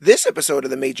This episode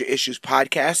of the Major Issues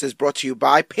Podcast is brought to you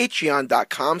by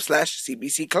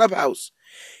patreon.com/CBC Clubhouse.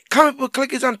 Comic Book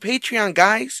Click is on Patreon,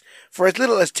 guys. For as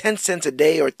little as 10 cents a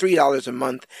day or $3 a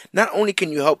month, not only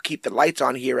can you help keep the lights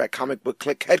on here at Comic Book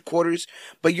Click headquarters,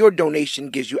 but your donation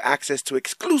gives you access to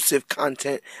exclusive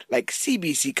content like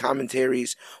CBC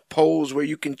commentaries, polls where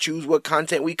you can choose what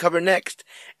content we cover next,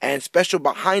 and special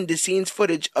behind-the-scenes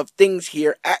footage of things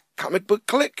here at Comic Book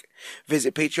Click.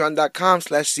 Visit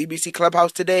patreon.com/CBC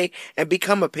Clubhouse today and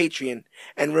become a Patreon.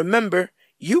 And remember,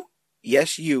 you,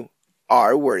 yes you,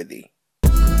 are worthy.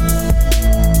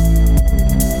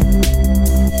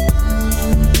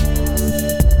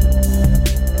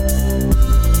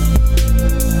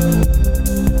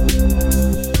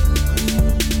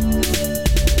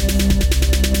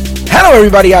 Hello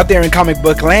everybody out there in comic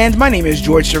book land, my name is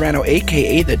George Serrano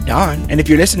aka The Don, and if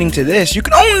you're listening to this, you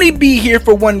can only be here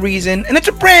for one reason, and it's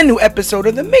a brand new episode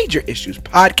of the Major Issues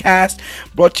Podcast,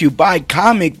 brought to you by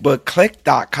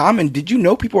comicbookclick.com, and did you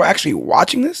know people are actually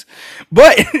watching this?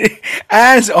 But,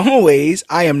 as always,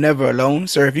 I am never alone.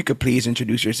 Sir, if you could please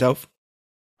introduce yourself.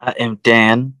 I am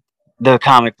Dan, the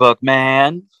comic book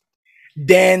man.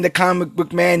 Dan, the comic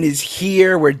book man, is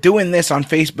here. We're doing this on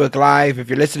Facebook Live. If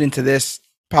you're listening to this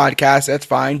podcast, that's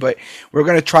fine, but we're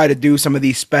going to try to do some of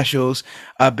these specials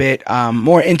a bit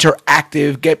more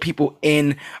interactive, get people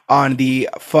in on the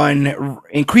fun,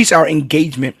 increase our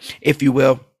engagement, if you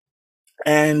will.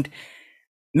 And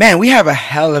man, we have a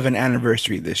hell of an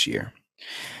anniversary this year.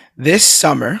 This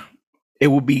summer, it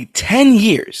will be 10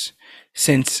 years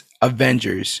since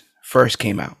Avengers first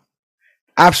came out.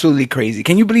 Absolutely crazy.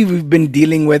 Can you believe we've been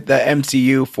dealing with the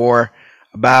MCU for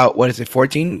about,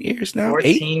 14 years now?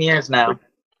 14 years now.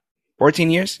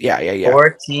 14 years? Yeah.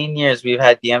 14 years we've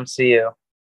had the MCU.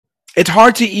 It's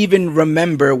hard to even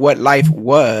remember what life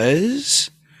was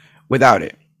without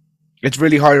it. It's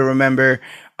really hard to remember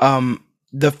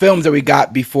the films that we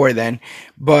got before then.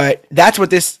 But that's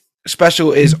what this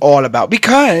special is all about,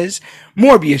 because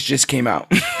Morbius just came out.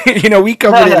 We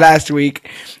covered it last week.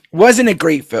 Wasn't a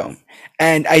great film.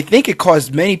 And I think it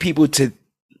caused many people to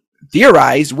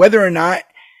theorize whether or not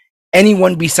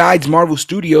anyone besides Marvel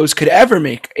Studios could ever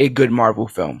make a good Marvel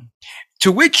film,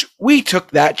 to which we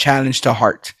took that challenge to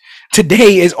heart.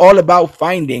 Today is all about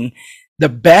finding the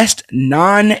best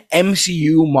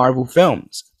non-MCU Marvel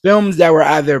films that were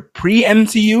either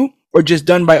pre-MCU or just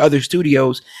done by other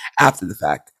studios after the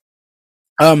fact.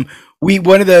 One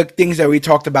of the things that we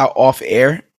talked about off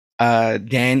air,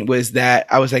 Dan, was that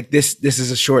I was like, this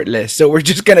is a short list, so we're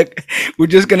just gonna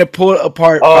pull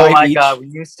apart. Oh my god,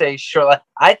 when you say short,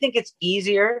 I think it's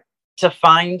easier to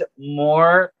find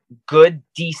more good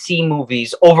DC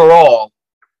movies overall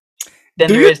than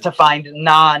there is to find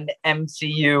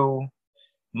non-MCU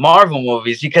Marvel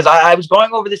movies, because I was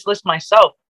going over this list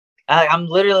myself. I'm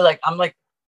like,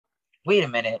 wait a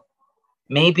minute,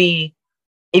 maybe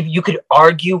if you could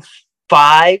argue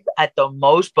 5 at the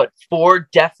most, but 4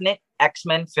 definite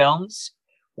X-Men films,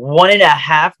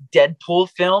 1.5 Deadpool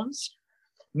films,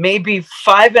 maybe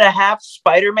 5.5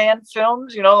 Spider-Man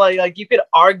films. Like you could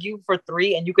argue for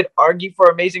 3, and you could argue for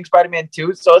Amazing Spider-Man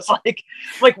 2. So it's like,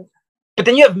 but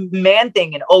then you have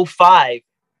Man-Thing in 2005.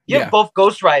 You have both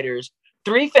Ghost Riders,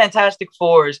 3 Fantastic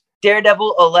Fours,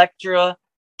 Daredevil, Elektra,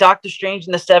 Doctor Strange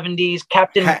in the 70s,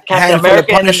 Captain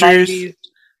America in the 90s.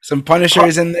 Some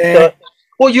Punishers in there.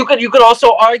 Well, you could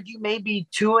also argue maybe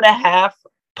 2.5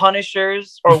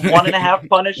 Punishers or 1.5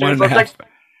 Punishers.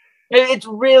 It's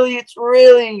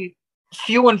really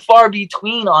few and far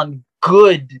between on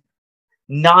good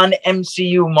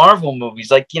non-MCU Marvel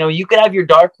movies. Like, you could have your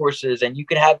dark horses, and you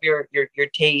could have your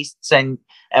tastes and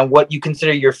what you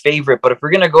consider your favorite. But if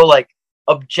we're gonna go like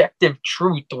objective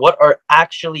truth, what are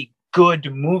actually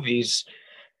good movies?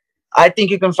 I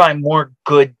think you can find more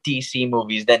good DC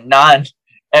movies than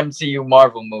non-MCU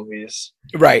Marvel movies.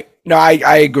 Right. No,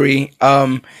 I agree.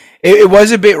 It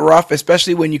was a bit rough,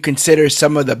 especially when you consider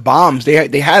some of the bombs.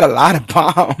 They had a lot of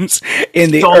bombs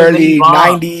in the early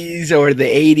 90s or the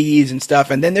 80s and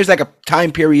stuff. And then there's like a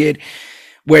time period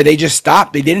where they just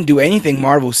stopped. They didn't do anything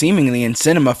Marvel seemingly in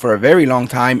cinema for a very long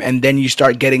time. And then you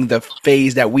start getting the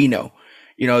phase that we know,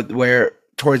 where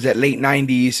towards that late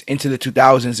 90s into the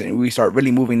 2000s, and we start really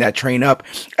moving that train up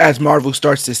as Marvel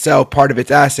starts to sell part of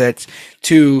its assets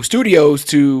to studios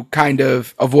to kind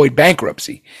of avoid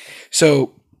bankruptcy.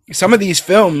 So some of these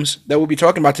films that we'll be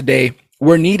talking about today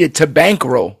were needed to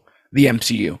bankroll the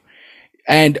MCU.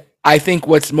 And I think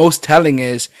what's most telling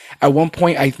is, at one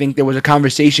point, I think there was a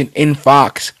conversation in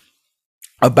Fox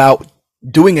about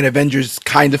doing an Avengers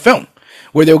kind of film,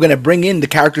 where they were going to bring in the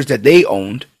characters that they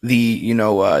owned, the, you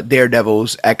know,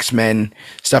 Daredevils, X-Men,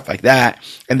 stuff like that,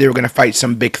 and they were going to fight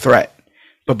some big threat.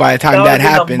 But by the time that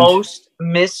happened, the most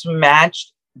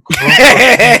mismatched group of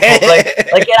people.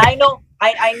 Like, and I know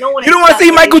when you don't want to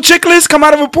see Michael Chiklis come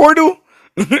out of a portal.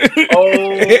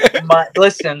 Oh my!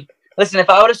 Listen. If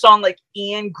I would have saw like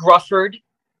Ian Grufford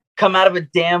come out of a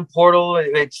damn portal, or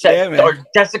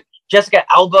Jessica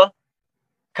Alba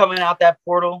coming out that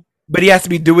portal. But he has to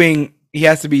be doing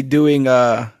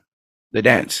the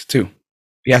dance too.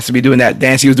 He has to be doing that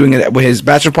dance he was doing it with his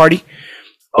bachelor party.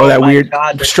 Oh, that weird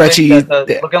God, stretchy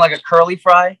looking like a curly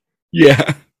fry.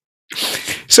 Yeah.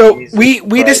 So Jesus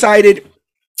we decided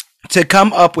to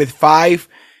come up with 5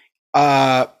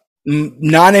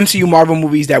 non-MCU Marvel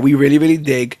movies that we really, really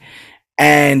dig,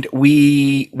 and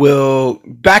we will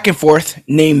back and forth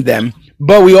name them.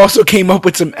 But we also came up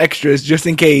with some extras just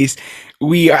in case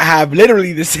we have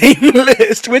literally the same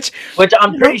list, which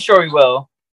I'm pretty sure we will.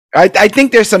 I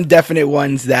think there's some definite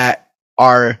ones that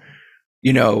are,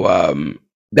 you know,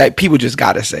 that people just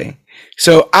gotta say.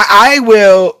 So I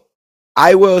will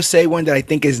say one that I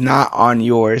think is not on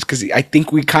yours, because I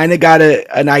think we kind of got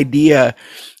an idea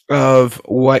of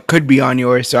what could be on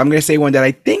yours. So I'm going to say one that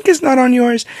I think is not on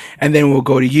yours, and then we'll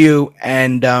go to you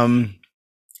and,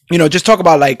 you know, just talk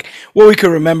about like what we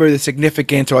could remember, the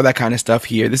significance, all that kind of stuff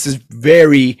here. This is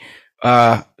very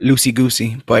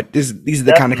loosey-goosey, but these are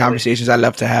the kind of conversations I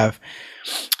love to have.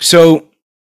 So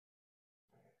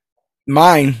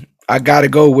mine, I got to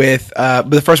go with, but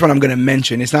the first one I'm going to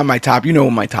mention, it's not my top. You know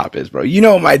what my top is, bro. You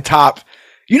know what my top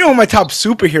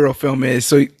superhero film is.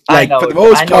 So, like, for the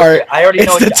most part, I already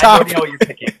know what you're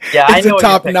picking. Yeah, I know the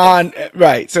top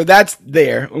right. So that's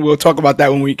there. We'll talk about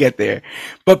that when we get there.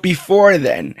 But before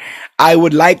then, I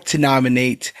would like to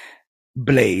nominate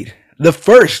Blade, the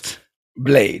first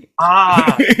Blade.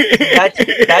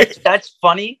 That's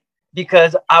funny,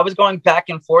 because I was going back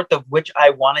and forth of which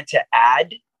I wanted to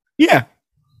add. Yeah.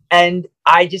 And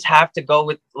I just have to go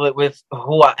with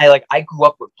who I like. I grew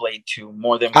up with Blade 2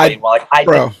 more than Blade 1.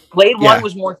 Blade 1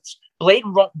 was more Blade.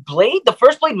 The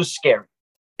first Blade was scary.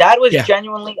 That was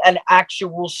genuinely an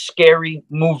actual scary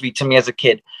movie to me as a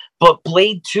kid. But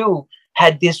Blade 2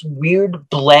 had this weird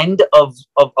blend of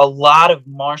a lot of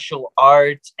martial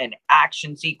arts and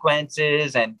action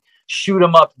sequences and shoot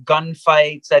 'em up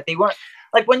gunfights that they weren't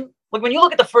like when you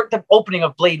look at the opening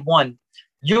of Blade 1.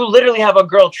 You literally have a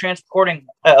girl transporting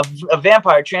a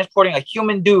vampire transporting a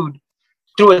human dude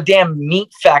through a damn meat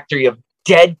factory of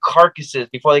dead carcasses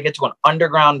before they get to an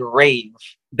underground rave.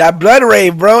 That blood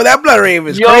rave, bro. That blood rave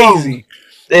is crazy.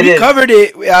 We covered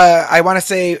it. I want to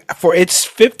say for its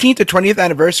 15th or 20th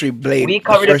anniversary. Blade. We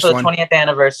covered it for the 20th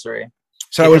anniversary.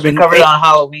 So it would have been covered it on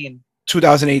Halloween,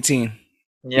 2018.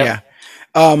 Yep.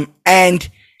 Yeah. And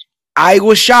I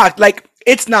was shocked. Like,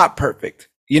 it's not perfect.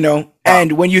 You know,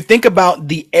 and when you think about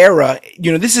the era,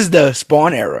 you know, this is the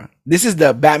Spawn era. This is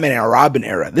the Batman and Robin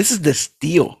era. This is the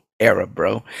Steel era,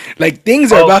 bro. Like,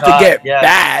 things are about to get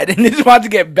bad, and it's about to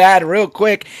get bad real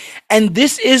quick. And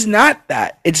this is not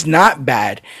that. It's not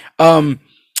bad. I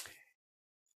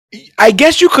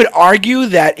guess you could argue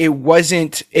that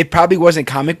it probably wasn't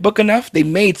comic book enough. They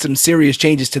made some serious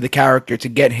changes to the character to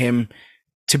get him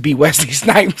to be Wesley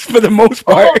Snipes for the most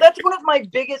part. Oh, that's one of my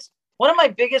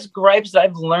biggest gripes that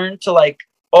I've learned to like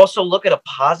also look at a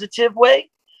positive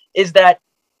way is that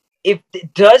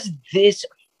does this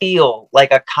feel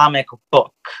like a comic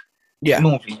book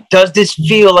movie? Does this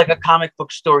feel like a comic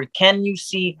book story? Can you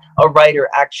see a writer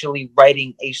actually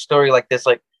writing a story like this?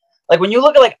 Like when you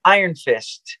look at like Iron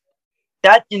Fist,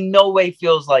 that in no way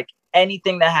feels like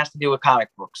anything that has to do with comic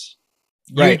books.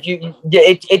 Right.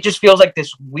 It just feels like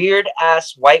this weird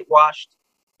ass whitewashed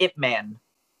Ip Man.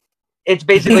 It's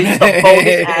basically just a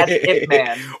bogus ass Ip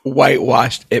Man.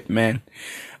 Whitewashed Ip Man.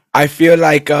 I feel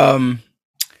like, but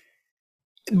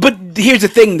here's the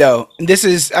thing though. This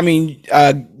is, I mean,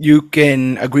 you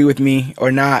can agree with me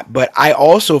or not, but I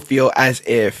also feel as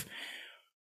if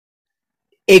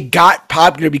it got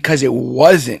popular because it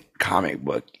wasn't comic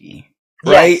booky,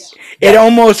 right? Yes. It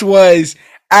almost was.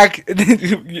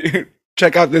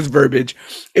 Check out this verbiage.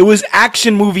 It was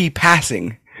action movie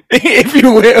passing, if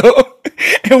you will.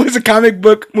 It was a comic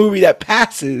book movie that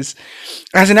passes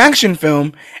as an action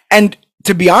film. And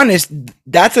to be honest,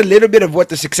 that's a little bit of what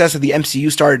the success of the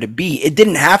MCU started to be. It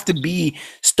didn't have to be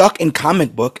stuck in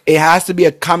comic book. It has to be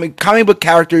a comic book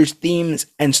characters, themes,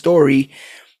 and story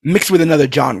mixed with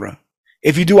another genre.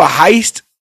 If you do a heist,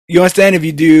 you understand? If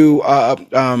you do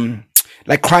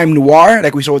like crime noir,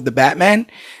 like we saw with the Batman,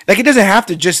 like it doesn't have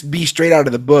to just be straight out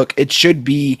of the book. It should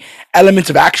be elements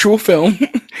of actual film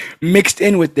mixed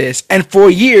in with this. And for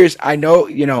years, I know,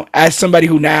 as somebody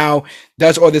who now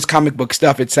does all this comic book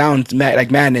stuff, it sounds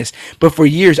like madness. But for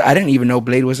years, I didn't even know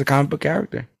Blade was a comic book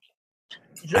character.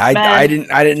 I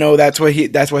didn't know that's what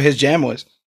his jam was.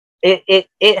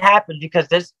 It happened because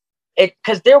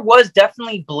there was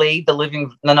definitely Blade the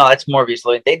living. No, that's Morbius.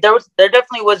 There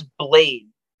definitely was Blade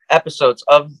episodes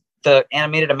of the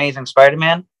animated Amazing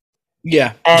Spider-Man.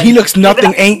 Yeah, and he looks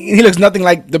nothing. He looks nothing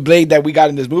like the Blade that we got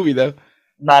in this movie, though.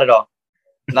 Not at all.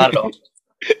 Not at all.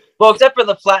 Well, except for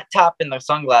the flat top and the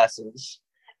sunglasses,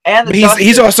 and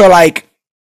he's also like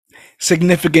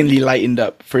significantly lightened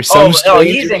up for some.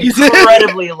 He's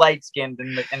incredibly light skinned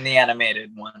in the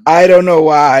animated one. I don't know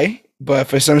why, but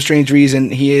for some strange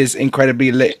reason, he is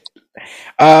incredibly lit.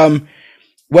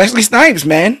 Wesley Snipes,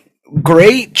 man.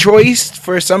 Great choice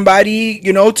for somebody,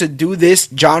 to do this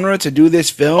genre, to do this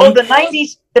film. Oh, the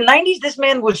 90s, this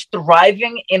man was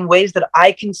thriving in ways that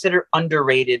I consider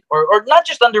underrated, or not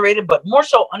just underrated, but more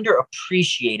so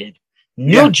underappreciated.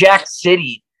 New Jack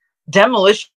City,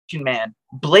 Demolition Man,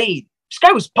 Blade. This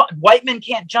guy was White Men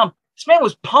Can't Jump. This man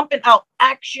was pumping out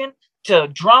action to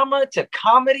drama to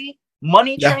comedy,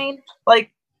 Money Train.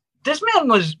 Like, this man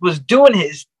was doing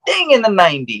his thing in the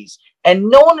 90s.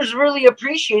 And no one was really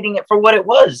appreciating it for what it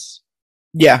was.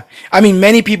 Yeah. I mean,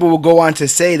 many people will go on to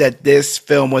say that this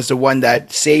film was the one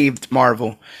that saved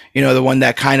Marvel. The one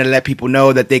that kind of let people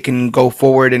know that they can go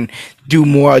forward and do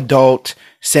more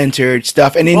adult-centered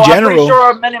stuff. And in general... I'm pretty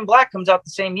sure Men in Black comes out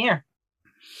the same year.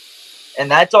 And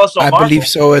that's also Marvel. I believe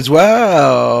so as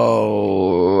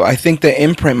well. I think the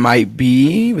imprint might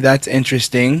be. That's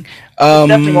interesting. It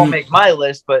definitely won't make my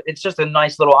list, but it's just a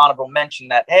nice little honorable mention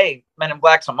that, hey, Men in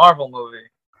Black's a Marvel movie.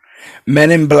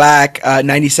 Men in Black,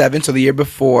 97, so the year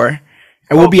before.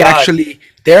 And we'll be actually,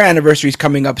 their anniversary is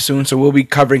coming up soon, so we'll be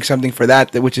covering something for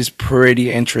that, which is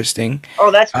pretty interesting.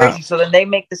 Oh, that's crazy. So then they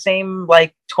make the same,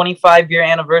 25-year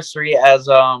anniversary as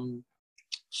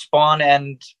Spawn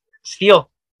and Steel.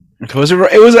 It was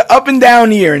an up and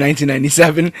down year in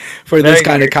 1997 for this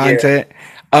kind of content.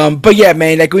 But yeah,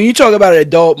 man, like when you talk about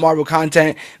adult Marvel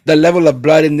content, the level of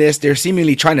blood in this, they're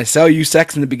seemingly trying to sell you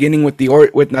sex in the beginning with the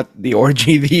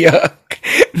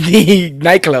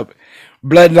nightclub,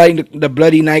 the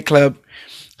bloody nightclub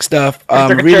stuff.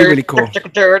 Really cool.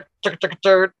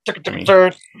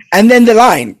 And then the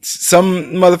lines,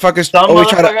 some motherfuckers always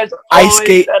try to ice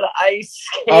skate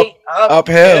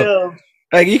uphill.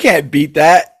 Like, you can't beat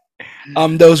that.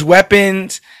 Those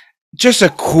weapons, just a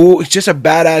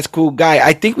badass cool guy.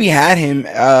 I think we had him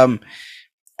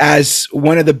as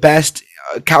one of the best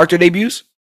character debuts.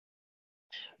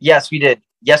 Yes, we did.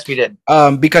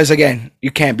 Because again, you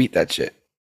can't beat that shit.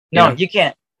 No, you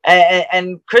can't.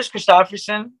 And Chris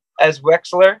Christopherson as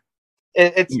Wexler,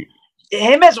 it's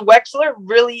him as Wexler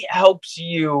really helps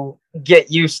you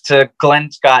get used to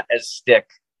Glenn Scott as Stick,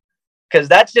 because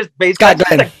that's just basically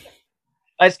Scott Glenn.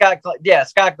 That's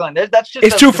just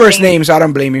it's two first names, so I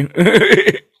don't blame you.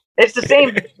 It's the same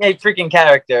freaking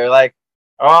character. Like,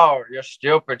 oh, you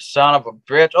stupid son of a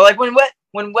bitch. Or like when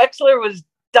Wexler was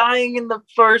dying in the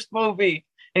first movie,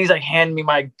 and he's like, "Hand me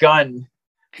my gun.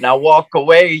 Now walk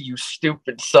away, you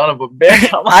stupid son of a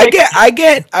bitch." Like, I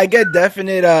get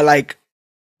definite like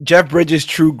Jeff Bridges'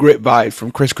 True Grit vibe from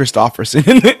Chris Christopherson.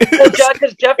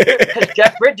 Because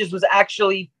Jeff Bridges was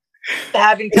actually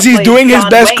having to is he play doing John his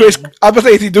best Wayne.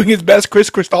 is he doing his best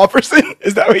Chris Christopherson?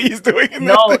 Is that what he's doing?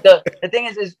 No, the thing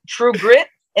is True Grit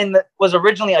was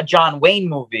originally a John Wayne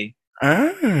movie.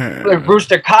 With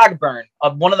Brewster Cogburn,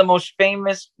 one of the most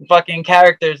famous fucking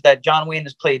characters that John Wayne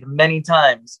has played many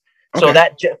times. Okay.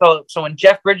 So when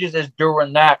Jeff Bridges is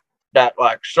doing that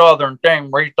like southern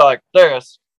thing where he's like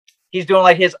this, he's doing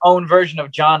like his own version of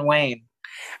John Wayne.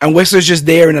 And Whistler's just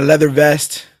there in a leather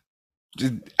vest.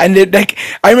 And like,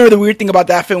 I remember the weird thing about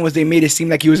that film was they made it seem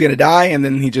like he was gonna die, and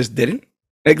then he just didn't.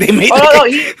 Like they made.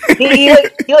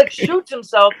 He like shoots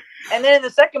himself, and then in the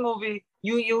second movie,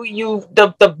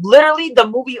 literally the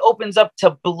movie opens up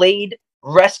to Blade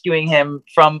rescuing him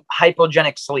from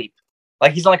hypogenic sleep,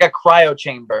 like he's in like a cryo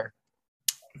chamber.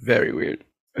 Very weird.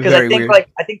 Because I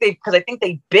think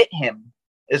they bit him,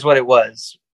 is what it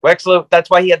was. Wexler. That's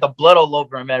why he had the blood all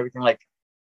over him and everything. Like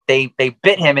they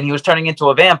bit him, and he was turning into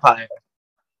a vampire.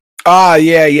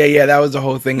 Yeah. That was the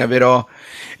whole thing of it all.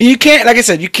 You can't, like I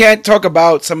said, you can't talk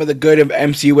about some of the good of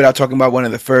MCU without talking about one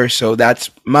of the first. So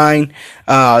that's mine.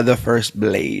 The first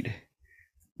Blade.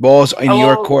 Balls in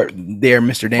your court, there,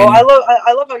 Mr. Danny. Well,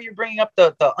 I love how you're bringing up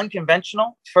the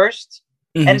unconventional first,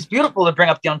 and it's beautiful to bring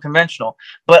up the unconventional.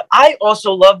 But I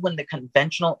also love when the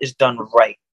conventional is done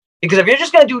right, because if you're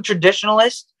just gonna do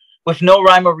traditionalist with no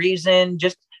rhyme or reason,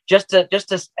 just to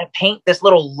paint this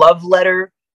little love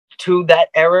letter to that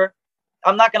era,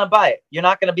 I'm not gonna buy it. You're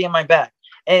not gonna be in my bag.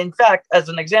 And in fact, as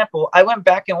an example, I went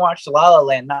back and watched La La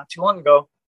Land not too long ago.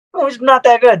 It was not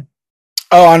that good.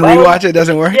 Oh, on rewatch it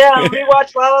doesn't work. Yeah, on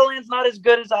rewatch La La Land's not as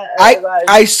good as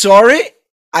I saw it.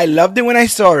 I loved it when I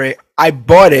saw it. I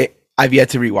bought it. I've yet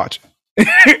to rewatch it.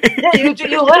 Yeah, you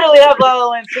literally have La La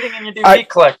Land sitting in your DVD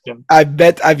collection. I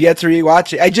bet I've yet to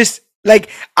rewatch it. I just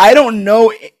I don't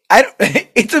know.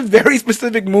 It's a very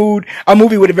specific mood, a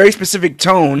movie with a very specific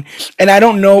tone, and I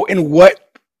don't know in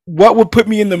what would put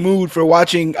me in the mood for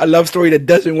watching a love story that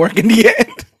doesn't work in the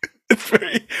end.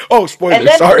 Spoiler,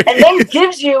 sorry. And then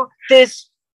gives you this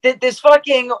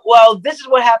fucking, well, this is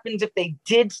what happens if they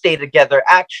did stay together,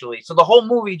 actually. So the whole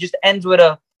movie just ends with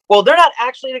well, they're not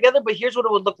actually together, but here's what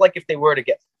it would look like if they were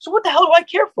together. So what the hell do I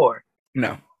care for?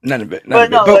 No, none of it.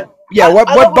 But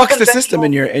What bucks the system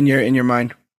in your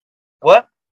mind? What?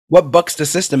 What bucks the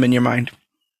system in your mind?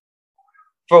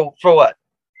 For what?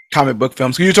 Comic book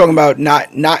films. You're talking about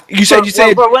not. You said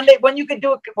when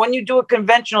you do a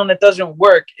conventional and it doesn't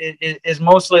work, it is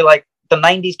mostly like the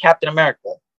 '90s Captain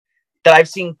America that I've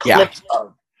seen clips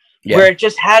of, where it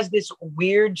just has this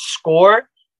weird score,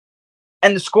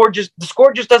 and the score just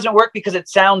doesn't work because it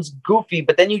sounds goofy.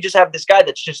 But then you just have this guy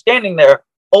that's just standing there,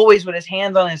 always with his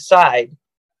hands on his side,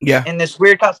 in this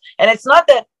weird costume. And it's not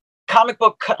that comic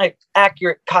book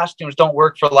accurate costumes don't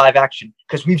work for live action,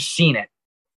 because we've seen it.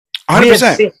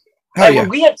 100%.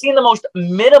 We have seen the most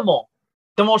minimal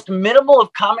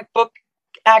of comic book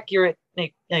accurate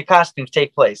costumes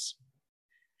take place.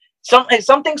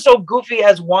 Something so goofy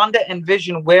as Wanda and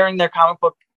Vision wearing their comic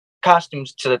book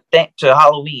costumes to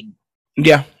Halloween.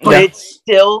 Yeah, but it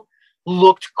still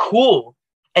looked cool,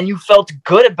 and you felt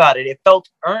good about it. It felt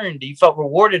earned. You felt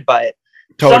rewarded by it.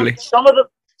 Totally. Some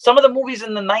of the movies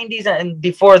in the '90s and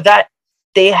before that,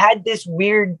 they had this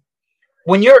weird.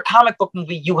 When you're a comic book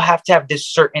movie, you have to have this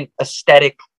certain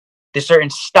aesthetic, this certain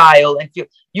style, and feel.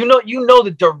 You know the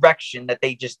direction that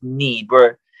they just need,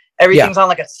 where everything's on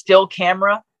like a still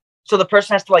camera, so the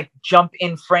person has to like jump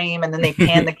in frame, and then they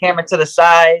pan the camera to the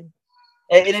side,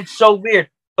 and it's so weird.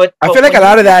 But I feel like a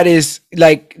lot of that is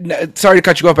like, sorry to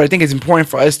cut you off, but I think it's important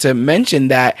for us to mention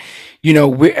that,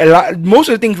 most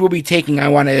of the things we'll be taking, I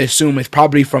want to assume, is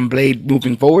probably from Blade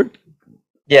moving forward.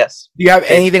 Yes. Do you have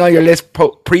anything on your list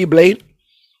pre-Blade?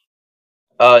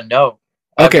 No.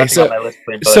 Okay, so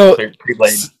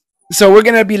we're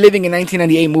gonna be living in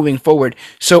 1998 moving forward.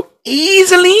 So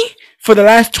easily for the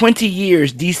last 20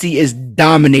 years, DC is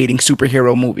dominating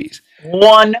superhero movies.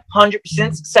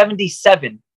 100%.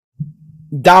 77.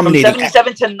 Dominating. From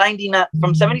 77 to 99.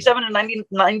 From 77 to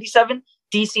 97,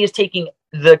 DC is taking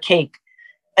the cake.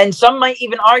 And some might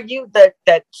even argue that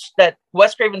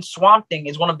Wes Craven's Swamp Thing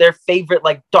is one of their favorite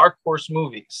like dark horse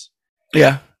movies.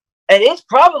 Yeah. And it's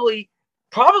probably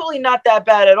not that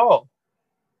bad at all.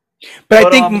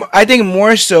 But I think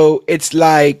more so it's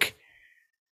like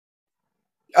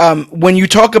when you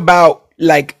talk about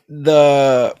like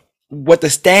what the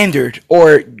standard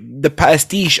or the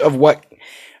pastiche of what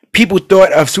people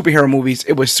thought of superhero movies,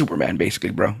 it was Superman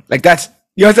basically, bro. Like that's,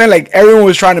 you know what I'm saying? Like everyone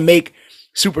was trying to make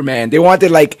Superman. They wanted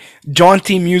like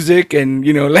jaunty music and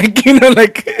happy,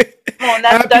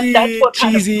 that's what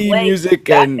cheesy kind of music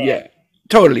Batman. And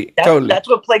totally. That's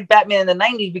what plagued Batman in the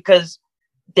 '90s, because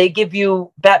they give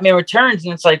you Batman Returns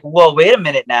and it's like, whoa, wait a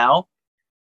minute now.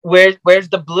 Where's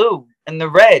the blue and the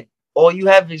red? All you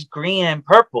have is green and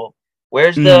purple.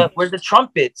 Where's the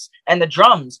trumpets and the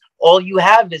drums? All you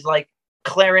have is like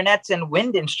clarinets and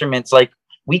wind instruments. Like,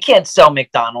 we can't sell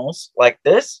McDonald's like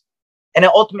this. And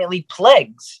it ultimately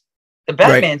plagues the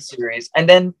Batman series. And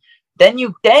then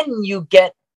you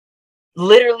get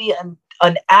literally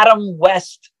an Adam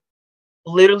West,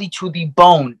 literally to the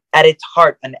bone at its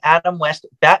heart, an Adam West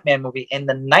Batman movie in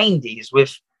the '90s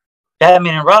with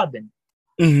Batman and Robin.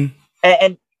 Mm-hmm.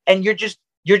 And you're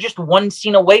just one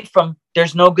scene away from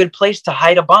there's no good place to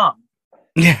hide a bomb.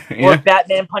 Or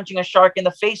Batman punching a shark in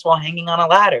the face while hanging on a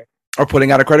ladder. Or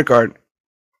pulling out a credit card.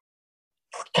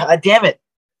 God damn it.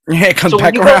 Yeah, it comes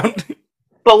back around.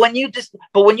 But when you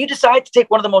decide to take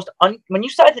one of the most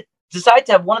decide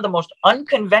to have one of the most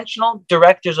unconventional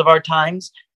directors of our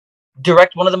times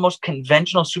direct one of the most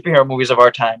conventional superhero movies of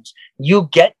our times, you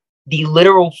get the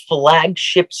literal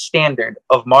flagship standard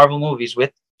of Marvel movies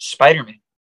with Spider-Man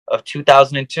of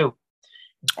 2002.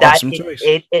 Awesome choice.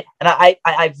 And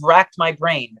I've racked my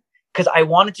brain because I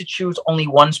wanted to choose only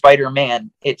one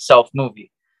Spider-Man itself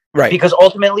movie. Right. Because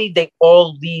ultimately they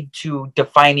all lead to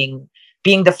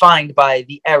being defined by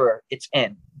the era it's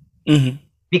in. Mm-hmm.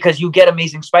 Because you get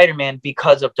Amazing Spider-Man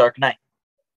because of Dark Knight.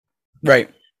 Right.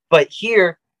 But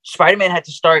here, Spider-Man had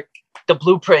to start the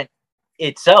blueprint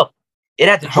itself. It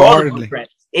had to draw the Hardly. blueprint.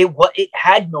 It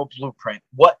had no blueprint.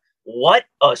 What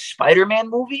a Spider-Man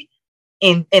movie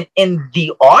in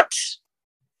the aughts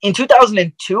in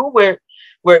 2002, where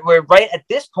right at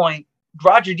this point,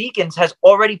 Roger Deakins has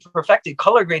already perfected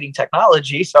color grading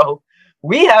technology, so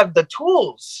we have the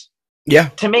tools Yeah.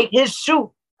 to make his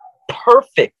suit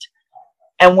perfect.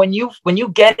 And when you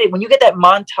get that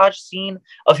montage scene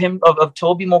of him of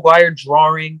Tobey Maguire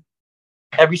drawing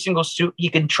every single suit he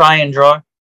can try and draw,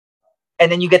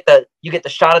 and then you get the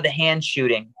shot of the hand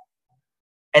shooting,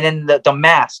 and then the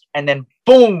mask, and then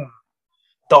boom,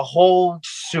 the whole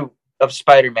suit of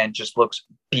Spider-Man just looks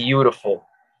beautiful.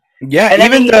 Yeah, And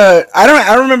even I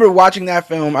don't remember watching that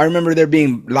film. I remember there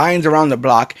being lines around the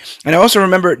block, and I also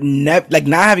remember not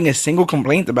having a single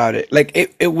complaint about it. Like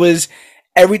it was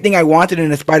everything I wanted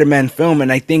in a Spider-Man film,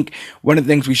 and I think one of the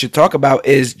things we should talk about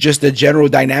is just the general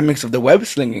dynamics of the web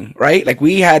slinging, right? Like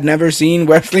we had never seen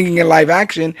web slinging in live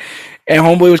action, and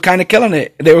Homeboy was kind of killing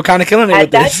it. They were kind of killing it at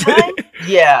with that this. time,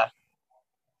 yeah.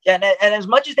 And as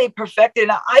much as they perfected,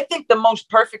 I think the most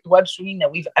perfect web swinging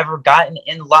that we've ever gotten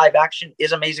in live action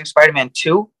is Amazing Spider-Man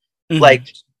 2. Mhm. Like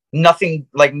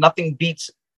nothing beats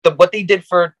what they did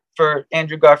for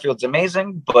Andrew Garfield's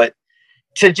amazing, but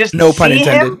to just No pun see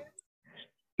intended.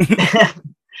 him,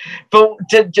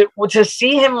 but to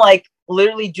see him like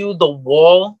literally do the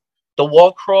wall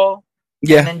crawl,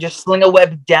 Yeah, and then just sling a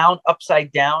web down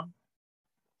upside down.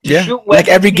 yeah. Shoot webs Like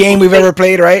every into game people's we've face. ever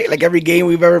played, right? Like every game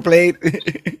we've ever played.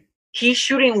 He's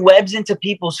shooting webs into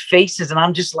people's faces, and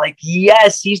I'm just like,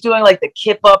 yes, he's doing like the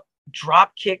kip up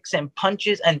drop kicks and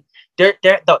punches, and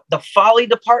the Foley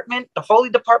department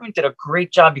did a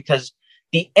great job, because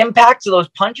the impacts of those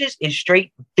punches is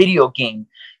straight video game.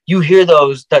 You hear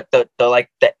those, the like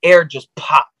the air just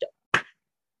popped.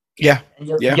 Yeah, And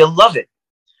yeah. you love it.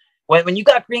 When you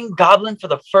got Green Goblin for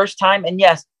the first time, and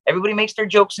yes, everybody makes their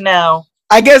jokes now.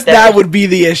 I guess that would be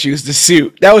the issues. The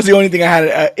suit. That was the only thing I had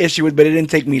an issue with, but it didn't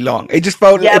take me long. It just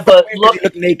felt. Yeah, it but felt look, he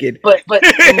looked naked. But look,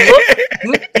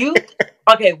 you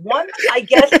okay? One, I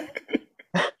guess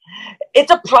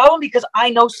it's a problem because I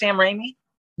know Sam Raimi.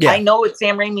 Yeah. I know what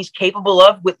Sam Raimi's capable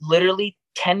of with literally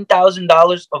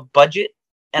 $10,000 of budget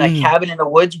and a cabin in the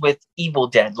woods with Evil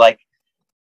Dead. Like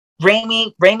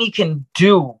Raimi can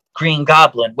do Green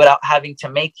Goblin without having to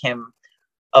make him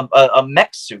a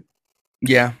mech suit.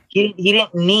 Yeah. He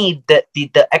didn't need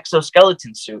the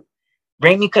exoskeleton suit.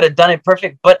 Raimi could have done it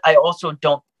perfect, but I also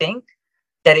don't think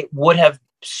that it would have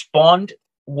spawned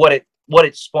what it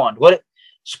spawned.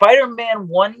 Spider-Man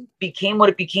 1 became what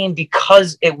it became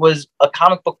because it was a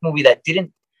comic book movie that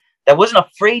wasn't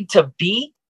afraid to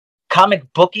be comic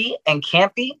booky and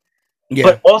campy,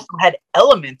 but also had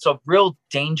elements of real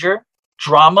danger,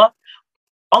 drama.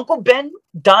 Uncle Ben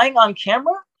dying on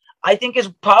camera, I think, is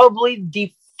probably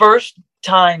the first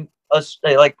time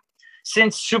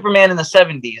since Superman in the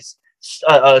 70s,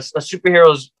 a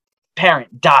superhero's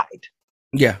parent died.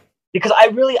 Yeah. Because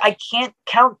I can't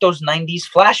count those 90s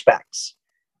flashbacks.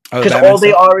 Because all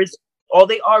they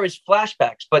are is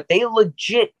flashbacks, but they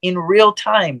legit in real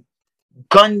time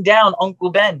gunned down Uncle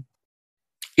Ben.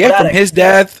 Yeah,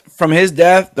 from his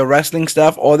death, the wrestling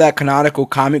stuff, all that canonical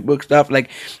comic book stuff, like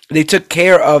they took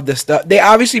care of the stuff. They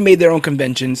obviously made their own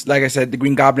conventions. Like I said, the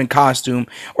Green Goblin costume,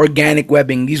 organic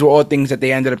webbing, these were all things that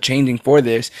they ended up changing for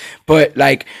this. But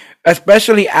like,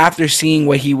 especially after seeing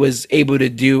what he was able to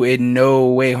do in No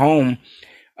Way Home,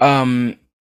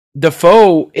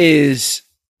 Dafoe is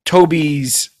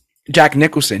Toby's Jack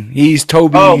Nicholson. He's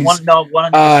Toby's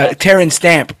Terrence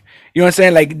Stamp. You know what I'm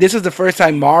saying? Like, this is the first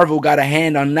time Marvel got a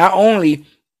hand on not only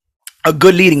a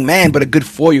good leading man, but a good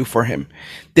foil for him.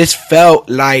 This felt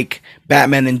like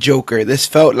Batman and Joker. This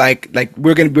felt like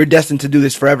we're destined to do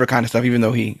this forever kind of stuff, even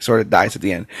though he sort of dies at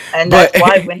the end. And that's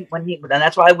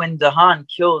why when DeHaan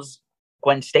kills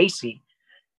Gwen Stacy,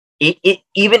 it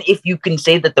even if you can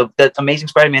say that the Amazing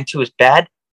Spider-Man 2 is bad,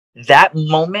 that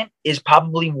moment is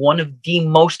probably one of the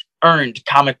most earned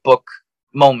comic book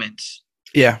moments.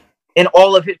 Yeah. In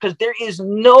all of it, because there is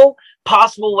no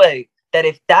possible way that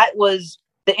if that was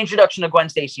the introduction of Gwen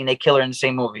Stacy and they kill her in the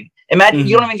same movie, imagine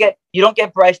you don't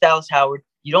get Bryce Dallas Howard,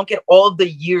 you don't get all of the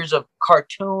years of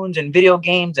cartoons and video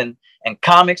games and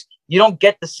comics, you don't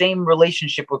get the same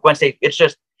relationship with Gwen Stacy. It's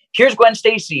just, here's Gwen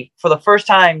Stacy for the first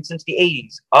time since the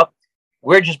 80s.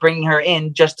 We're just bringing her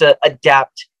in just to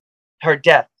adapt her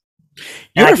death.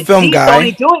 You're a film guy.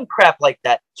 Sony doing crap like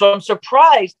that, so I'm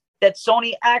surprised that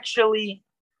Sony actually,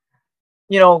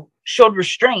 showed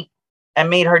restraint and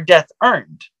made her death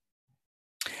earned.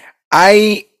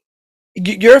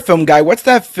 You're a film guy. What's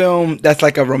that film that's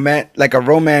like a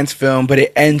romance film, but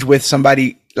it ends with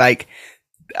somebody like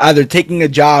either taking a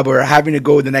job or having to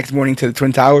go the next morning to the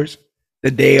Twin Towers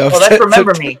the day of. Oh, that's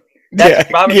Remember Me.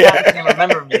 That's Robert Pattinson in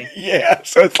Remember Me. Yeah.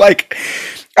 So it's like,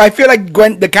 I feel like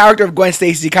the character of Gwen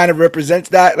Stacy kind of represents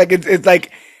that. Like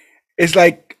it's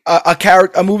like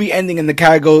a movie ending and the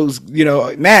character goes,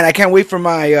 man, I can't wait for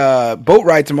my boat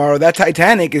ride tomorrow. That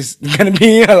Titanic is gonna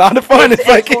be a lot of fun. It's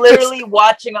like literally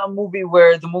watching a movie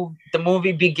where the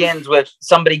movie begins with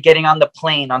somebody getting on the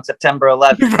plane on September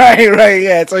 11th. Right,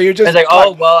 yeah. So you're just it's like,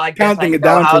 oh well, I guess counting I it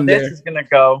down how from this there. is gonna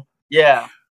go. Yeah.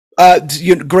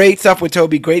 Great stuff with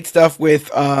Toby. Great stuff with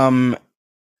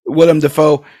Willem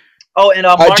Dafoe. Oh, and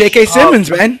J.K. Simmons,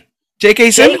 man.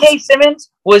 J.K. Simmons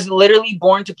was literally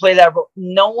born to play that role.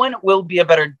 No one will be a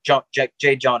better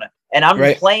J. Jonah. And I'm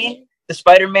playing the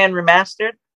Spider-Man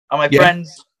remastered on my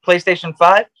friend's PlayStation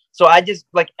 5. So I just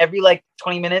every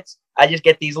 20 minutes, I just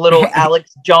get these little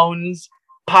Alex Jones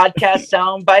podcast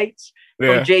sound bites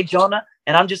from J. Jonah.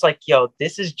 And I'm just like, yo,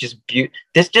 this is just beautiful.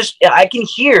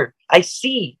 I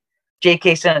see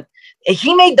J.K. Simmons.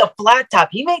 He made the flat top.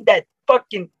 He made that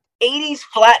fucking 80s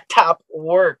flat top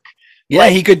work. Yeah,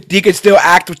 he could still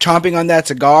act with chomping on that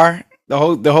cigar. The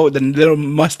little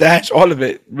mustache, all of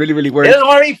it really, really worked. He doesn't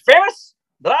want to be famous,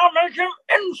 but I'll make him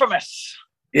infamous.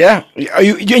 Yeah,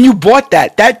 you bought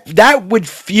that. That would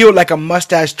feel like a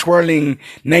mustache twirling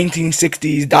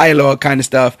 1960s dialogue kind of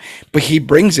stuff. But he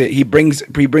brings it. He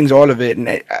brings all of it.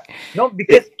 And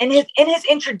because in his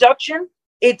introduction,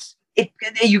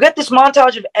 you get this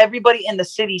montage of everybody in the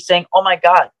city saying, "Oh my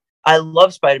God, I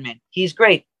love Spider-Man. He's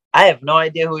great. I have no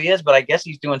idea who he is, but I guess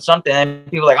he's doing something." And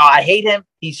people are like, "Oh, I hate him.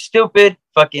 He's stupid.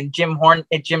 Fucking Jim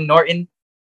Norton.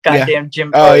 Goddamn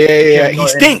Jim. Oh yeah. He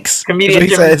stinks." Comedian. He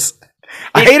says,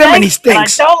 "I hate him and he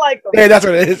stinks." And I don't like him. Yeah, that's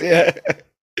what it is. Yeah.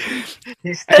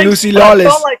 He stinks, Lucy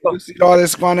Lawless. Lucy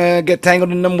Lawless wanna get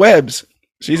tangled in them webs.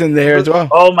 She's in there as well.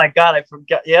 Oh my God, I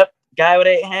forgot. Yep, guy with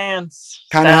 8 hands.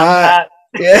 Kind of hot.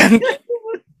 Yeah.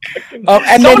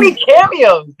 And so many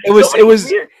cameos.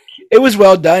 It was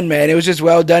well done, man. It was just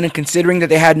well done, and considering that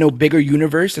they had no bigger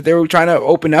universe that they were trying to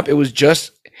open up, it was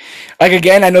just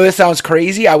again, I know this sounds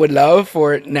crazy. I would love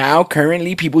for now,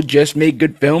 currently, people just make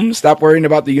good films. Stop worrying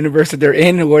about the universe that they're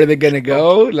in and where they're gonna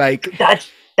go. Like that's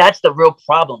the real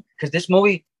problem, because this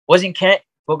movie wasn't caring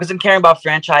about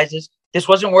franchises. This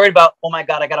wasn't worried about, oh my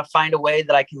God, I gotta find a way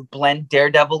that I can blend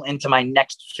Daredevil into my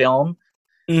next film.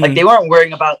 Mm-hmm. Like they weren't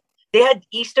worrying about. They had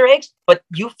Easter eggs, but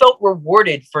you felt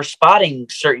rewarded for spotting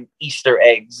certain Easter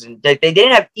eggs. And they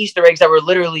didn't have Easter eggs that were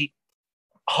literally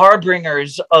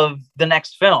harbingers of the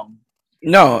next film.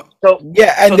 No.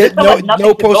 There's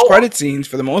no post-credit scenes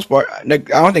for the most part.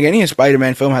 Like, I don't think any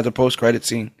Spider-Man film has a post-credit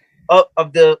scene.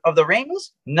 Of the Raimis?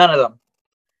 None of them.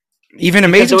 Even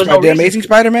did Amazing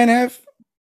Spider-Man have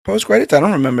post-credits? I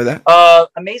don't remember that.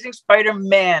 Amazing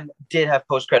Spider-Man did have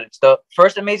post-credits. The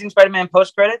first Amazing Spider-Man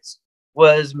post-credits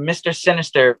was Mr.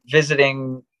 Sinister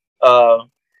visiting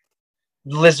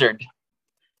Lizard.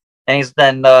 And he's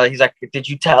like, did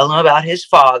you tell him about his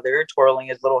father, twirling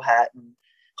his little hat, and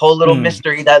whole little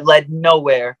mystery that led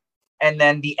nowhere. And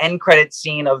then the end credit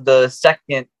scene of the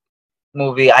second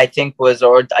movie, I think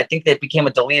that became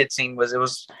a deleted scene, it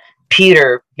was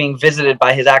Peter being visited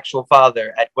by his actual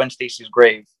father at Gwen Stacy's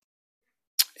grave.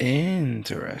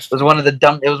 Interesting. It was one of the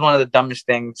dumbest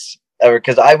things ever,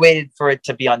 because I waited for it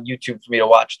to be on YouTube for me to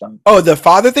watch them. Oh, the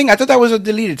father thing? I thought that was a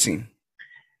deleted scene.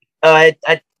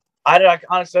 Honestly,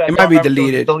 it might be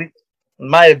deleted. It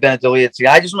might have been a deleted scene.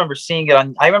 I just remember seeing it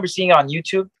on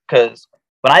YouTube, because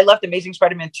when I left Amazing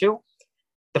Spider-Man 2,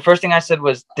 the first thing I said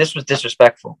was, this was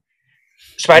disrespectful.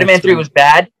 Spider-Man 3 was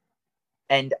bad,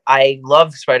 and I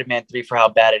love Spider-Man 3 for how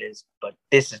bad it is, but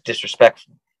this is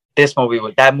disrespectful. That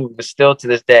movie was still to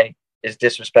this day is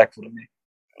disrespectful to me.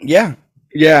 Yeah.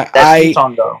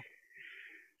 Song, though.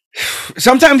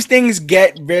 Sometimes things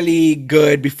get really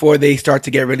good before they start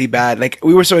to get really bad. Like,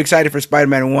 we were so excited for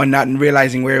Spider-Man 1, not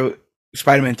realizing where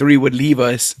Spider-Man 3 would leave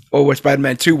us, or where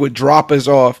Spider-Man 2 would drop us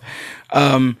off.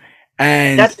 And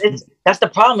that's the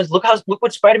problem. Is look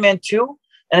what Spider-Man 2.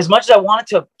 And as much as I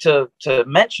wanted to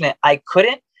mention it, I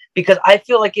couldn't, because I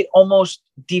feel like it almost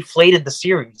deflated the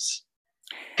series.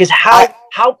 Because how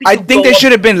could I think there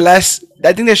should have been less.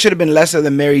 I think there should have been less of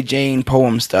the Mary Jane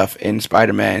poem stuff in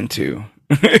Spider-Man 2.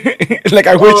 Like,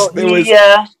 I wish there was.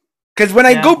 Yeah. Because when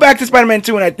I go back to Spider-Man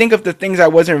 2 and I think of the things I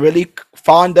wasn't really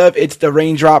fond of, it's the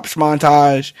raindrops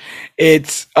montage.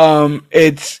 It's all the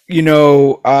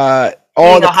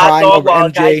crying over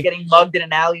MJ, guys getting mugged in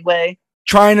an alleyway,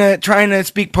 trying to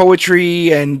speak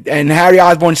poetry, and Harry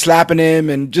Osborn slapping him,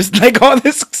 and just like all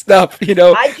this stuff.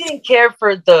 I didn't care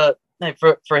for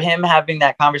for him having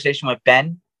that conversation with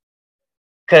Ben.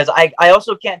 because I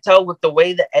also can't tell with the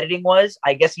way the editing was.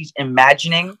 I guess he's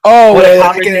imagining. Oh, what a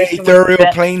like in an conversation ethereal with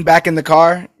Ben- plane back in the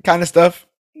car kind of stuff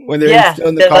when they're Yeah, still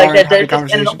in the they're car like that. and They're having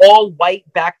just in an conversation. all white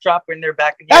backdrop when they're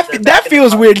back. Yeah, they're back That in the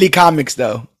feels car. weirdly comics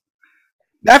though.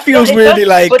 That No, feels it weirdly does,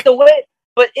 like but the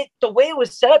way it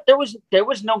was set up, there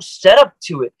was no setup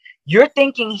to it. You're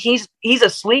thinking he's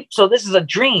asleep, so this is a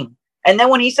dream. And then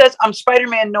when he says, "I'm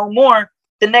Spider-Man no more,"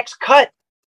 the next cut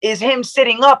is him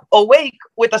sitting up, awake,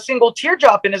 with a single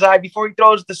teardrop in his eye before he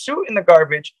throws the suit in the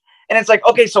garbage. And it's like,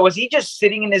 okay, so was he just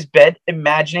sitting in his bed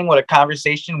imagining what a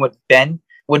conversation with Ben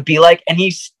would be like, and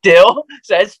he still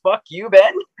says "fuck you,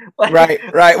 Ben"? Like,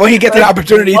 right. When he gets an like,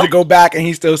 opportunity to what? go back and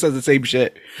he still says the same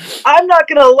shit. I'm not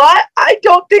gonna lie, I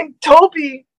don't think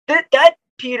Toby that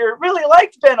Peter really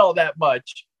liked Ben all that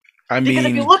much. I Because if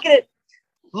you mean, look at it,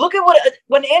 look at what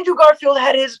when Andrew Garfield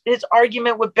had his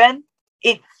argument with Ben,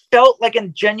 it felt like a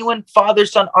genuine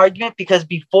father-son argument. Because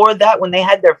before that, when they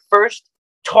had their first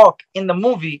talk in the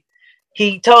movie,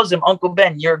 he tells him, "Uncle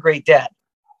Ben, you're a great dad."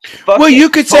 Fuck well, it. you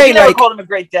could Toby say never like called him a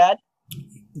great dad.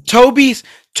 Toby's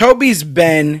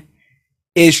Ben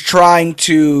is trying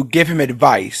to give him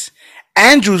advice.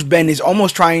 Andrew's Ben is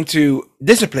almost trying to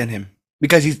discipline him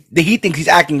because he thinks he's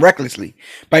acting recklessly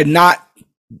by not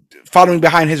following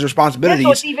behind his Yeah, responsibilities.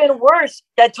 so it's even worse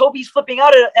that Toby's flipping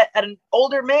out at an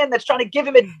older man that's trying to give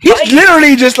him advice. He's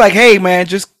literally just like, "Hey, man,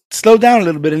 just slow down a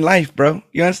little bit in life, bro.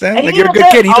 You understand? And Like he you're a even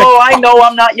good said, kid." He's "Oh, like, I know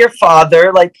I'm not your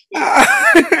father. Like,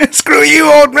 "Screw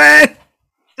you, old man.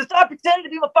 stop pretending to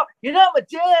be my father. You're not my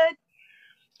dad."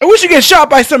 I wish you get shot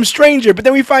by some stranger, but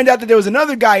then we find out that there was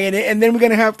another guy in it, and then we're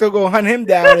gonna have to go hunt him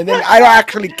down, and then I don't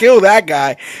actually kill that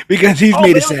guy because he's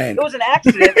made of sand." It was an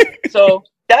accident. So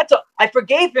I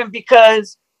forgave him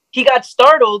because he got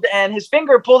startled and his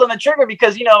finger pulled on the trigger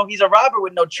because he's a robber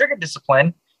with no trigger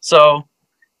discipline. So,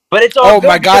 but it's all. Oh good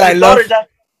my God, because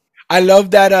I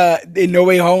love that in No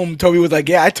Way Home, Toby was like,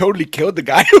 "Yeah, I totally killed the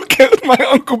guy who killed my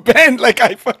Uncle Ben. Like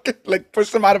I fucking like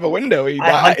pushed him out of a window. He I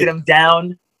hunted died. him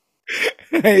down.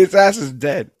 His ass is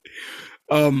dead."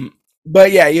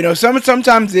 But yeah,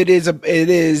 sometimes it is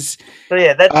So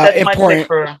yeah, that's my important. pick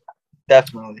for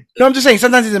definitely. No, I'm just saying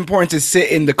sometimes it's important to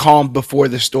sit in the calm before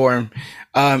the storm.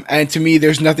 And to me,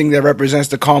 there's nothing that represents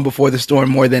the calm before the storm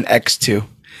more than X2.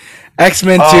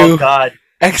 X-Men 2. Oh God,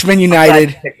 X-Men I'm glad United.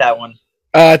 you picked that one.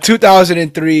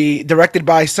 2003, directed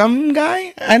by some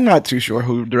guy. I'm not too sure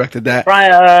who directed that.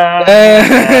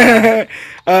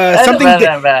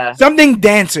 Something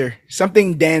dancer.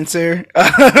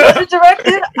 Was it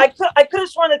directed? I could have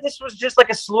sworn that this was just like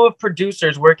a slew of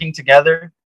producers working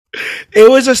together. It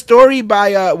was a story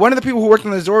by one of the people who worked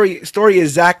on the story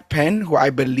is Zach Penn, who I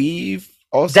believe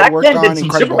also Zach worked Penn did on some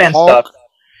Incredible Superman Hulk.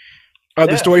 stuff.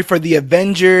 The story for the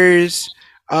Avengers.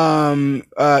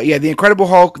 The Incredible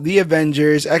Hulk, the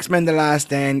Avengers, X-Men: The Last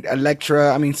Stand,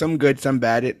 Elektra. I mean, some good, some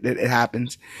bad. It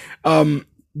happens.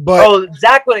 But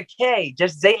Zach with a K,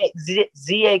 just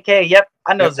Z-A-K. Yep,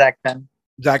 I know. Yep. Zach Penn.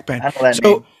 Zach Penn. I know that so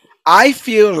name. I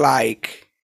feel like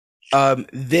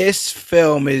this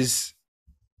film is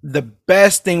the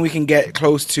best thing we can get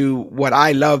close to what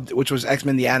I loved, which was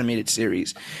X-Men the Animated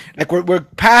Series. Like we're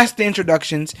past the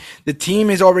introductions. The team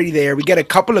is already there. We get a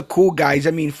couple of cool guys.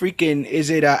 I mean, freaking,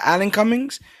 is it Alan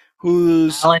Cummings?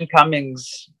 Who's Alan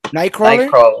Cummings?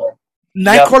 Nightcrawler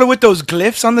yep. With those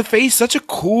glyphs on the face. Such a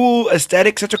cool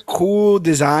aesthetic. Such a cool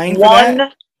design.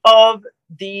 And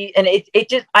it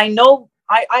just, I know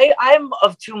I'm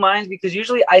of two minds because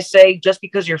usually I say just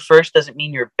because you're first doesn't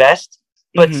mean you're best.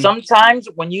 But sometimes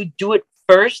when you do it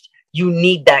first, you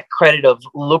need that credit of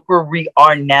look where we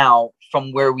are now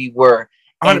from where we were.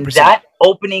 100%. And that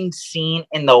opening scene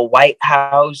in the White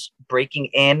House breaking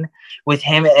in with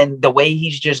him and the way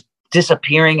he's just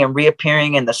disappearing and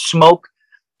reappearing and the smoke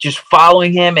just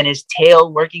following him and his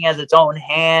tail working as its own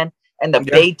hand and the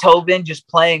Beethoven just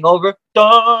playing over.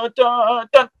 Dun, dun,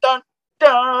 dun, dun,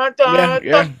 dun, dun,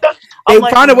 dun, dun. They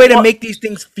found a way to make these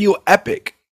things feel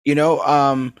epic,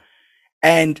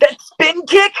 and that spin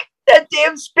kick, that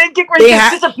damn spin kick where he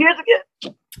just disappears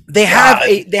again. They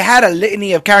had a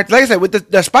litany of characters. Like I said,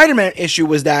 with the Spider-Man issue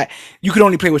was that you could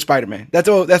only play with Spider-Man. That's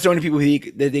the only people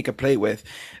that they could play with.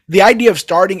 The idea of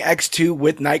starting X2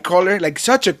 with Nightcrawler, like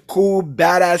such a cool,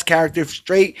 badass character,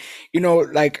 straight,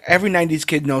 like every 90s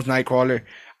kid knows Nightcrawler.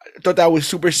 I thought that was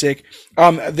super sick.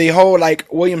 The whole like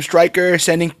William Stryker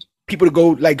sending people to go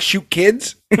like shoot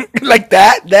kids like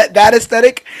that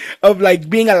aesthetic of like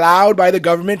being allowed by the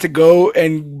government to go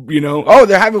and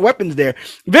they're having weapons there.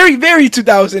 Very, very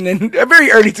 2000 and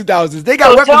very early 2000s. They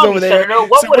got weapons over there. Senator,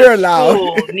 what would a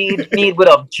school need with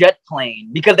a jet plane?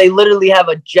 Because they literally have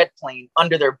a jet plane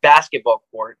under their basketball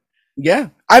court. Yeah.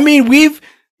 I mean,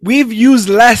 we've used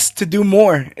less to do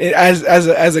more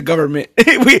as a government.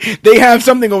 They have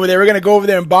something over there. We're gonna go over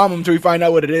there and bomb them until we find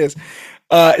out what it is.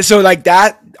 So like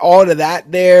that, all of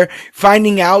that there,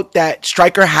 finding out that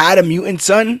Stryker had a mutant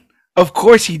son. Of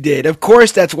course he did. Of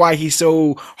course that's why he's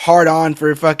so hard on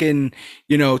for fucking,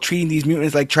 treating these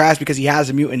mutants like trash because he has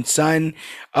a mutant son.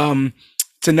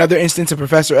 It's another instance of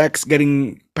Professor X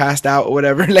getting passed out or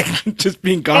whatever, like just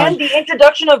being gone. And the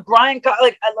introduction of Brian,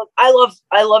 like I love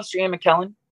Ian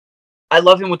McKellen. I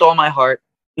love him with all my heart,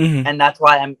 and that's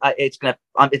why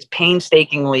it's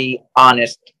painstakingly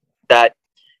honest that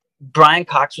Brian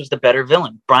Cox was the better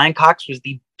villain. Brian Cox was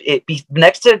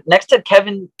next to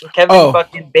Kevin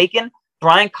fucking Bacon.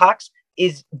 Brian Cox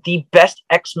is the best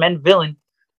X-Men villain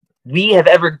we have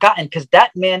ever gotten because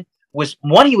that man was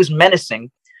one. He was menacing.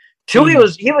 Two, he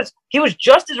was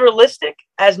just as realistic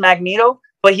as Magneto,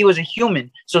 but he was a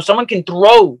human. So someone can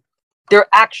throw their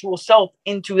actual self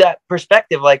into that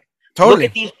perspective, like. Totally. Look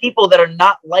at these people that are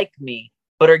not like me,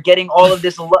 but are getting all of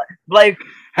this like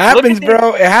happens,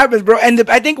 bro. It happens, bro. And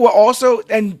I think what also,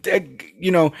 and debate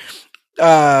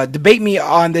me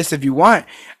on this if you want.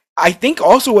 I think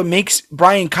also what makes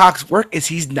Brian Cox work is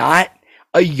he's not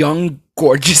a young,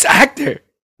 gorgeous actor.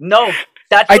 No,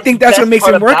 I think that's what makes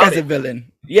him work as a villain.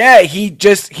 Yeah,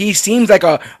 he seems like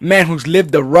a man who's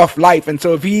lived a rough life. And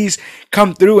so if he's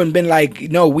come through and been like,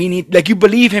 no, we need, like, you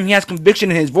believe him, he has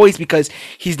conviction in his voice because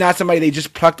he's not somebody they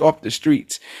just plucked off the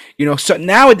streets. So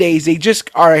nowadays they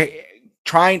just are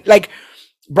trying, like,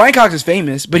 Brian Cox is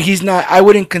famous, but he's not, I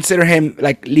wouldn't consider him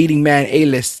like leading man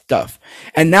A-list stuff.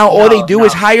 And now all they do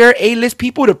is hire A-list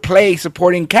people to play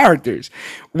supporting characters.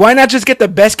 Why not just get the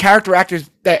best character actors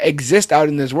that exist out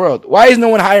in this world? Why is no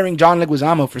one hiring John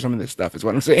Leguizamo for some of this stuff is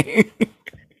what I'm saying.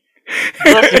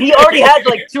 Listen, he already had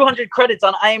like 200 credits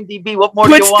on IMDb. What more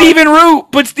do you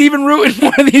want? Put Stephen Root in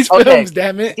one of these films,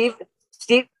 damn it.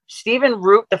 Stephen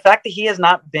Root, the fact that he has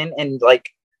not been in like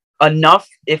enough,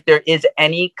 if there is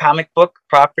any comic book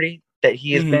property that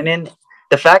he has been in,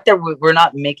 the fact that we're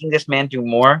not making this man do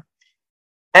more,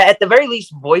 at the very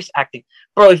least, voice acting.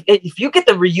 Bro, if you get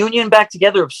the reunion back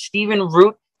together of Stephen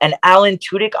Root and Alan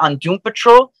Tudyk on Doom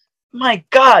Patrol, my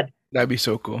God. That'd be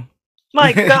so cool.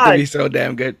 My God. That'd be so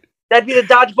damn good. That'd be the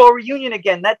dodgeball reunion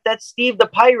again. That's Steve the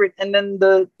pirate and then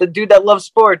the dude that loves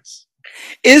sports.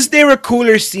 Is there a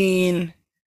cooler scene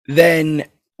than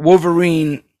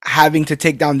Wolverine having to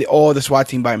take down all the SWAT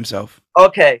team by himself?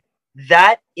 Okay,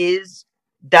 that is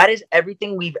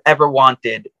everything we've ever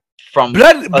wanted from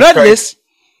bloodless.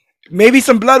 Maybe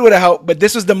some blood would have helped, but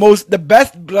this was the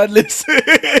best bloodless.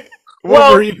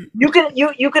 Wolverine. Well,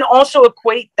 you can also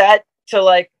equate that to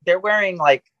like they're wearing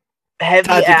like heavy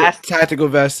tactical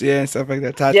vests, and stuff like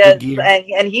that. Tactical gear.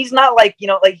 And he's not like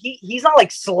he's not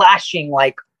like slashing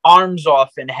like arms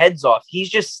off and heads off.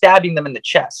 He's just stabbing them in the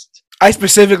chest. I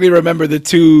specifically remember the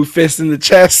two fists in the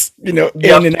chest, in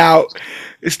and out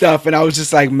stuff. And I was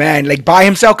just like, man, like by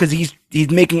himself, because he's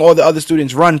making all the other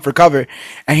students run for cover.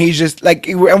 And he's just like,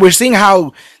 and we're seeing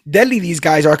how deadly these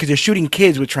guys are because they're shooting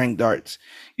kids with tranq darts.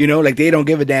 Like they don't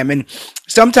give a damn. And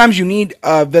sometimes you need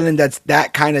a villain that's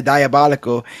that kind of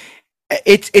diabolical.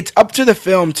 It's up to the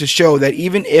film to show that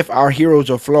even if our heroes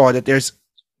are flawed, that there's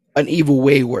an evil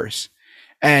way worse.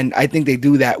 And I think they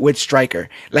do that with Stryker.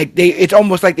 Like it's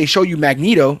almost like they show you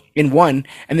Magneto in one,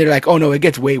 and they're like, "Oh no, it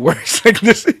gets way worse." Like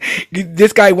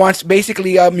this guy wants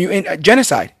basically a mutant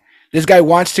genocide. This guy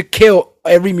wants to kill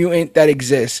every mutant that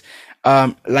exists,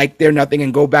 like they're nothing,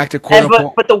 and go back to quote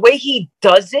unquote. But the way he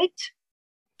does it,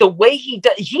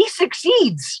 he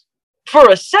succeeds for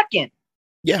a second.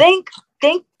 Yeah. Thank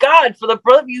God for the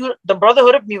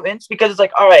Brotherhood of Mutants, because it's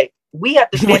like, all right. We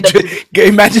have to stand up.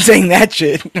 Imagine saying that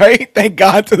shit, right? Thank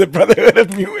God to the Brotherhood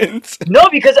of Mutants. No,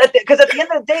 because at the end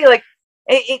of the day, like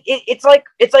it's like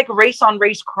race on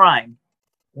race crime.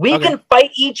 We can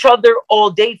fight each other all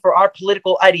day for our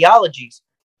political ideologies,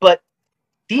 but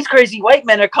these crazy white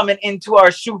men are coming into our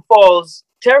Sioux Falls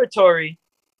territory,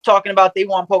 talking about they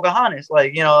want Pocahontas.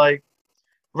 Like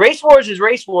race wars is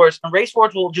race wars, and race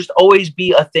wars will just always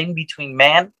be a thing between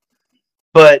man.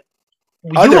 But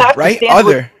you have to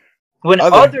stand when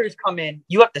others come in,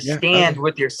 you have to stand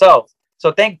with yourself.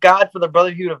 So thank God for the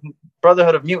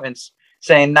Brotherhood of Mutants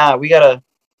saying, "Nah, we gotta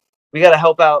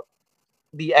help out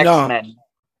the X-Men." No.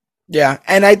 Yeah,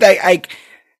 and I I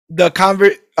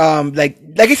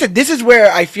said, this is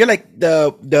where I feel like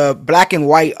the black and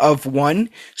white of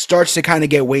one starts to kind of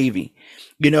get wavy.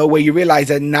 Where you realize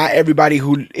that not everybody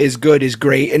who is good is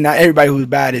great, and not everybody who's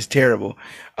bad is terrible.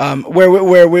 Where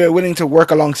we're willing to work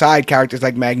alongside characters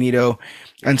like Magneto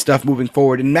and stuff moving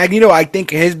forward. And Magneto, I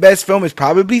think his best film is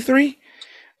probably 3.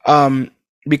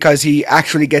 because he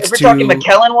actually gets If we're to. talking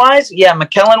McKellen wise, yeah,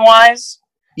 McKellen wise.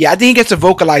 Yeah, I think he gets to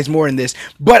vocalize more in this.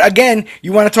 But again,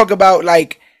 you want to talk about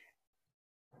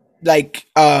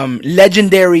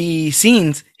legendary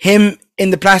scenes, him in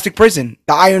the plastic prison,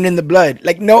 the iron in the blood.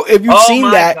 Like, no, if you've Oh seen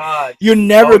my that, God. you're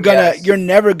never Oh, gonna yes. you're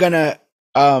never gonna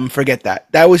forget that.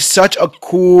 That was such a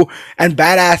cool and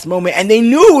badass moment, and they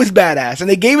knew it was badass, and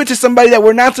they gave it to somebody that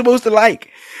we're not supposed to like.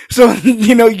 So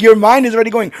your mind is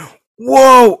already going,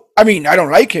 whoa. I mean, I don't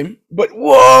like him, but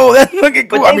whoa, that's looking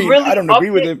cool. But I they mean, really I don't agree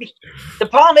upped with it. him. The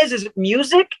problem is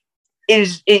music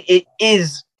it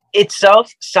is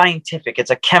itself scientific.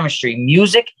 It's a chemistry.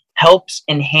 Music helps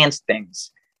enhance things.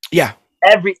 Yeah.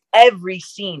 Every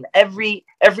scene, every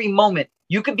moment.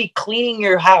 You could be cleaning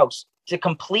your house to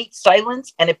complete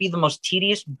silence and it be the most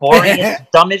tedious, boringest,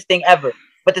 dumbest thing ever.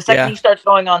 But the second you start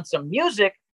throwing on some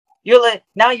music, you're like,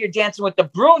 now you're dancing with the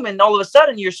broom, and all of a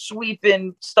sudden you're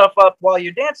sweeping stuff up while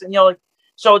you're dancing. You're like,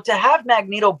 so to have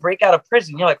Magneto break out of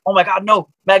prison, you're like, oh my God, no,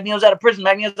 Magneto's out of prison.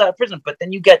 But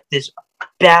then you get this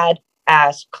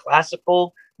bad-ass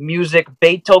classical music,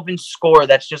 Beethoven score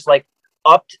that's just like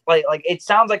up, like it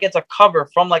sounds like it's a cover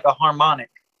from like a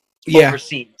harmonic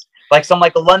overseas. Like some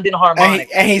like a London harmonic.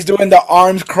 And he's doing the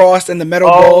arms crossed and the metal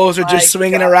balls are just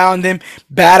swinging around him.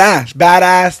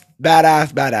 Badass.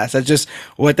 That's just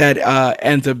what that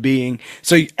ends up being.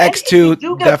 So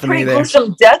X2 definitely there.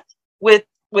 Gruesome death with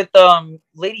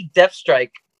Lady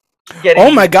Deathstrike.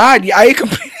 Oh my God! Yeah, I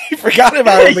completely forgot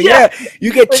about it. But yeah,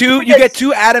 you get two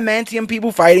adamantium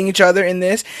people fighting each other in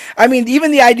this. I mean,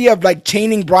 even the idea of like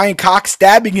chaining Brian Cox,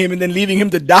 stabbing him, and then leaving him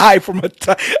to die from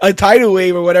a tidal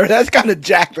wave or whatever—that's kind of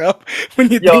jacked up when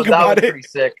you think about it. Pretty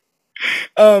sick.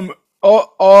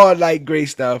 All like great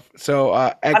stuff. So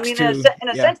X2. I mean, in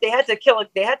a sense, they had to kill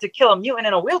a mutant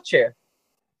in a wheelchair.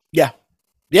 Yeah.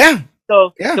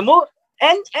 So the movie.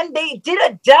 And they did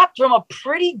adapt from a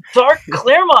pretty dark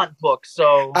Claremont book.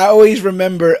 So I always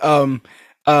remember, find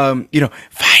the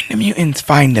mutants,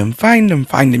 find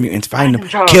the mutants, find them,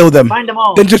 Charles, kill them. Find them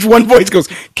all. Then just one voice goes,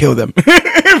 kill them.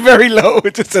 Very low.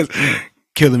 It just says,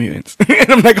 kill the mutants. And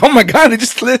I'm like, oh my God, it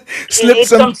just slipped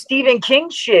some Stephen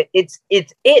King shit. It's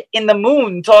it in the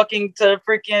moon talking to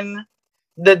freaking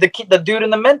the dude in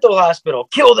the mental hospital.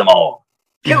 Kill them all.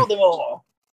 Kill them all.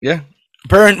 Yeah.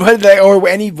 Burn, or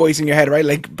any voice in your head, right?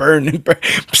 Like burn and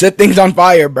set things on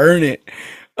fire, burn it.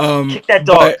 Kick that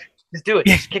dog. Just do it.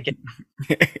 Just kick it.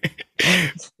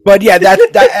 But yeah,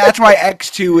 that's why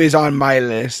X2 is on my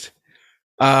list.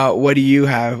 What do you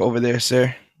have over there,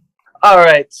 sir? All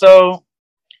right, so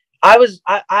I was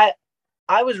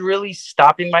really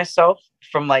stopping myself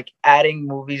from like adding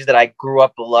movies that I grew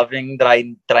up loving that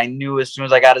I knew as soon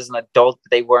as I got as an adult that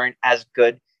they weren't as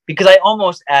good. Because I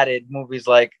almost added movies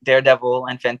like Daredevil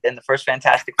and the first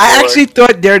Fantastic Four. I actually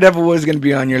thought Daredevil was going to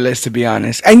be on your list, to be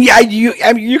honest. And yeah, you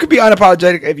could be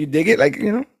unapologetic if you dig it, like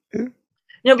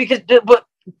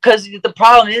because the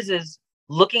problem is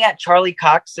looking at Charlie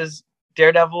Cox's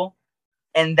Daredevil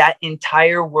and that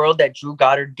entire world that Drew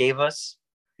Goddard gave us.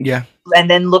 Yeah, and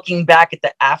then looking back at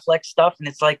the Affleck stuff, and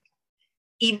it's like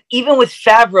even with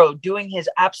Favreau doing his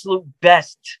absolute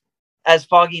best as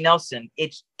Foggy Nelson,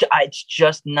 it's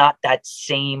just not that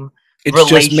same. It's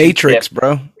just Matrix,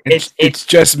 bro. It's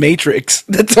just Matrix.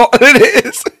 That's all it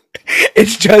is.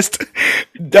 It's just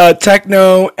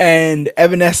Techno and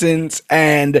Evanescence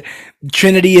and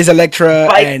Trinity is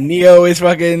Elektra and Neo is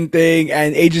fucking thing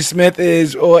and Agent Smith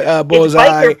is Bullseye.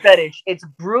 It's biker fetish. It's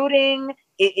brooding.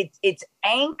 It's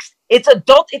angst. It's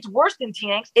adult. It's worse than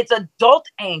teen angst. It's adult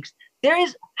angst. There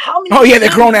is how many? Oh yeah, they're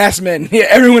grown ass men. Yeah,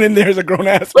 everyone in there is a grown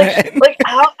ass man. Like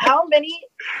how many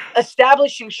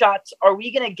establishing shots are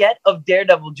we gonna get of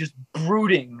Daredevil just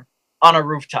brooding on a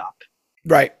rooftop?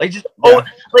 Right. Like just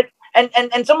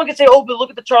and someone could say, oh, but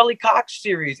look at the Charlie Cox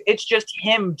series. It's just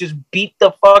him just beat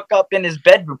the fuck up in his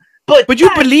bedroom. But you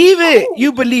believe it.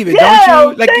 You believe it,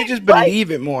 don't you? Like you just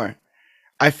believe it more.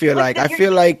 I feel like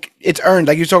it's earned.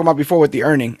 Like you were talking about before with the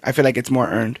earning. I feel like it's more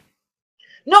earned.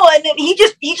 No, and then he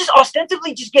just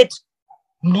ostensibly just gets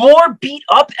more beat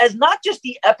up as not just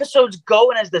the episodes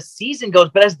go and as the season goes,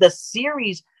 but as the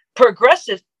series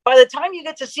progresses. By the time you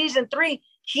get to season 3,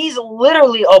 he's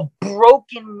literally a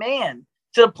broken man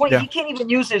to the point he can't even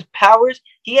use his powers.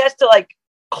 He has to like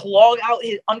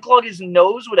unclog his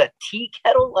nose with a tea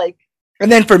kettle. Like,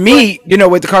 and then for me,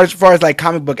 with the cards as far as like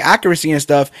comic book accuracy and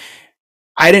stuff,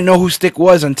 I didn't know who Stick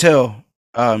was until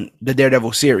the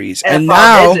Daredevil series, and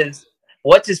now.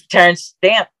 What's his Terrence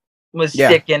Stamp was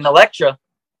Stick in Elektra.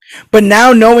 But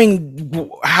now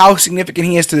knowing how significant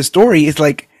he is to the story, it's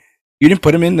like, you didn't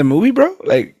put him in the movie, bro?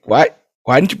 Like, why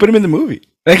didn't you put him in the movie?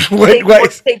 Like what?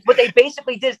 What they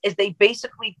basically did is they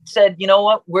basically said, you know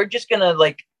what, we're just gonna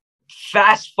like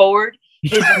fast forward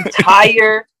his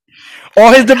entire all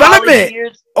his college development,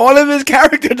 years. all of his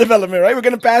character development, right? We're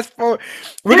gonna pass forward.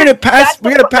 We're Dude, gonna pass. that's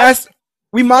We're the gonna pro- pass.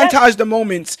 We yes. montage the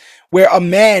moments where a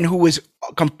man who was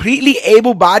completely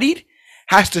able-bodied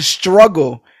has to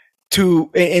struggle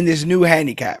in this new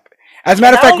handicap. As a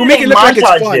matter of not fact, we're only making they it look like it's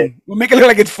montaged fun. it, We're making it look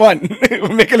like it's fun.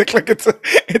 We're making it look like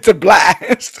it's a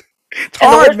blast. It's and the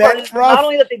hard, worst man. part It's is rough. not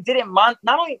only that they didn't not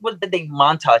only did they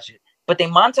montage it, but they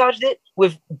montaged it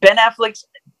with Ben Affleck's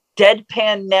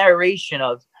deadpan narration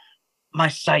of my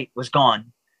sight was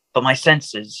gone, but my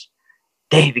senses,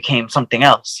 they became something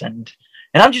else. And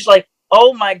I'm just like,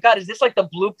 oh my God, is this like the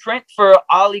blueprint for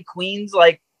Ollie Queen's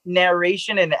like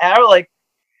narration and Arrow? Like,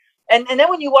 and then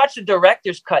when you watch the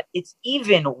director's cut, it's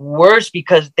even worse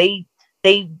because they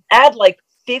add like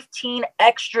 15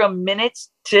 extra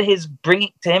minutes to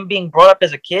him being brought up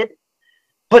as a kid,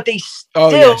 but they still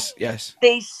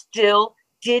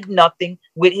did nothing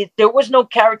with it. There was no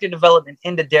character development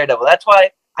in the Daredevil. That's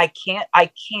why I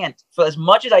can't, for as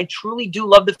much as I truly do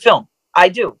love the film, I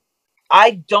do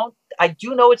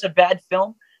know it's a bad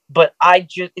film, but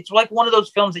it's like one of those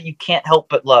films that you can't help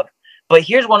but love. But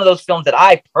here's one of those films that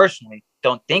I personally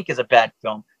don't think is a bad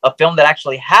film, a film that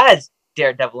actually has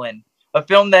Daredevil in, a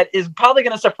film that is probably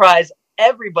going to surprise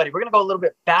everybody. We're going to go a little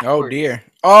bit backwards. Oh dear.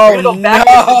 Oh go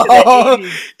no.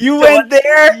 You went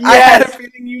there? Yes. I had a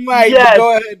feeling you might. Yes.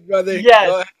 Go ahead, brother. Yes.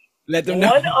 Go ahead. Let them know.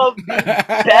 One of the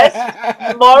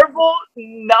best Marvel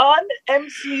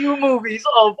non-MCU movies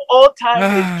of all time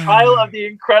is Trial of the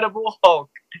Incredible Hulk.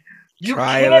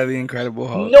 Trial of the Incredible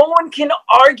Hulk. No one can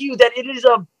argue that it is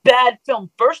a bad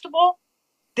film. First of all,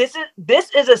 this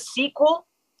is a sequel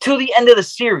to the end of the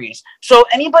series. So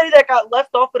anybody that got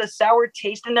left off with a sour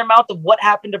taste in their mouth of what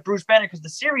happened to Bruce Banner, because the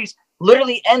series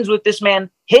literally ends with this man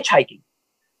hitchhiking.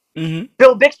 Mm-hmm.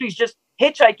 Bill Bixby's just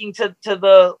hitchhiking to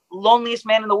the Loneliest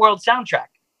Man in the World soundtrack.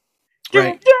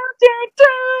 Right.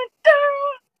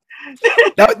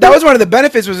 That was one of the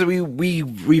benefits, was that we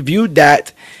reviewed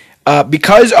that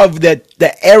because of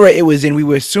the era it was in. We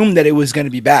would assume that it was going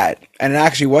to be bad, and it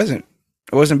actually wasn't.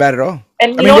 It wasn't bad at all.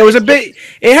 And I mean, there was a bit.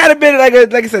 It had a bit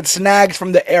like I said, snags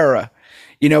from the era,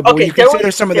 you know. But when you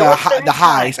consider some of the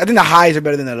highs, I think the highs are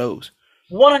better than the lows.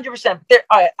 100%.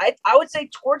 I would say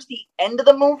towards the end of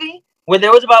the movie, where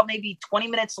there was about maybe 20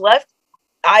 minutes left,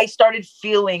 I started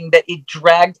feeling that it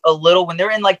dragged a little when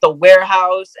they're in like the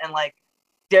warehouse and like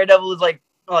Daredevil is like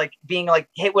being like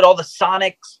hit with all the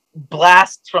sonic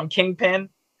blasts from Kingpin.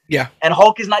 Yeah. And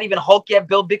Hulk is not even Hulk yet.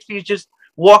 Bill Bixby is just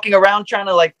walking around trying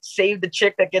to like save the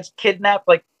chick that gets kidnapped.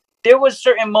 Like there was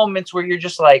certain moments where you're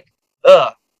just like,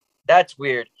 ugh, that's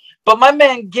weird. But my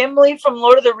man Gimli from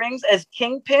Lord of the Rings as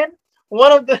Kingpin,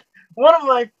 one of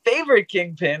my favorite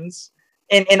Kingpins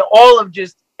in all of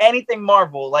just anything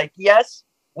Marvel. Like, yes,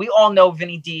 we all know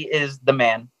Vinny D is the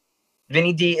man.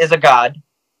 Vinny D is a god,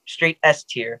 straight S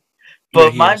tier.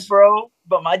 But my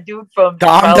dude from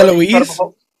Dom DeLuise,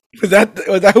 was that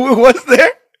who it was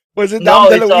there? Was it Dom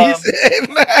DeLuise?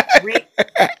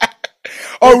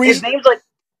 His name's like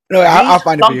I'll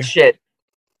find it for you. Shit.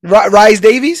 Rhys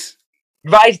Davies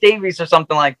or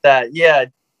something like that. Yeah.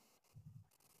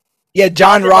 Yeah,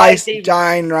 John Rhys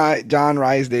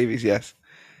Davies. Yes.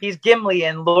 He's Gimli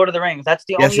in Lord of the Rings. That's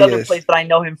the only other place that I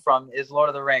know him from is Lord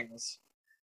of the Rings.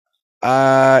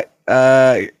 But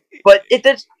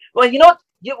you know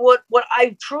what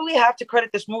I truly have to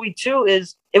credit this movie to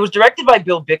is it was directed by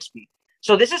Bill Bixby.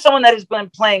 So this is someone that has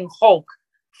been playing Hulk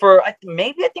for I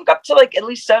think up to like at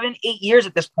least 7-8 years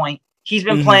at this point. He's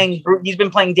been playing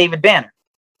David Banner.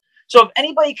 So if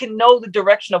anybody can know the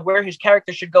direction of where his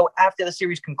character should go after the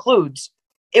series concludes,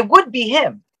 it would be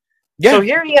him. Yeah. So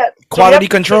here he has quality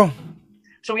control.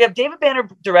 So we have David Banner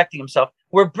directing himself.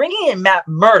 We're bringing in Matt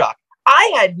Murdock.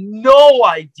 I had no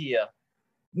idea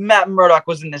Matt Murdock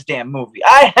was in this damn movie.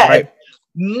 I had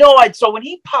no idea. So when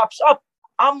he pops up,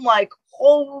 I'm like,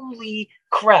 holy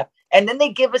crap. And then they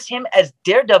give us him as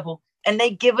Daredevil, and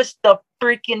they give us the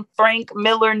freaking Frank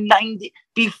Miller 90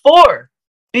 before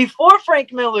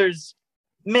Frank Miller's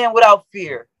Man Without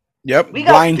Fear. Yep.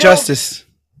 Blind Justice.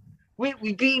 We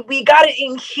got it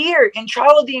in here in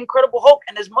Trial of the Incredible Hulk.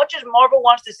 And as much as Marvel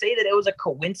wants to say that it was a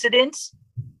coincidence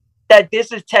that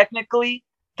this is technically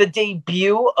the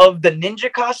debut of the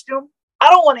ninja costume, I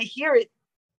don't want to hear it.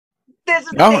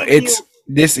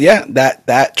 This is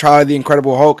that Trial of the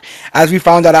Incredible Hulk. As we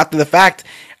found out after the fact,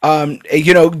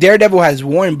 Daredevil has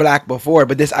worn black before,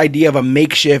 but this idea of a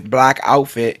makeshift black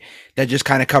outfit that just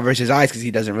kind of covers his eyes because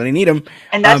he doesn't really need them.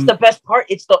 And that's the best part.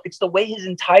 It's the way his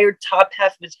entire top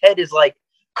half of his head is like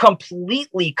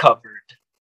completely covered.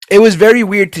 it was very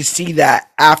weird to see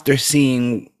that after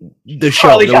seeing the show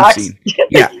Charlie that we've Cox. seen.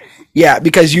 Yeah, yeah,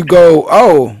 because you go,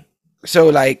 oh, so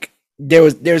like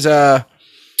there's a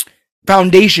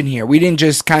foundation here. We didn't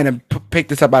just kind of pick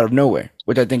this up out of nowhere,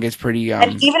 which I think is pretty.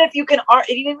 And even if you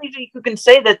can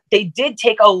say that they did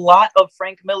take a lot of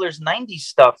Frank Miller's '90s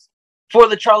stuff for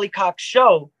the Charlie Cox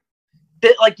show,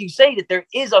 that, like you say, that there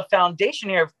is a foundation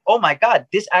here of, oh my God,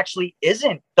 this actually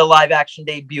isn't the live action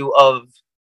debut of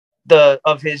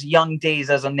his young days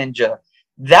as a ninja.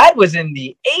 That was in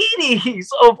the 80s,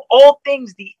 of all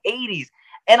things, the 80s.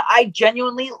 And I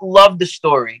genuinely love the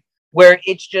story where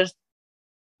it's just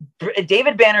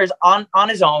David Banner is on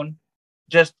his own,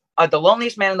 just the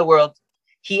loneliest man in the world.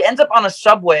 He ends up on a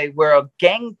subway where a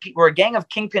gang of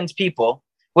Kingpin's people,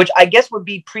 which I guess would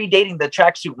be predating the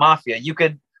Tracksuit Mafia. You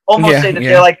could almost say that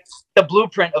they're like the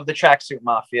blueprint of the Tracksuit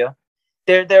Mafia.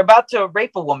 They're about to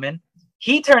rape a woman.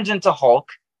 He turns into Hulk,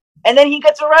 and then he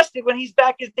gets arrested when he's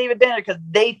back as David Banner because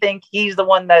they think he's the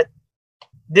one that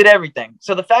did everything.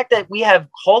 So the fact that we have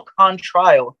Hulk on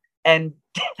trial and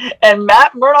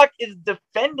Matt Murdock is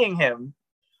defending him.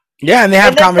 Yeah, and they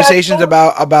have conversations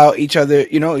about each other,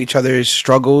 each other's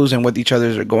struggles and what each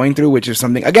others are going through, which is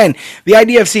something, again, the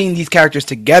idea of seeing these characters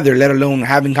together, let alone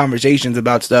having conversations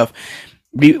about stuff,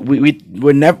 we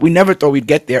never thought we'd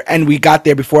get there, and we got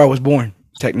there before I was born,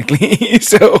 technically.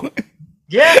 So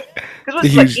yeah, because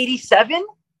it was like 87?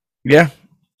 Yeah,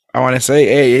 I want to say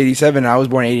 87, I was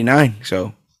born in 89,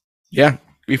 so yeah.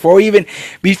 Before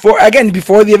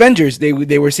the Avengers, they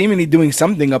were seemingly doing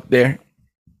something up there.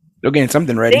 They're getting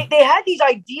something ready. They had these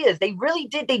ideas. They really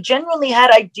did. They genuinely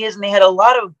had ideas, and they had a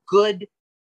lot of good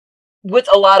with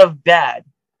a lot of bad.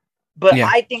 But yeah.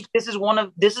 I think this is one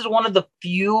of the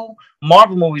few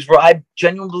Marvel movies where I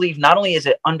genuinely believe not only is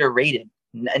it underrated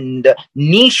and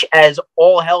niche as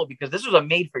all hell, because this was a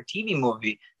made-for-TV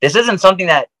movie. This isn't something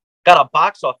that got a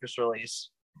box office release.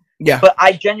 Yeah. But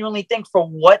I genuinely think for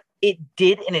what it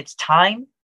did in its time,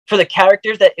 for the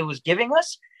characters that it was giving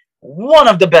us, one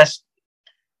of the best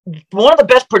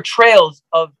portrayals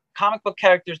of comic book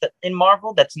characters that in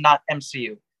Marvel that's not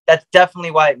MCU. That's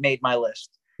definitely why it made my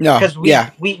list. No, because we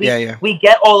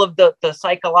get all of the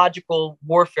psychological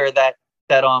warfare that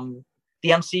the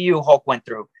MCU Hulk went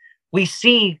through. We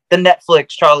see the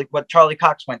Netflix what Charlie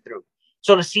Cox went through.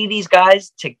 So to see these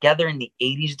guys together in the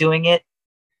 80s doing it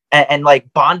and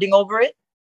like bonding over it,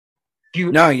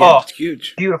 it's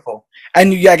huge, beautiful.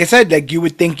 And like I said, like you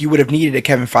would think you would have needed a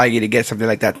Kevin Feige to get something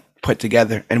like that put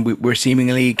together, and we're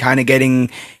seemingly kind of getting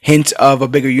hints of a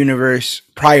bigger universe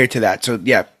prior to that. So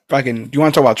yeah, fucking, do you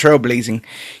want to talk about trailblazing?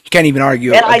 You can't even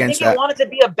argue against that. And I think it wanted to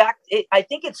be I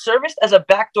think it serviced as a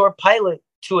backdoor pilot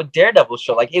to a Daredevil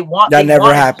show. Like that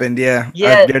never happened. Yeah,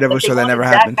 a Daredevil show that never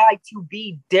happened. That guy to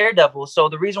be Daredevil. So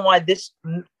the reason why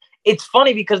it's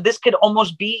funny because this could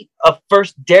almost be a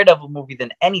first Daredevil movie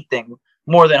than anything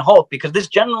more than Hulk, because this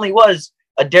generally was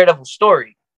a Daredevil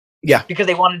story. Yeah, because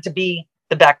they wanted to be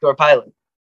the backdoor pilot.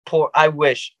 I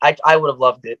wish I would have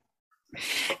loved it.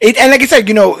 And like I said,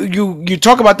 you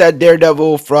talk about that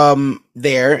Daredevil from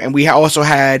there, and we also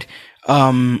had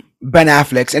Ben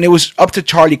Affleck's, and it was up to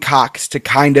Charlie Cox to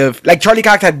kind of, like, Charlie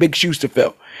Cox had big shoes to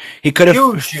fill. He could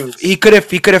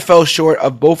have fell short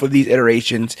of both of these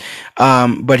iterations,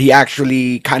 but he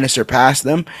actually kind of surpassed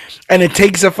them. And it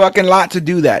takes a fucking lot to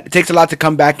do that. It takes a lot to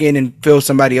come back in and fill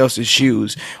somebody else's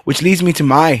shoes, which leads me to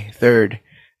my third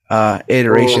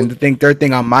iteration, the third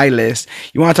thing on my list.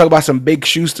 You want to talk about some big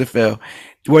shoes to fill?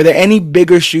 Were there any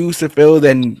bigger shoes to fill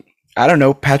than, I don't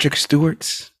know, Patrick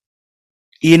Stewart's,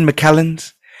 Ian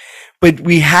McKellen's? But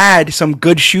we had some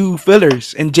good shoe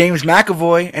fillers in James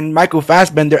McAvoy and Michael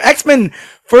Fassbender. X-Men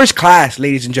First Class,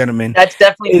 ladies and gentlemen. That's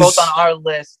definitely both on our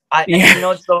list.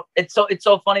 It's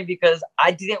so funny because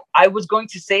I was going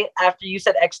to say it after you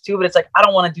said X2, but it's like I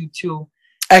don't want to do two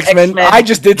X-Men. I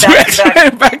just did two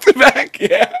X-Men back to back.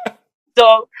 Yeah.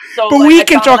 So but like, we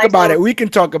can talk about it. We can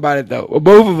talk about it though,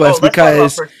 both of us,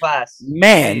 because First Class.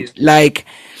 Man, like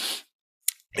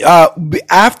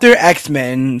after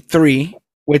X-Men 3,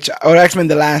 or X-Men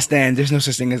The Last Stand, there's no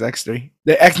such thing as X3.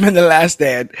 The X-Men The Last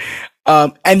Stand,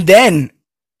 and then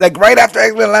like right after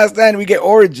X-Men The Last Stand, we get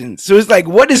Origins. So it's like,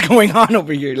 what is going on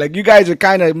over here? Like, you guys are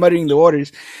kind of muddying the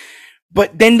waters.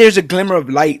 But then there's a glimmer of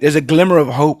light. There's a glimmer of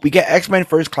hope. We get X-Men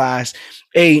First Class,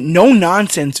 a no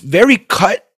nonsense, very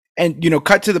cut to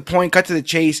the point, cut to the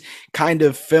chase kind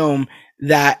of film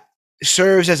that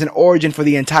serves as an origin for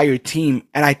the entire team.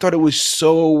 And I thought it was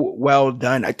so well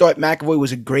done. I thought McAvoy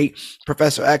was a great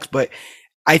Professor X, but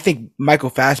I think Michael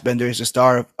Fassbender is the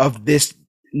star of this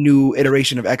new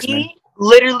iteration of X-Men. He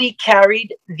literally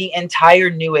carried the entire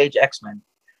New Age X-Men.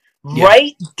 Yeah.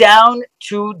 right down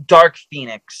to Dark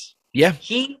Phoenix. Yeah.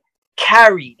 He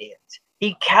carried it.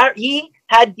 He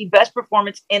had the best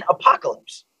performance in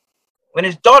Apocalypse when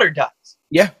his daughter dies.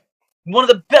 Yeah. One of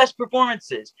the best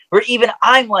performances where even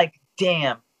I'm like,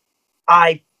 damn,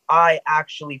 I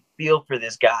actually feel for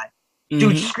this guy.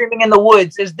 Dude, screaming in the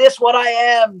woods, is this what I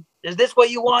am? Is this what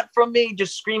you want from me?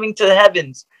 Just screaming to the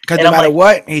heavens. Because no matter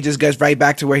what, he just goes right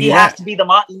back to where he has to be no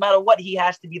matter what, he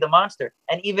has to be the monster.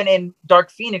 And even in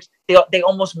Dark Phoenix, they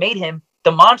almost made him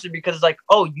the monster because it's like,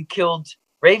 oh, you killed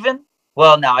Raven?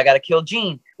 Well, now I got to kill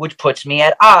Jean, which puts me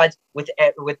at odds with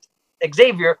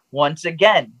Xavier once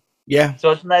again. Yeah.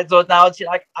 So now it's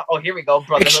like, oh, here we go,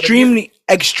 brother.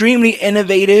 Extremely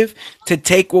innovative to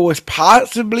take what was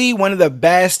possibly one of the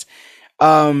best,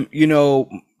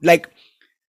 like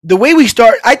the way we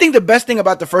start. I think the best thing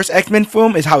about the first X-Men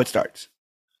film is how it starts.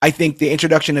 I think the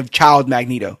introduction of Child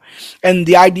Magneto and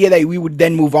the idea that we would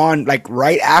then move on like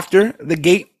right after the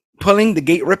gate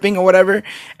ripping or whatever,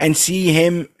 and see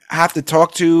him have to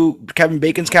talk to Kevin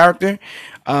Bacon's character,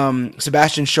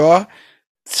 Sebastian Shaw.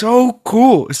 So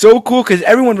cool because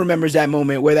everyone remembers that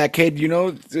moment where that kid,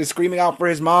 is screaming out for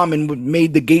his mom and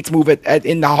made the gates move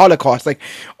in the Holocaust. Like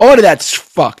all of that's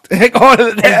fucked. Like all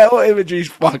of that whole imagery is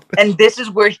fucked. And this is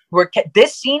where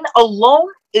this scene alone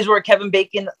is where Kevin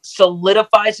Bacon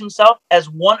solidifies himself as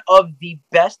one of the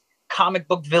best comic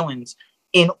book villains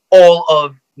in all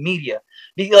of media.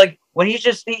 Like when he's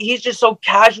just so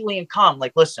casually and calm.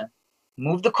 Like, listen,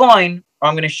 move the coin or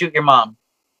I'm gonna shoot your mom.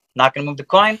 Not gonna move the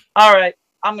coin. All right.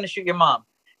 I'm gonna shoot your mom.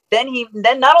 Then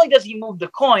not only does he move the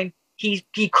coin,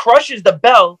 he crushes the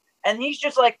bell, and he's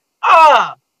just like,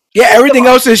 ah. Yeah, everything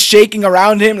else is shaking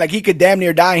around him, like he could damn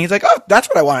near die. And he's like, oh, that's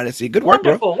what I wanted to see. Good work,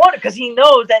 wonderful, bro. Because he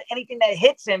knows that anything that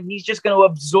hits him, he's just gonna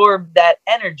absorb that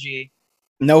energy.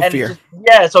 No fear.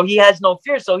 So he has no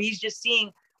fear. So he's just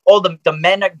seeing all the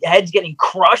men heads getting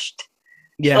crushed.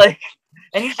 Yeah.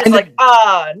 And he's just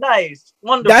nice,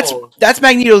 wonderful. That's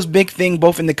Magneto's big thing,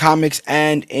 both in the comics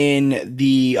and in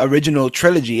the original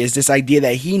trilogy, is this idea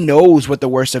that he knows what the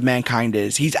worst of mankind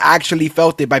is. He's actually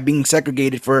felt it by being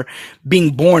segregated for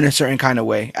being born a certain kind of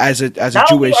way as a Jewish person.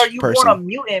 Not only are you born a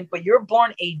mutant, but you're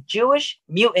born a Jewish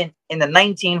mutant in the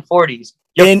 1940s.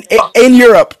 In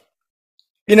Europe,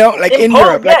 in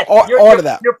Europe, like all of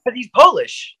that. He's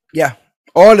Polish. Yeah,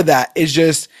 all of that is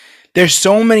just. There's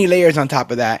so many layers on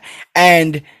top of that.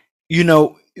 And,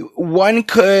 you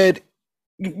could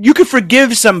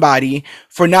forgive somebody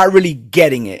for not really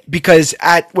getting it because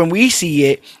when we see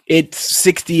it, it's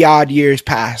 60 odd years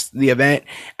past the event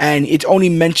and it's only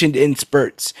mentioned in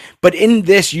spurts. But in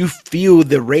this, you feel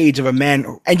the rage of a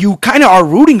man and you kind of are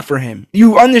rooting for him.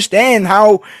 You understand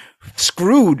how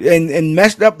screwed and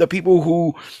messed up the people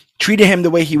who treated him the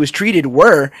way he was treated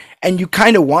were, and you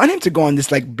kind of want him to go on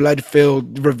this like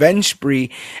blood-filled revenge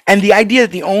spree. And the idea that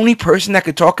the only person that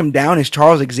could talk him down is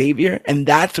Charles Xavier, and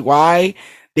that's why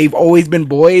they've always been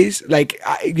boys. Like,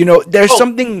 there's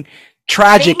something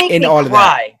tragic in all of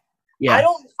that. Yeah,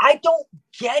 I don't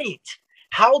get it.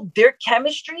 How their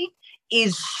chemistry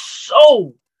is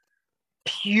so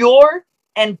pure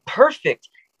and perfect.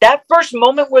 That first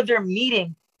moment where they're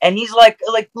meeting. And he's like,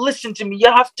 listen to me.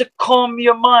 You have to calm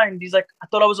your mind. He's like, I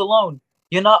thought I was alone.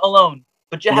 You're not alone,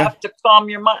 but you have to calm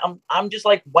your mind. I'm just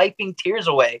like wiping tears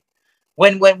away.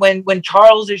 When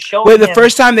Charles is showing. Wait, the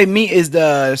first time they meet is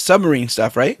the submarine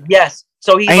stuff, right? Yes.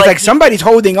 So he's like, somebody's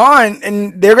holding on,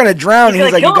 and they're gonna drown.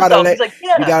 He's like, you gotta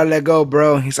let go,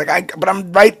 bro. He's like, but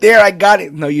I'm right there. I got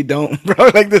it. No, you don't,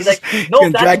 bro. Like this is gonna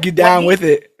drag you down with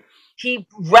it.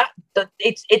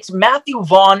 It's Matthew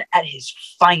Vaughn at his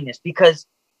finest because.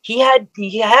 He had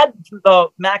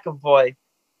McAvoy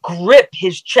grip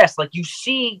his chest. Like you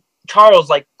see Charles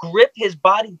like grip his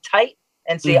body tight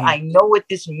and say, I know what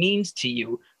this means to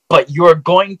you, but you're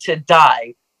going to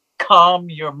die. Calm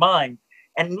your mind.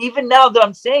 And even now that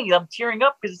I'm saying it, I'm tearing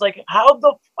up because it's like, how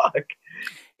the fuck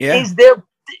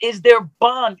is their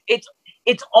bond?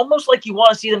 It's almost like you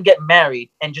want to see them get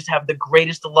married and just have the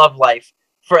greatest love life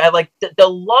for like the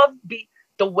love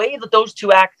the way that those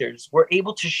two actors were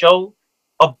able to show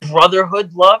a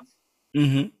brotherhood love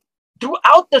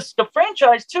throughout the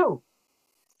franchise too.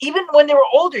 Even when they were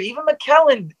older, even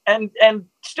McKellen and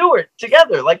Stewart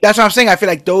together. Like that's what I'm saying. I feel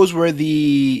like those were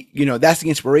the that's the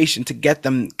inspiration to get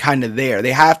them kind of there.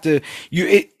 They have to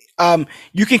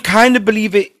you can kind of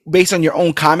believe it based on your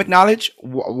own comic knowledge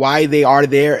why they are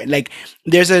there. Like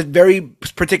there's a very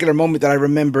particular moment that I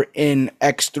remember in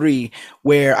X3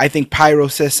 where I think Pyro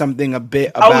says something a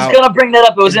bit about. I was gonna bring that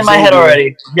up. It was Xavier. In my head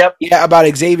already. Yep. Yeah,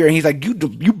 about Xavier, and he's like, "You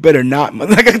better not."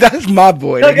 Like that's my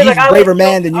boy. Like, he's a braver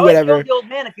man than you would ever. The old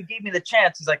man, if you gave me the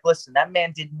chance, he's like, "Listen, that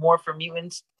man did more for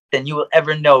mutants than you will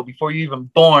ever know before you're even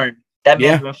born. That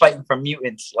man's been fighting for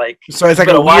mutants. Like, so it's like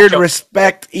a weird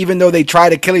respect, even though they try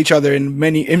to kill each other in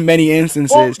many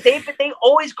instances. Well, they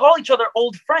always call each other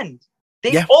old friends.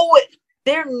 They're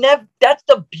never. That's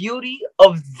the beauty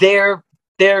of their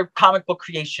comic book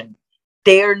creation.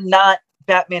 They're not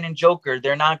Batman and Joker.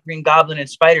 They're not Green Goblin and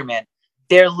Spider-Man.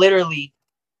 They're literally,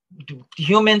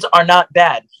 humans are not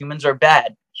bad. Humans are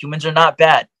bad. Humans are not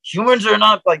bad. Humans are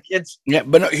not, like, it's... Yeah,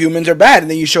 but no, humans are bad.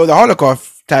 And then you show the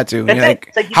Holocaust tattoo.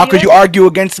 That's like, how could you argue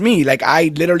against me? Like,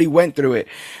 I literally went through it.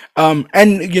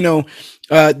 And, you know,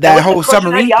 that whole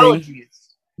submarine thing.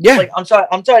 Yeah. Like, I'm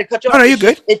sorry to cut you off. No, you're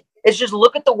good. It's just,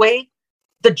 look at the way,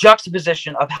 the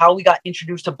juxtaposition of how we got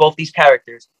introduced to both these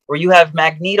characters, where you have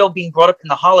Magneto being brought up in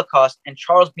the Holocaust and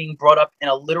Charles being brought up in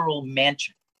a literal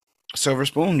mansion. Silver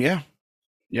spoon, yeah.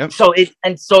 Yep. So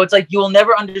it's like, you'll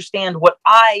never understand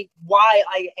why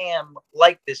I am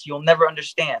like this. You'll never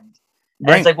understand. And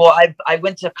right. It's like, well, I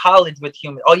went to college with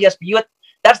humans. Oh yes, but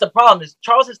that's the problem, is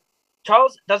Charles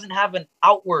doesn't have an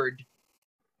outward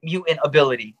mutant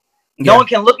ability. No one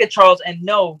can look at Charles and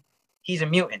know he's a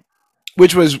mutant.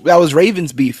 That was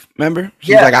Raven's beef, remember?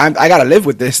 She's like, I gotta live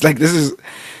with this. Like, this is,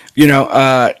 you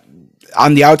know,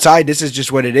 on the outside, this is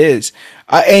just what it is.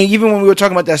 And even when we were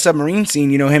talking about that submarine scene,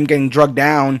 you know, him getting drugged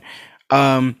down,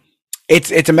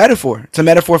 it's a metaphor. It's a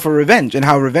metaphor for revenge and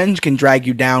how revenge can drag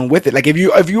you down with it. Like, if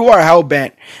you are hell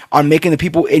bent on making the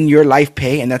people in your life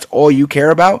pay, and that's all you care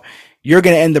about, you're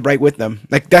gonna end up right with them.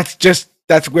 Like,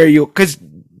 that's where because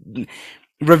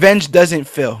revenge doesn't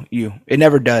fill you. It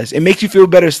never does. It makes you feel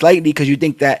better slightly because you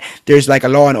think that there's like a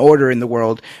law and order in the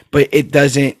world, but it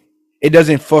doesn't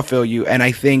fulfill you. And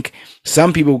I think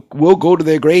some people will go to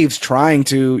their graves trying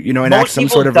to, you know, enact some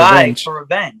sort of revenge. For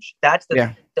revenge. That's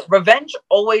the revenge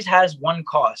always has one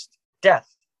cost: death.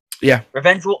 Yeah.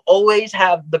 Revenge will always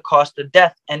have the cost of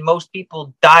death, and most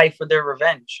people die for their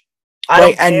revenge. I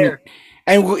don't care.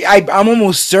 And I'm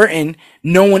almost certain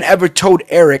no one ever told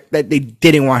Eric that they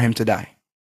didn't want him to die.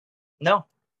 No.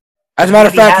 As a matter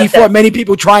of fact, he fought many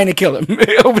people trying to kill him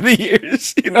over the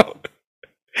years, you know.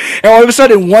 And all of a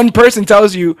sudden, one person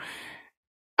tells you,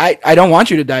 I don't want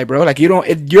you to die, bro. Like,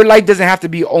 your life doesn't have to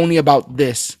be only about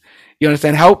this. You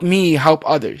understand? Help me, help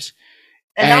others.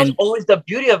 And that was always the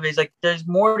beauty of it, is like, there's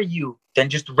more to you than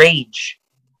just rage.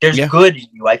 There's good in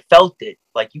you. I felt it.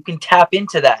 Like, you can tap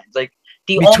into that. It's like,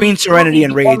 between serenity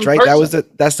and rage, right?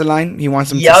 That's the line. He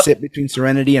wants him to sit between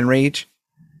serenity and rage.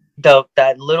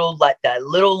 That little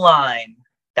line,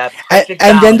 that perfect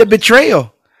and then the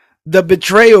betrayal,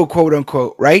 quote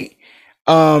unquote, right?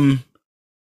 The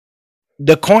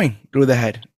coin through the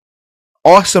head.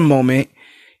 Awesome moment.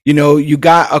 You know, you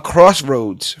got a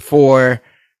crossroads for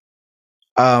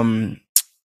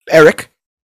Eric.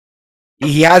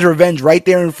 He has revenge right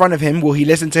there in front of him. Will he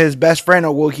listen to his best friend,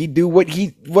 or will he do what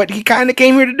he kind of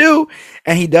came here to do?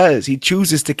 And he does. He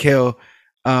chooses to kill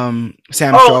Sam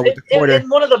Shaw with the quarter. In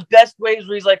one of the best ways,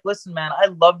 where he's like, listen, man, I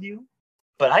love you,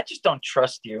 but I just don't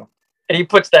trust you. And he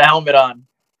puts the helmet on.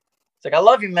 It's like, I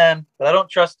love you, man, but I don't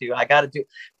trust you. I got to do.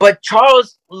 But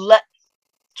Charles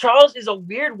is a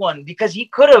weird one, because he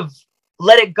could have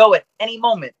let it go at any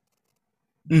moment.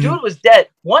 Mm-hmm. Dude was dead.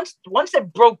 Once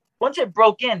it broke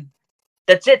in,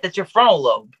 that's it. That's your frontal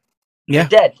lobe. Yeah. You're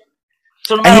dead.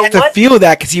 So no matter what, and he had to feel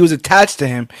that because he was attached to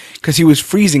him, because he was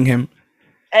freezing him.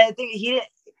 And I think he didn't.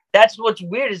 That's what's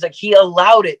weird, is like, he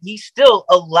allowed it. He still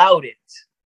allowed it.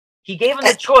 He gave him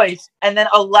the choice, and then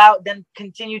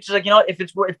continued to, like, you know, if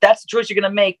that's the choice you're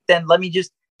gonna make, then let me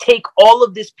just take all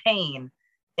of this pain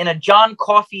in a John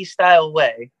Coffey style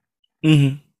way.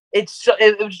 Mm-hmm.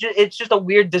 It's just a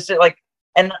weird decision. Like,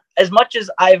 and as much as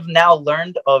I've now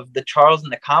learned of the Charles in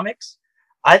the comics,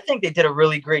 I think they did a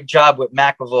really great job with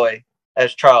McAvoy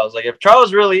as Charles. Like, if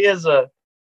Charles really is a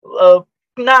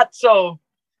not so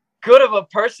good of a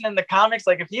person in the comics,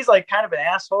 like, if he's like kind of an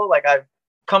asshole, like I've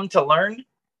come to learn,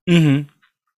 mm-hmm.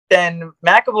 then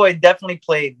McAvoy definitely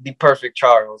played the perfect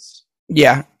Charles.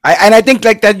 Yeah, I think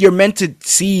like that you're meant to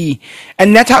see,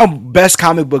 and that's how best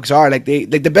comic books are. Like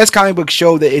the best comic books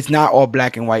show that it's not all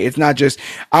black and white. It's not just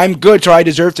I'm good, so I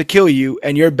deserve to kill you,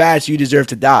 and you're bad, so you deserve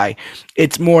to die.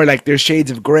 It's more like there's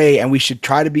shades of gray, and we should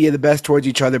try to be the best towards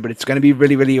each other, but it's gonna be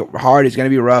really, really hard. It's gonna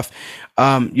be rough.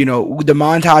 You know, the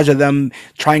montage of them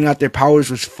trying out their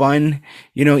powers was fun.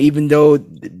 You know, even though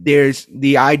there's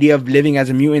the idea of living as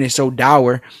a mutant is so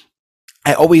dour.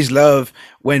 I always love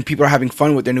when people are having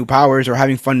fun with their new powers or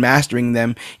having fun mastering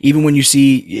them. Even when you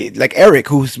see like Eric,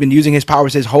 who's been using his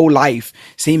powers his whole life,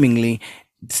 seemingly,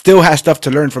 still has stuff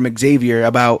to learn from Xavier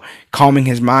about calming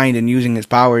his mind and using his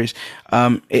powers.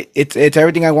 It's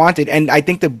everything I wanted, and I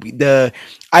think the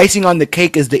icing on the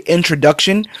cake is the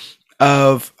introduction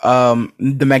of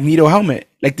the Magneto helmet.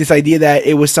 Like this idea that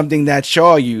it was something that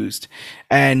Shaw used,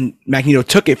 and Magneto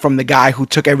took it from the guy who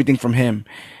took everything from him.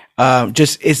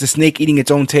 Just it's the snake eating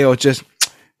its own tail. It's just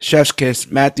chef's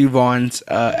kiss. Matthew Vaughn's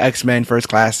X-Men First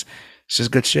Class. It's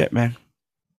just good shit, man.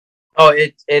 Oh,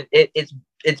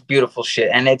 it's beautiful shit,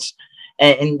 and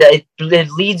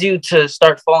it leads you to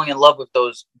start falling in love with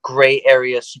those gray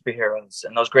area superheroes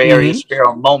and those gray area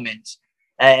superhero moments.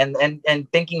 And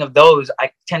thinking of those, I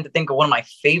tend to think of one of my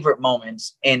favorite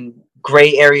moments in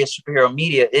gray area superhero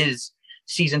media is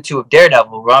season 2 of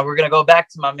Daredevil. We're gonna go back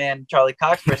to my man Charlie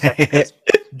Cox for a second.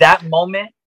 That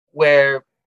moment where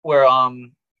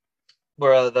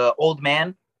the old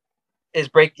man is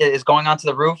going onto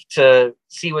the roof to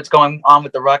see what's going on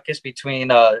with the ruckus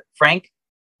between Frank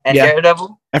and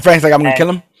Daredevil. And Frank's like, I'm gonna kill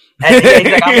him. And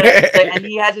and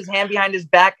he has his hand behind his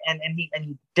back, and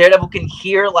Daredevil can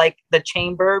hear like the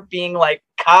chamber being like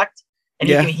cocked, and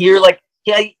he can hear like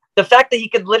the fact that he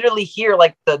could literally hear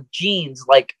like the jeans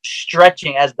like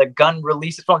stretching as the gun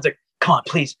releases. It's like, come on,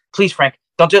 please, Frank,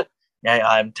 don't do it.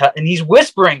 Yeah, and he's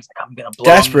whispering, like, I'm gonna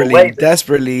blow him away.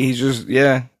 Desperately. He's just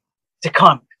to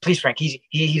come, please, Frank.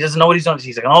 He doesn't know what he's doing.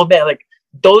 He's like, oh man, like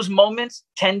those moments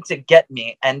tend to get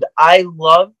me, and I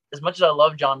love as much as I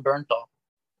love John Bernthal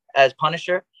as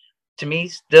Punisher. To me,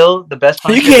 still the best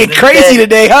Punisher. You getting crazy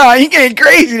today, huh? You getting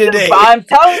crazy today. I'm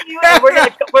telling you,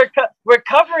 we're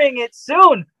covering it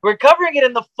soon. We're covering it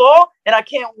in the fall, and I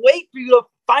can't wait for you to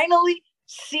finally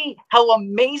see how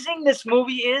amazing this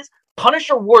movie is.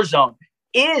 Punisher Warzone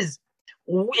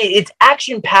it's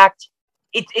action packed.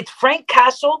 It's Frank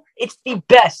Castle. It's the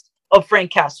best of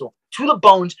Frank Castle to the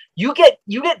bones. You get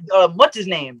what's his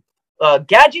name?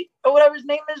 Gadget or whatever his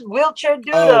name is, wheelchair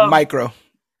dude. Micro.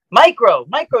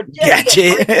 Yeah,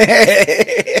 Gadget.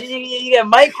 You get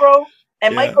Micro,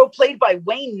 and Micro played by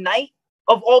Wayne Knight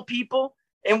of all people,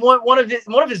 in one of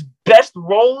his best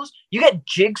roles. You get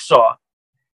Jigsaw.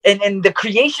 And the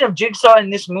creation of Jigsaw in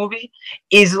this movie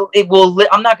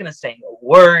I'm not going to say a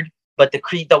word, but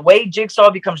the way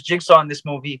Jigsaw becomes Jigsaw in this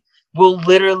movie will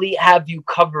literally have you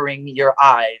covering your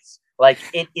eyes. Like,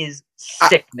 it is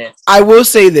sickness. I will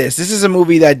say this. This is a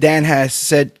movie that Dan has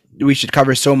said we should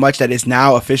cover so much that it's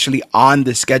now officially on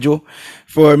the schedule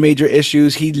for major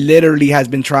issues. He literally has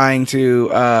been trying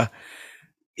to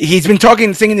he's been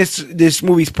singing this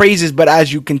movie's praises, but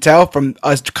as you can tell from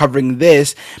us covering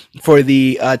this for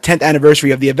the 10th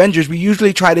anniversary of the Avengers, we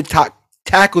usually try to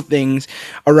tackle things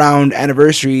around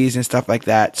anniversaries and stuff like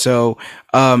that. So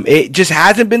it just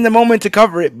hasn't been the moment to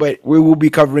cover it, but we will be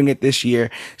covering it this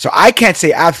year. So I can't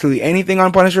say absolutely anything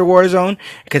on Punisher Warzone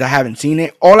because I haven't seen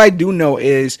it. All I do know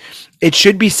is it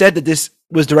should be said that this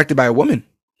was directed by a woman.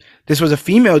 This was a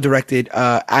female directed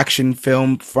action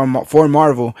film for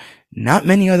Marvel. Not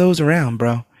many of those around,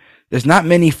 bro. There's not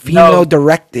many female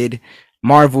directed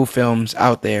Marvel films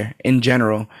out there in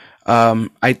general.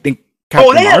 I think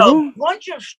Captain they had Marvel? a bunch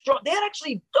of strong. They had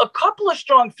actually a couple of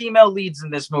strong female leads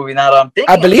in this movie. Now that I'm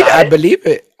thinking, I believe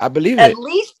it. At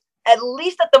least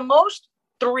at the most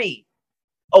 3: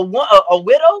 a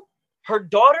widow, her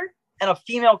daughter, and a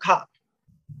female cop.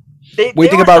 What do you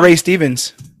think about Ray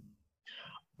Stevens?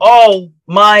 Oh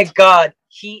my God.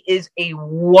 He is a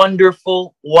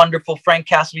wonderful, wonderful Frank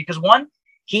Castle because one,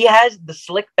 he has the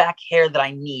slick back hair that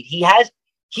I need. He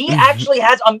actually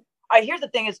has. Here's the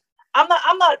thing is, I'm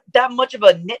not that much of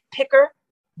a nitpicker,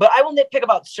 but I will nitpick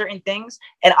about certain things.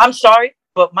 And I'm sorry,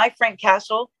 but my Frank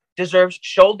Castle deserves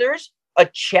shoulders, a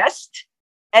chest,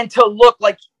 and to look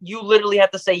like you literally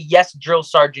have to say yes, drill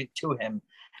sergeant to him.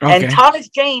 Okay. And Thomas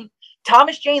Jane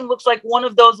looks like one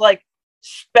of those like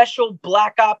special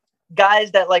black op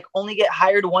guys that like only get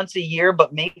hired once a year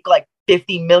but make like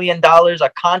 $50 million a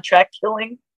contract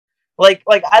killing. Like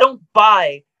I don't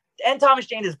buy. And Thomas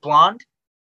Jane is blonde.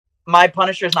 My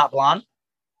Punisher is not blonde.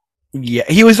 Yeah,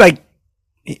 he was like,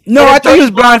 no, I thought he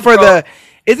was blonde for the.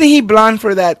 Isn't he blonde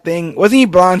for that thing? Wasn't he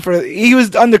blonde for? He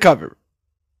was undercover,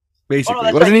 basically. Oh,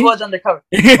 no, wasn't right. he? He was undercover.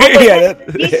 Yeah,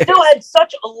 he still had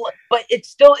such a. But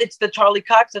it's the Charlie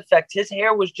Cox effect. His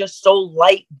hair was just so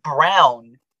light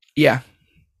brown. Yeah.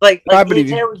 Like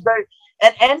his hair was very,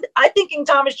 and I thinking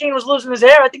Thomas Jane was losing his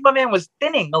hair. I think my man was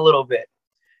thinning a little bit.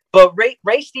 But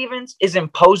Ray Stevens is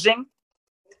imposing.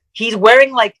 He's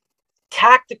wearing like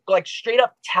straight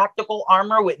up tactical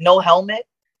armor with no helmet,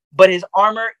 but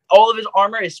all of his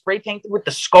armor is spray painted with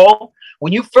the skull.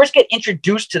 When you first get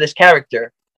introduced to this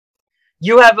character,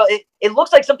 you have it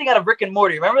looks like something out of Rick and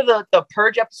Morty. Remember the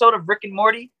Purge episode of Rick and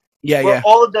Morty Yeah, where yeah.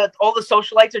 all the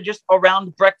socialites are just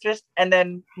around breakfast, and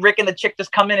then Rick and the chick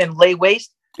just come in and lay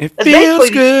waste. It That's feels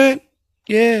basically good.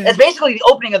 Yeah. it's basically the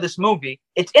opening of this movie.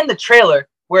 It's in the trailer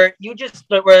where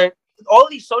where all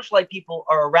these socialite people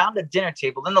are around a dinner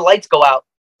table, then the lights go out,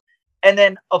 and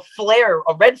then a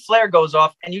red flare goes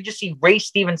off, and you just see Ray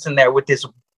Stevenson there with this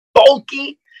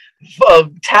bulky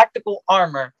tactical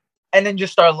armor, and then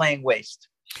just start laying waste.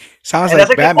 Sounds And like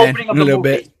that's like the Batman opening a of the little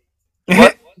movie. bit.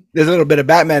 What? There's a little bit of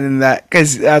Batman in that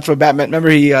because that's what Batman.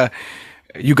 Remember,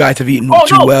 you guys have eaten Oh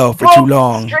too no, well for bro, too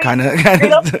long. straight Kind of.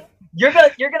 up, you're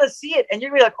gonna see it, and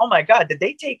you're gonna be like, oh my god, did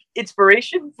they take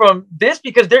inspiration from this?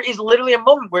 Because there is literally a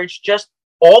moment where it's just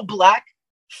all black,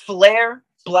 flare,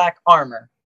 black armor.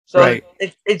 So Right.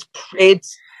 it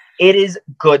is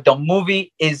good. The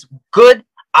movie is good.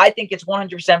 I think it's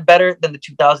 100% better than the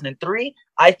 2003.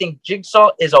 I think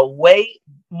Jigsaw is a way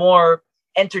more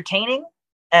entertaining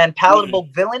and palatable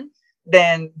villain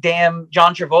than damn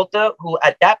John Travolta, who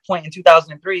at that point in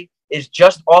 2003 is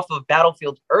just off of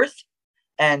Battlefield Earth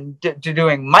and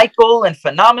doing Michael and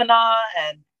Phenomena,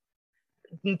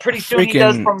 and pretty soon he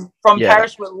does from yeah.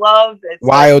 Paris with Love. It's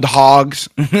Wild Hogs.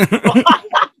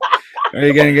 Are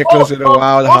you gonna get closer to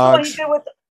Wild Hogs?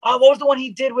 What was the one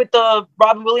he did with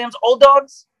Robin Williams, Old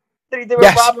Dogs? That he did with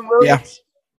Yes. Robin Williams.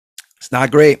 Yeah. It's not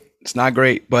great. It's not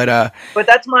great, but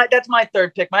that's my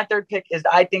third pick. My third pick is,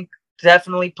 I think,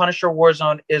 definitely Punisher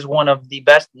Warzone is one of the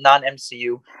best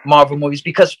non-MCU Marvel movies,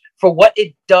 because for what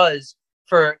it does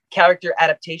for character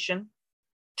adaptation,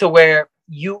 to where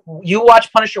you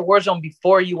watch Punisher Warzone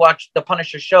before you watch the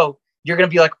Punisher show, you're gonna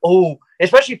be like, oh,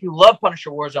 especially if you love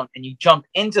Punisher Warzone and you jump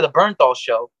into the Bernthal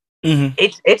show,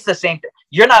 it's the same thing.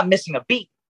 You're not missing a beat.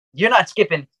 You're not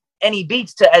skipping any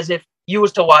beats to as if you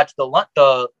was to watch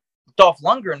the Dolph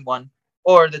Lundgren one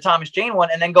or the Thomas Jane one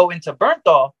and then go into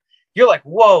Bernthal. You're like,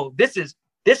 whoa, this is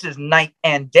night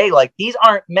and day. Like, these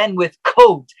aren't men with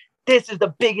codes. This is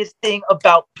the biggest thing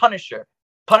about Punisher.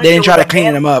 They didn't try to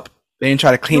clean him up. They didn't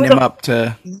try to clean him up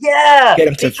to get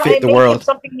him to fit the world.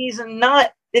 Something he's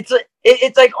not. It's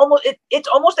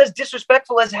almost as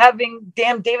disrespectful as having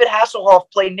damn David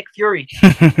Hasselhoff play Nick Fury.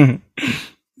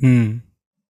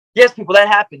 Yes, people, that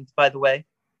happened, by the way.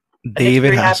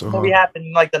 David Hasselhoff. Movie happened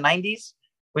in like the 90s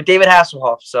with David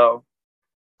Hasselhoff. So,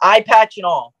 eye patch and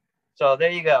all. So there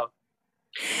you go.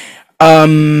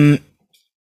 I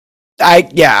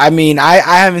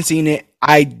haven't seen it.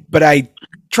 But I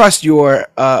trust your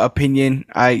opinion.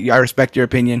 I respect your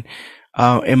opinion.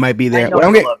 It might be there.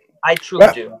 I truly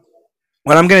do.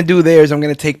 What I'm gonna do there is I'm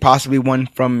gonna take possibly one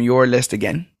from your list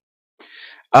again.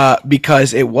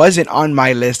 Because it wasn't on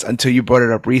my list until you brought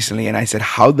it up recently, and I said,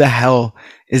 how the hell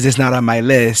is this not on my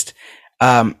list?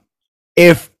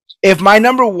 If my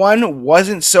number one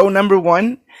wasn't so number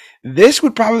one, this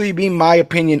would probably be my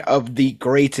opinion of the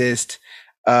greatest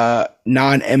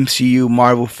non-MCU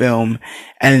Marvel film,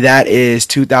 and that is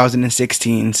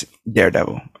 2016's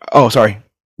Daredevil. Oh, sorry,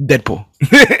 Deadpool.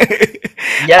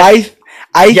 Yes.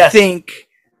 I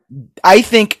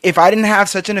think if I didn't have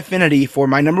such an affinity for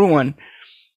my number one,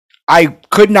 I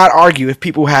could not argue if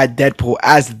people had Deadpool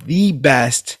as the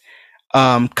best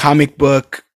comic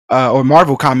book or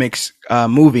Marvel Comics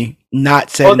movie, not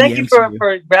set in the MCU. Well, thank you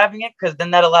for grabbing it, because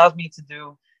then that allows me to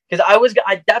do, because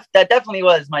that definitely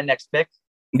was my next pick.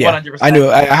 Yeah, 100%. I knew.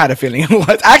 I had a feeling it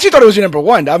was. I actually thought it was your number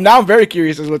one. I'm very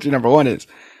curious as to what your number one is.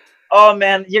 Oh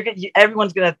man,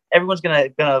 everyone's gonna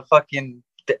fucking,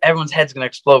 everyone's head's gonna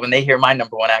explode when they hear my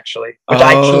number one. Actually, which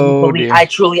I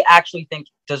truly actually think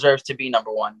deserves to be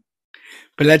number one.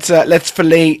 But let's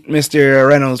fillet Mr.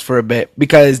 Reynolds for a bit,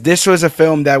 because this was a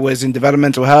film that was in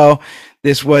developmental hell.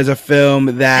 This was a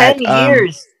film that 10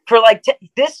 years for like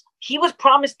this. He was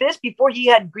promised this before he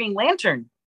had Green Lantern.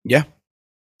 Yeah.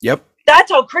 Yep.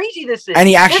 That's how crazy this is. And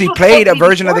he actually played a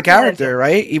version of the character,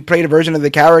 right? He played a version of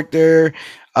the character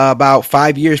about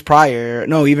 5 years prior.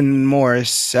 No, even more.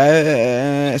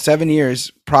 7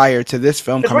 years prior to this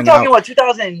film coming out. We're talking, what,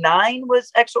 2009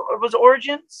 was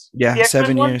Origins? Yeah,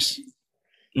 7 years.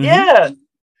 Mm-hmm. Yeah.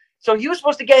 So he was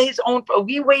supposed to get his own.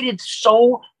 We waited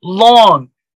so long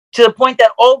to the point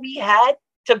that all we had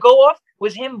to go off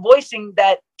was him voicing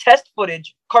that test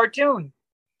footage cartoon.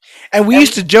 And we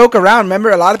used to joke around. Remember,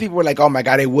 a lot of people were like, oh my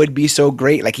God, it would be so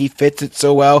great. Like, he fits it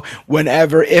so well.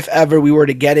 Whenever, if ever we were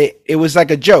to get it, it was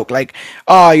like a joke. Like,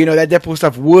 oh, that Deadpool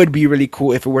stuff would be really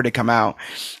cool if it were to come out.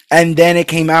 And then it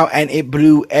came out and it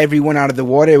blew everyone out of the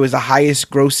water. It was the highest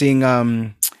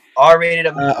grossing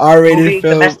R-rated movie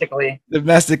film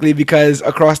domestically, because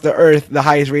across the earth, the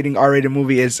highest rating R-rated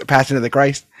movie is Passion of the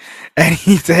Christ. And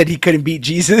he said he couldn't beat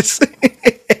Jesus.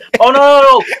 Oh,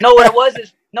 no. What it was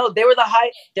is, no, they're the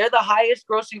highest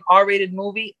grossing R-rated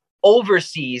movie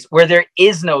overseas where there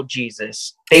is no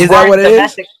Jesus. Is that what it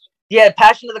is? Yeah,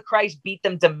 Passion of the Christ beat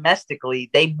them domestically.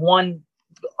 They won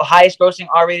highest grossing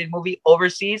R-rated movie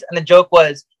overseas, and the joke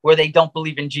was where they don't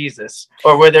believe in Jesus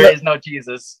or where there is no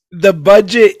Jesus. The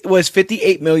budget was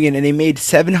 58 million and they made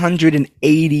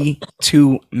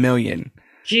 782 million.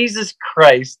 Jesus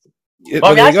Christ.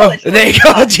 Well, there you go. There you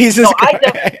go. Jesus Christ.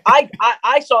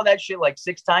 I saw that shit like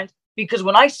 6 times because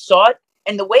when I saw it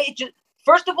and the way it just,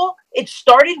 first of all, it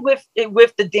started with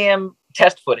the damn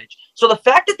test footage. So the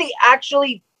fact that they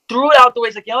actually threw it out the way,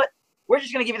 it's like, you know what? We're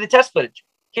just going to give you the test footage.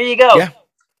 Here you go. Yeah.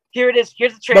 Here it is.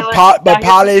 Here's the trailer. But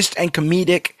polished and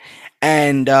comedic,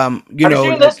 and you know,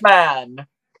 seen this man.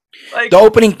 Like,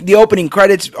 the opening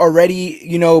credits already,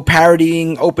 you know,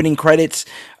 parodying opening credits.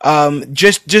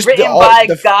 Just written by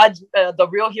the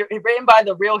real hero, written by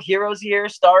the real heroes here,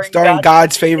 starring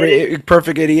God's favorite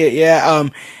perfect idiot. Yeah.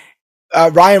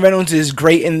 Ryan Reynolds is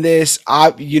great in this.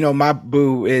 You know, my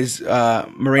boo is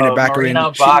Marina Baccarin.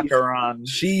 Marina Baccarin.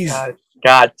 She's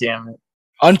God damn it.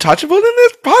 Untouchable in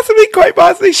this, quite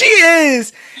possibly. She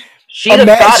is. She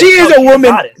is a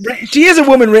woman. She is a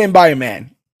woman written by a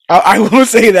man. I will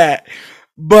say that,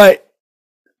 but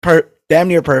damn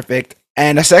near perfect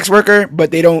and a sex worker. But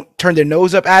they don't turn their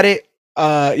nose up at it.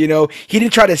 You know, he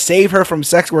didn't try to save her from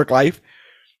sex work life.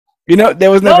 You know, there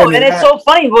was never. No, and it's so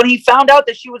funny when he found out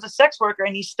that she was a sex worker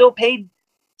and he still paid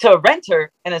to rent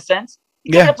her in a sense.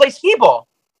 He couldn't play skee-ball.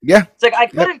 Yeah, it's like I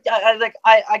could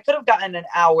have gotten an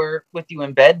hour with you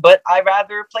in bed, but I'd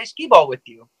rather play skee-ball with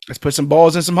you. Let's put some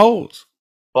balls in some holes.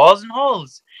 Balls and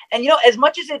holes. And you know, as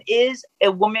much as it is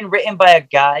a woman written by a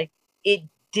guy, it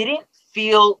didn't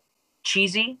feel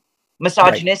cheesy,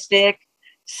 misogynistic,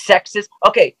 sexist.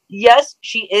 Okay, yes,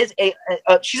 she is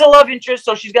she's a love interest,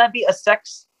 so she's gonna be a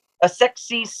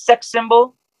sexy sex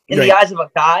symbol in the eyes of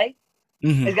a guy.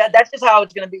 Mm-hmm. That's just how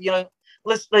it's gonna be. You know.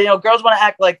 Listen, you know, girls want to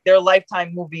act like their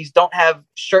Lifetime movies don't have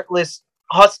shirtless,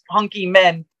 hunky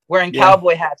men wearing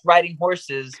cowboy hats, riding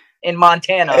horses in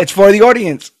Montana. It's for the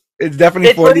audience. It's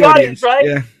definitely for the audience,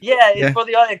 right? It's for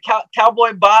the audience.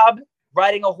 Cowboy Bob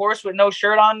riding a horse with no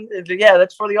shirt on. Yeah,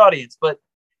 that's for the audience. But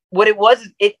what it was,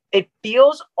 it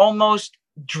feels almost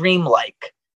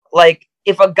dreamlike. Like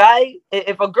if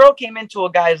a girl came into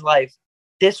a guy's life,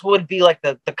 this would be like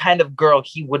the kind of girl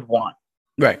he would want.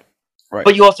 Right. Right.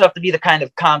 But you also have to be the kind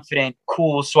of confident,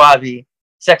 cool, suave,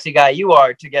 sexy guy you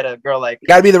are to get a girl like. You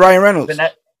gotta be the Ryan Reynolds.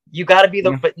 You gotta be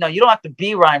the. But no, you don't have to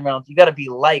be Ryan Reynolds. You gotta be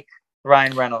like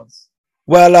Ryan Reynolds.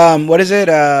 Well, what is it?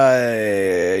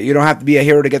 You don't have to be a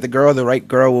hero to get the girl. The right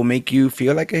girl will make you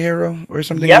feel like a hero, or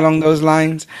something along those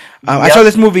lines. I saw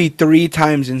this movie 3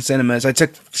 times in cinemas. I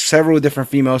took several different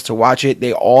females to watch it.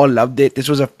 They all loved it. This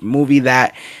was a movie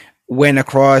that went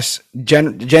across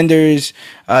genders,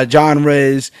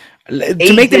 genres.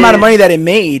 To make the amount of money that it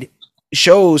made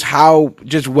shows how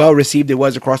just well received it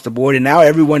was across the board, and now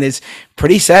everyone is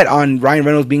pretty set on Ryan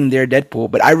Reynolds being their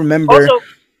Deadpool. But I remember. Also,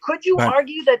 could you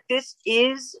argue that this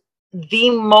is the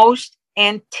most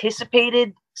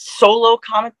anticipated solo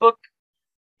comic book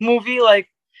movie? Like,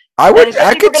 I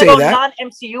could say that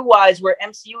non-MCU wise, where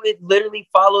MCU it literally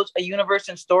follows a universe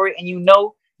and story, and you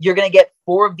know you're gonna get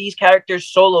 4 of these characters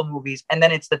solo movies, and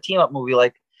then it's the team up movie,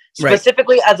 like.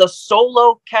 Specifically as a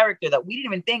solo character that we didn't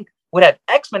even think would have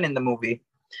X-Men in the movie.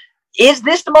 Is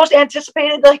this the most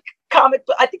anticipated comic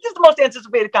book? I think this is the most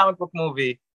anticipated comic book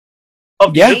movie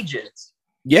of the ages.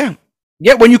 Yeah.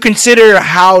 Yeah, when you consider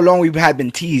how long we've had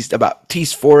been teased about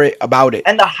it.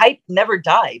 And the hype never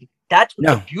died. That's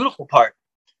the beautiful part.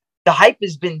 The hype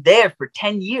has been there for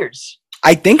 10 years.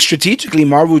 I think strategically,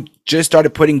 Marvel just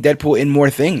started putting Deadpool in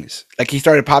more things. Like he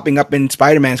started popping up in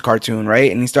Spider-Man's cartoon,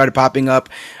 right? And he started popping up.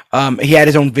 He had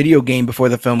his own video game before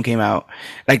the film came out.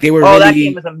 Like they were. Oh, that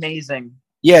game is amazing.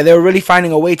 Yeah, they were really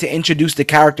finding a way to introduce the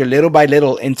character little by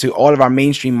little into all of our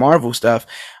mainstream Marvel stuff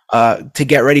to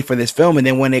get ready for this film. And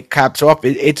then when it caps off,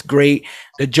 it's great.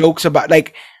 The jokes about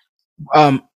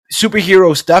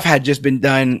superhero stuff had just been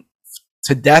done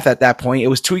to death at that point. It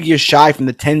was 2 years shy from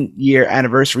the 10-year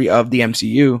anniversary of the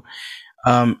MCU.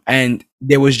 And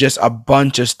there was just a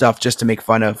bunch of stuff just to make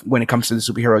fun of when it comes to the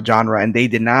superhero genre. And they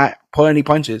did not pull any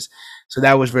punches. So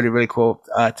that was really, really cool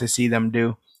to see them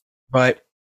do. But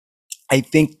I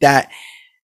think that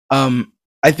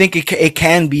it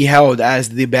can be held as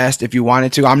the best if you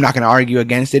wanted to. I'm not going to argue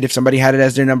against it if somebody had it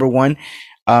as their number one.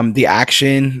 The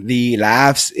action, the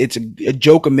laughs, it's a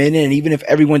joke a minute, and even if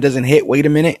everyone doesn't hit, wait a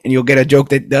minute, and you'll get a joke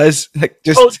that does.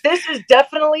 This is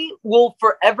definitely will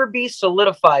forever be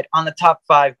solidified on the top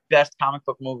 5 best comic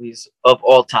book movies of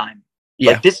all time.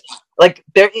 Yeah,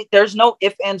 there's no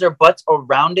ifs, ands, or buts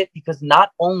around it because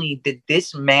not only did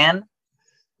this man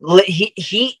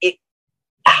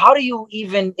How do you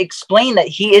even explain that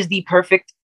he is the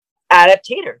perfect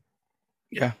adaptator?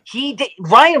 Yeah. He did.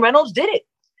 Ryan Reynolds did it.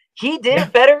 He did Yeah.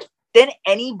 it better than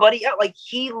anybody else. Like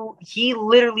he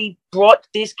literally brought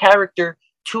this character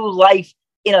to life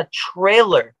in a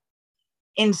trailer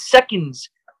in seconds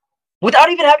without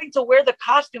even having to wear the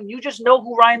costume. You just know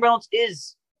who Ryan Reynolds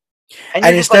is, and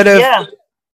And you're just like, yeah.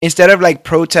 instead of like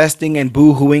protesting and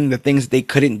boo-hooing the things they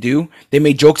couldn't do, they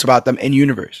made jokes about them in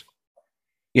universe.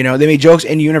 You know, they made jokes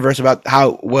in universe about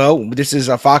how, well, this is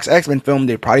a Fox X-Men film.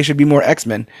 There probably should be more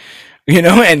X-Men, you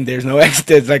know, and there's no X.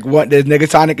 There's like what? There's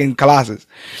Negasonic and Colossus.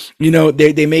 You know,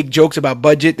 they make jokes about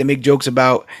budget. They make jokes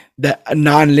about the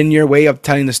non-linear way of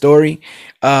telling the story.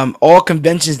 All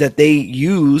conventions that they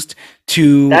used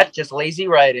to, That's just lazy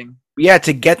writing. yeah,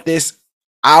 to get this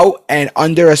out and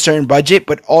under a certain budget,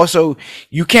 but also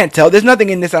you can't tell. There's nothing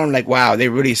in this that I'm like, wow, they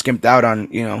really skimped out on,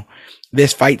 you know,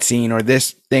 this fight scene or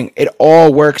this thing. It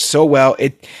all works so well.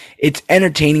 It's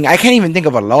entertaining. I can't even think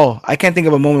of a lull. I can't think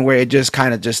of a moment where it just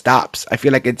kind of just stops. I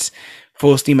feel like it's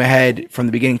full steam ahead from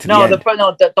the beginning to the end.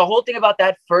 The whole thing about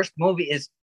that first movie is,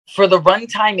 for the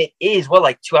runtime, it is what,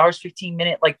 like 2 hours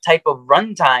 15-minute like type of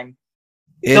runtime.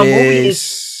 The movie is.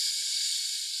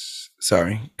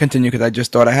 Sorry, continue, because I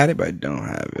just thought I had it, but I don't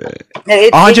have it.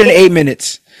 108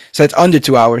 minutes, so it's under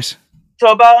 2 hours.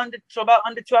 So about under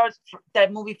 2 hours.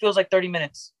 That movie feels like 30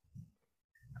 minutes.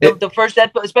 The first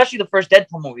Deadpool, especially the first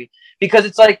Deadpool movie, because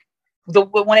it's like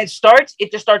when it starts,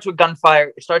 it just starts with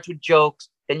gunfire. It starts with jokes.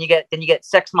 Then you get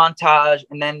sex montage,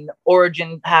 and then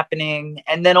origin happening,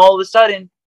 and then all of a sudden,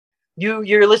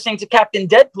 you're listening to Captain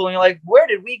Deadpool, and you're like,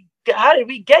 how did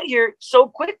we get here so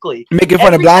quickly? Making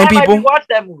fun of blind people. Watch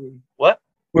that movie. What?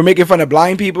 We're making fun of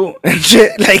blind people and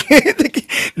shit. Like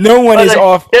no one is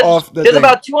off. There's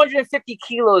about 250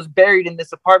 kilos buried in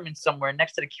this apartment somewhere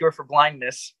next to the cure for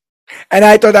blindness. And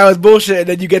I thought that was bullshit. And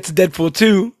then you get to Deadpool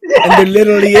 2, and there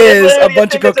literally is a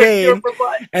bunch of cocaine,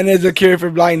 and there's a cure for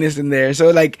blindness in there. So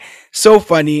like, so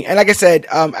funny. And like I said,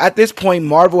 at this point,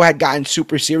 Marvel had gotten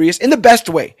super serious in the best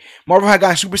way. Marvel had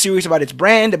gotten super serious about its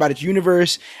brand, about its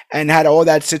universe, and had all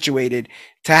that situated.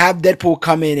 To have Deadpool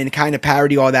come in and kind of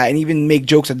parody all that, and even make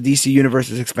jokes at the DC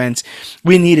Universe's expense,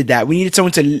 we needed that. We needed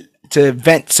someone to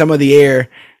vent some of the air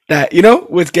that, you know,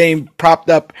 was getting propped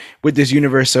up with this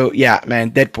universe. So yeah,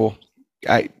 man, Deadpool.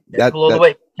 Deadpool all the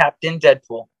way. Captain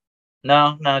Deadpool.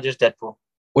 No, just Deadpool.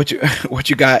 What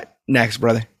you got next,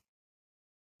 brother?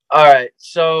 All right,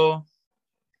 so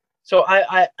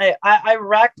I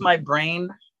racked my brain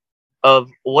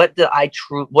of what do I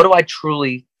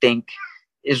truly think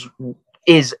is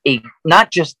a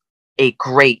not just a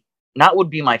great, not would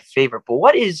be my favorite, but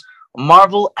what is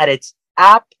Marvel at its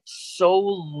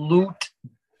absolute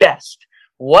best?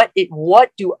 What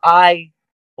do I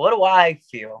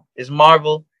feel is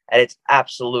Marvel at its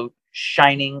absolute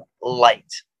shining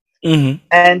light? Mm-hmm.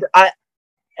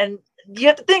 And you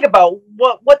have to think about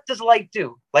what does light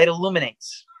do? Light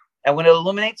illuminates, and when it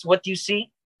illuminates, what do you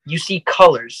see? You see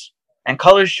colors, and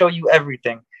colors show you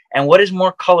everything. And what is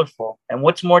more colorful and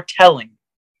what's more telling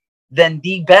than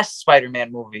the best Spider-Man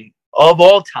movie of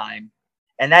all time?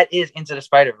 And that is Into the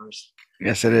Spider-Verse.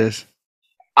 Yes, it is.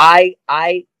 I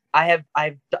have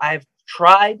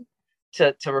tried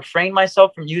to refrain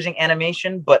myself from using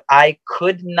animation, but I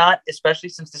could not, especially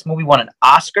since this movie won an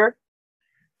Oscar,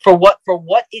 for what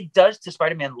it does to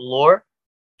Spider-Man lore,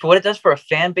 for what it does for a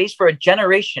fan base, for a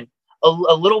generation. A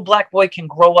little black boy can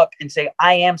grow up and say,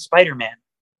 I am Spider-Man.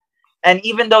 And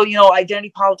even though, you know, identity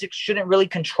politics shouldn't really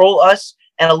control us,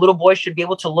 and a little boy should be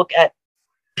able to look at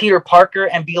Peter Parker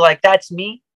and be like, that's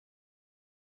me.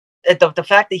 The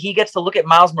fact that he gets to look at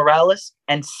Miles Morales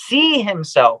and see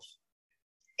himself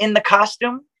in the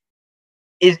costume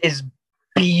is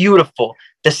beautiful.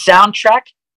 The soundtrack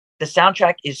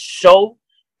is so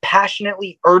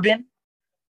passionately urban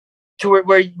to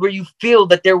where you feel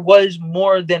that there was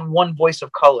more than one voice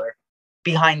of color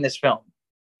behind this film.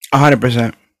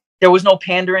 100%. There was no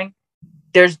pandering.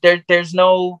 There's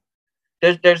no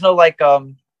like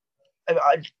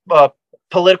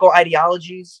political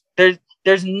ideologies.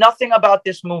 There's nothing about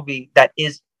this movie that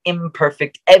is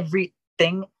imperfect.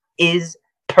 Everything is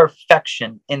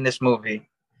perfection in this movie.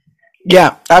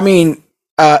 Yeah, I mean,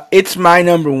 it's my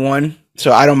number one,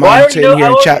 so I don't mind sitting here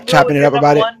and chopping it up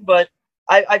about it. But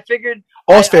I figured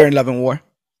all's fair in love and war.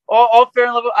 All fair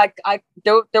and love.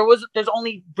 There's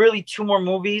only really 2 more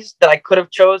movies that I could have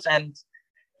chose, and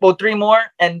 3 more,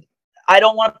 and I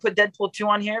don't want to put Deadpool 2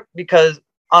 on here because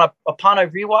upon a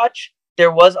rewatch,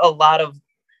 there was a lot of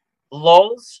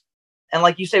lulls, and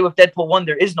like you say with Deadpool 1,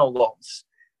 there is no lulls,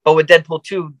 but with Deadpool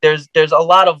 2, there's a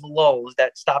lot of lulls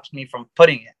that stops me from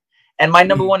putting it. and my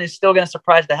number one is still gonna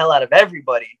surprise the hell out of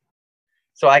everybody.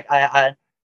 So I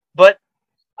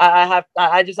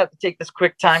just have to take this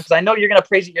quick time because I know you're gonna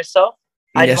praise it yourself.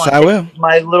 Yes, I will.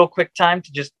 My little quick time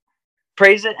to just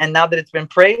praise it, and now that it's been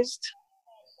praised,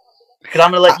 because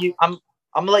I'm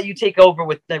gonna let you take over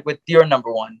with your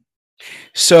number one.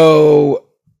 So,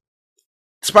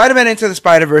 Spider-Man Into the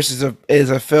Spider-Verse is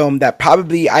a film that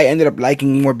probably I ended up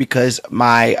liking more because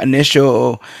my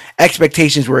initial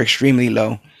expectations were extremely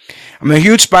low. I'm a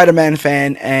huge Spider-Man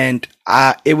fan, and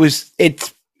it was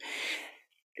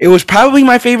probably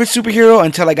my favorite superhero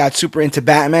until I got super into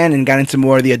Batman and got into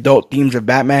more of the adult themes of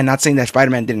Batman. Not saying that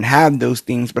Spider-Man didn't have those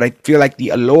themes, but I feel like the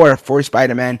allure for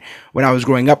Spider-Man when I was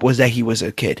growing up was that he was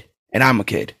a kid, and I'm a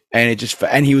kid, and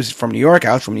he was from New York,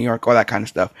 I was from New York, all that kind of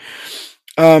stuff.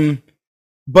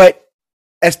 But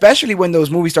especially when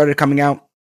those movies started coming out,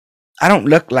 I don't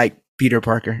look like Peter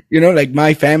Parker. Like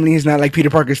my family is not like Peter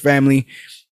Parker's family.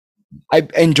 I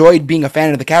enjoyed being a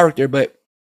fan of the character, but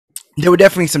there were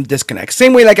definitely some disconnects.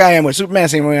 Same way like I am with Superman,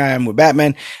 same way I am with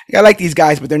Batman. I like these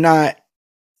guys, but they're not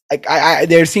like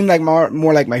they seem like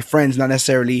more like my friends, not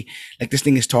necessarily like this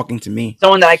thing is talking to me.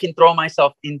 Someone that I can throw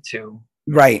myself into.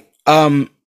 Right. The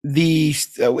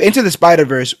Into the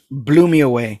Spider-Verse blew me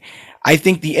away. I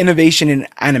think the innovation in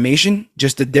animation,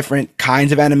 just the different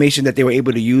kinds of animation that they were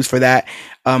able to use for that,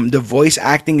 the voice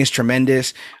acting is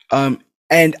tremendous.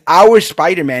 And our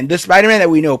Spider-Man, the Spider-Man that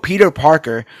we know, Peter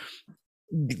Parker,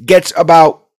 gets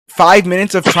about 5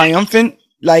 minutes of triumphant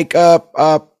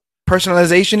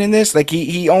personalization in this. Like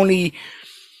he only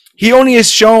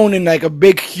is shown in like a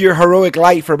big heroic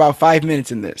light for about 5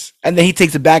 minutes in this, and then he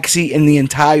takes a backseat in the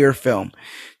entire film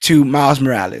to Miles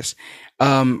Morales,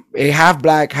 a half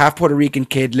black, half Puerto Rican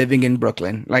kid living in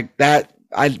Brooklyn. Like that,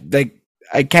 I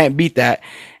can't beat that.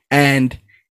 And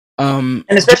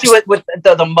especially with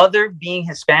the mother being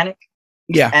Hispanic.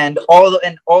 Yeah, and all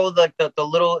of the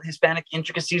little Hispanic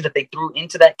intricacies that they threw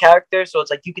into that character, so it's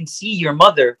like you can see your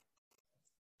mother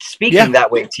speaking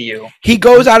that way to you. He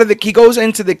goes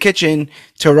into the kitchen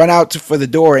to run out for the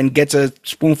door and gets a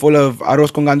spoonful of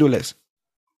arroz con gandules.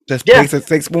 Just takes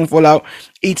a spoonful out,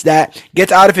 eats that,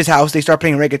 gets out of his house. They start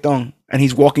playing reggaeton, and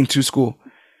he's walking to school.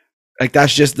 Like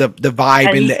that's just the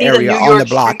vibe in the area on the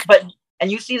block. And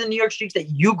you see the New York streets that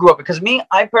you grew up in. Because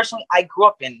I grew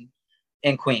up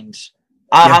in Queens.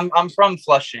 I'm from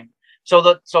Flushing, so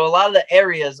a lot of the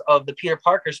areas of the Peter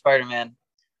Parker Spider-Man,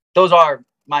 those are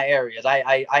my areas.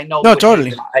 I know. No,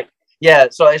 totally.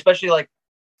 So especially like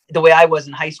the way I was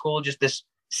in high school, just this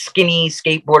skinny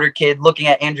skateboarder kid looking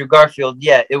at Andrew Garfield.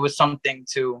 Yeah, it was something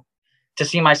to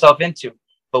see myself into.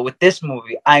 But with this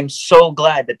movie, I'm so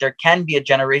glad that there can be a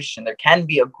generation, there can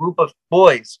be a group of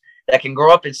boys that can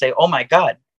grow up and say, "Oh my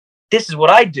God, this is what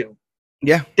I do.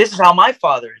 Yeah, this is how my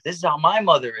father is. This is how my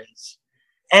mother is."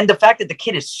 And the fact that the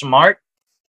kid is smart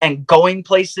and going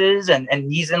places and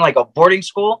he's in like a boarding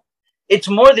school, it's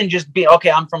more than just being,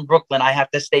 okay, I'm from Brooklyn, I have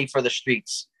to stay for the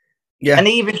streets. Yeah. And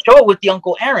they even show it with the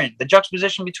Uncle Aaron, the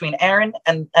juxtaposition between Aaron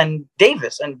and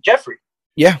Davis and Jeffrey.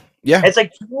 Yeah. Yeah. It's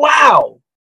like, wow.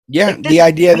 Yeah. Like, the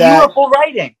idea that beautiful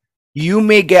writing. You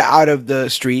may get out of the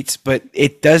streets, but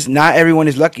not everyone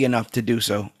is lucky enough to do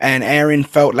so. And Aaron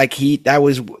felt like that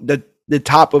was the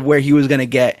top of where he was going to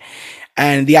get.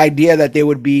 And the idea that there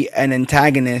would be an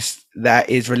antagonist that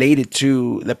is related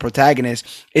to the protagonist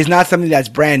is not something that's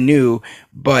brand new,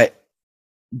 but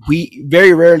we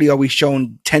very rarely are we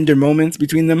shown tender moments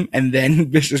between them and then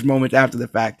vicious moments after the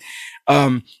fact.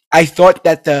 I thought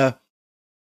that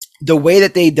the way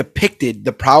that they depicted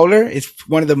the Prowler is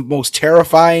one of the most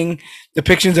terrifying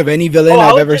depictions of any villain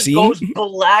I've ever seen. It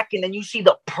goes black, and then you see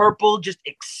the purple, just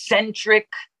eccentric.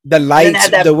 The lights,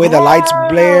 the way the lights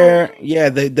blare,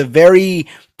 the very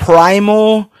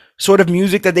primal sort of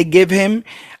music that they give him,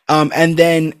 and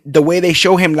then the way they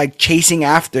show him like chasing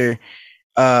after,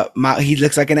 he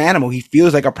looks like an animal. He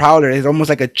feels like a Prowler. It's almost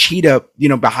like a cheetah,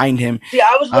 behind him. Yeah,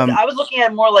 I was looking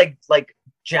at more like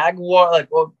jaguar, like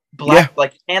black,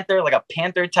 like panther, like a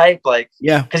panther type, like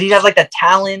because he has like the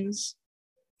talons.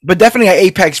 But definitely an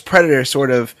apex predator sort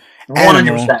of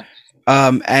animal. 100%.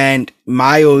 And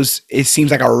Miles, it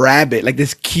seems like a rabbit, like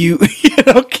this cute,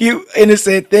 cute,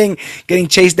 innocent thing getting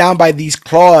chased down by these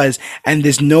claws and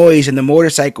this noise and the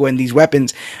motorcycle and these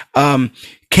weapons.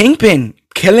 Kingpin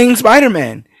killing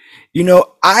Spider-Man.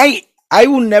 I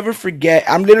will never forget.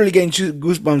 I'm literally getting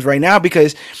goosebumps right now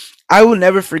because I will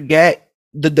never forget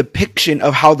the depiction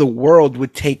of how the world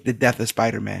would take the death of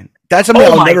Spider-Man. That's something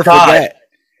I'll never forget.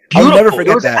 Beautiful. I'll never forget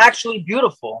that. It was actually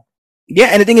beautiful. Yeah,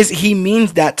 and the thing is, he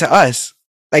means that to us.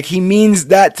 Like he means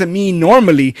that to me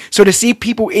normally. So to see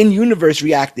people in universe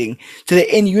reacting to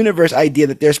the in universe idea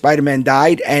that their Spider-Man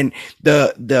died, and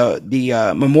the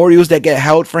memorials that get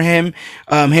held for him,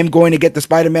 him going to get the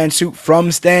Spider-Man suit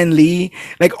from Stan Lee,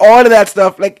 like all of that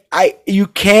stuff, like you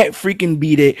can't freaking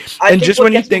beat it. I think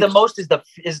what gets me the most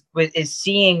is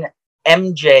seeing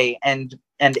MJ and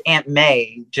Aunt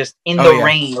May just in the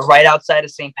rain right outside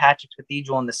of St. Patrick's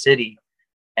Cathedral in the city.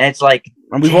 And it's like,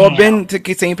 and we've all been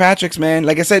to St. Patrick's, man.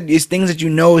 Like I said, it's things that you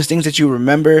know, it's things that you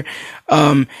remember.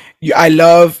 I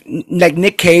love, like,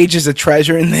 Nick Cage is a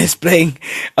treasure in this, playing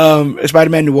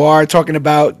Spider-Man Noir, talking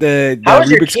about the how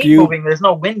is Rubik's your Cube moving? There's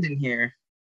no wind in here.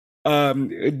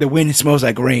 The wind smells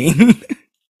like rain.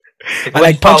 I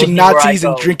like punching Nazis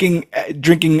and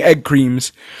drinking egg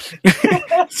creams.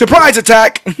 Surprise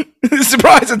attack!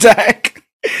 Surprise attack!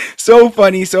 So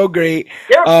funny, so great.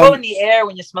 You ever float in the air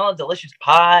when you smell a delicious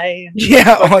pie?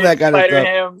 Yeah, all that kind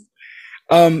of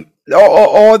stuff.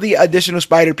 All the additional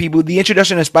Spider people, the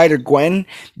introduction of Spider-Gwen,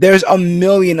 there's a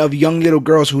million of young little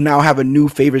girls who now have a new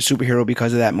favorite superhero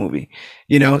because of that movie.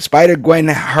 You know, Spider-Gwen,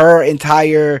 her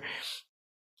entire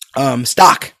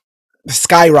stock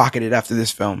skyrocketed after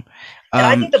this film. And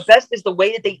I think the best is the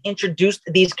way that they introduced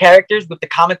these characters with the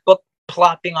comic book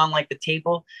plopping on like the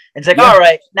table. It's like, all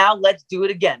right, now let's do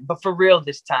it again, but for real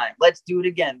this time. Let's do it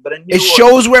again. But it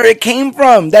shows where it came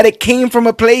from. That it came from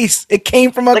a place. It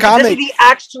came from a comic. This is the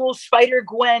actual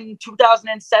Spider-Gwen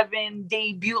 2007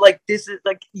 debut. Like this is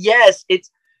like, yes,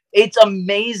 it's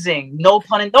amazing. No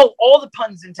pun. No, all the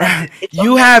puns intended. It's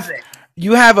amazing.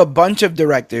 You have a bunch of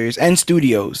directors and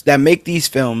studios that make these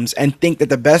films and think that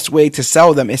the best way to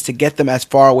sell them is to get them as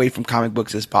far away from comic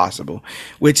books as possible,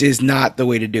 which is not the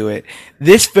way to do it.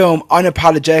 This film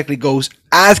unapologetically goes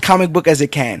as comic book as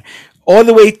it can. All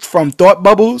the way from thought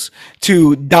bubbles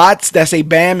to dots that say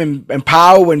bam and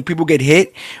pow when people get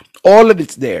hit. All of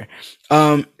it's there.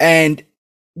 And,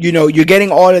 you know, you're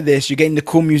getting all of this. You're getting the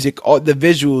cool music, all the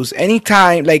visuals.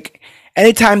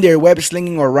 Anytime they're web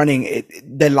slinging or running,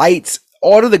 the lights,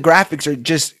 all of the graphics are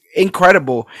just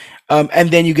incredible.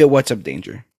 And then you get What's Up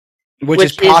Danger, which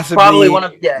is probably one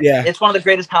of it's one of the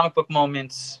greatest comic book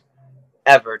moments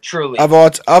ever, truly of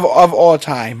all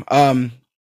time.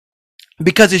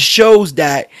 Because it shows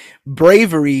that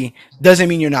bravery doesn't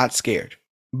mean you're not scared.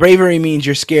 Bravery means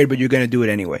you're scared, but you're gonna do it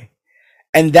anyway,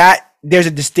 and that. There's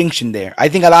a distinction there. I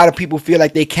think a lot of people feel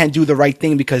like they can't do the right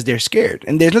thing because they're scared.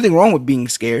 And there's nothing wrong with being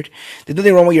scared. There's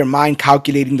nothing wrong with your mind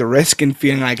calculating the risk and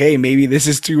feeling like, hey, maybe this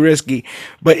is too risky.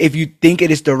 But if you think it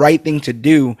is the right thing to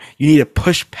do, you need to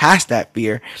push past that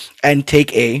fear and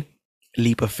take a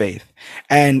leap of faith.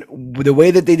 And the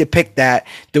way that they depict that,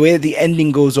 the way that the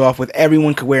ending goes off with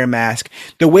everyone could wear a mask,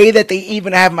 the way that they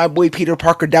even have my boy Peter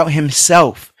Parker doubt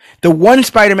himself. The one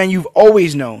Spider-Man you've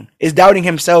always known is doubting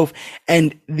himself,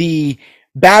 and the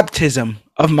baptism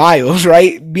of Miles,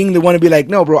 right? Being the one to be like,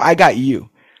 no, bro, I got you.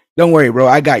 Don't worry, bro,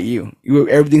 I got you.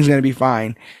 Everything's going to be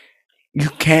fine. You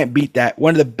can't beat that.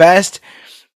 One of the best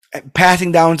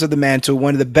passing downs of the mantle,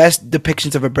 one of the best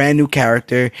depictions of a brand new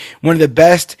character, one of the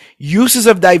best uses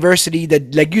of diversity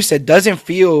that, like you said, doesn't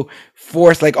feel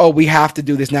forced, like, oh, we have to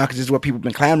do this now because this is what people have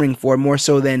been clamoring for, more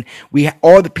so than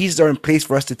all the pieces are in place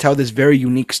for us to tell this very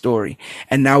unique story,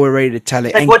 and now we're ready to tell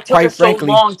it. Like, and what took us so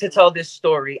long to tell this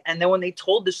story, and then when they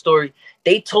told the story,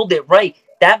 they told it right.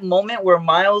 That moment where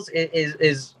Miles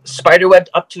is spiderwebbed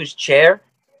up to his chair,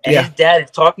 and his dad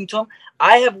is talking to him,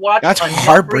 I have watched. That's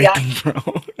heartbreaking,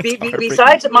 bro.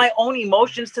 Besides my own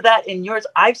emotions to that and yours,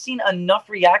 I've seen enough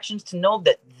reactions to know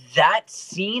that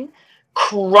scene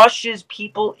crushes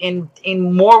people in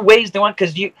more ways than one.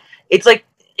 Because it's like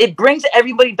it brings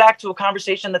everybody back to a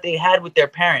conversation that they had with their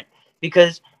parent.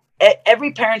 Because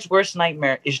every parent's worst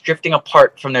nightmare is drifting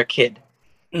apart from their kid,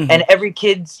 and every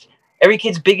kid's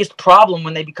biggest problem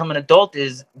when they become an adult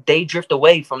is they drift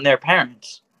away from their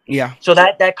parents. Yeah. So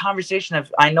that conversation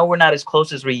of, I know we're not as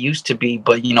close as we used to be,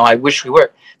 but I wish we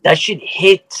were. That shit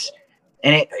hits,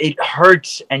 and it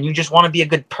hurts, and you just want to be a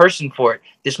good person for it.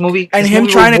 This movie, and him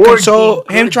trying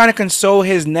to console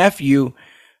his nephew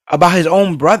about his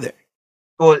own brother.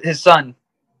 Well, his son.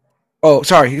 Oh,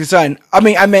 sorry, his son. I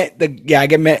meant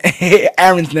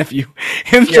Aaron's nephew.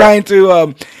 Trying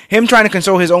to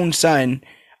console his own son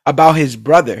about his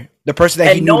brother, the person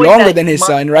that he knew longer than his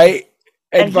son, right?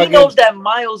 And he knows that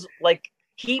Miles, like,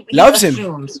 he loves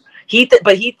assumes, him.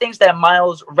 But he thinks that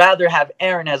Miles rather have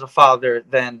Aaron as a father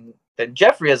than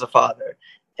Jeffrey as a father,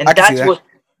 and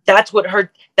that's what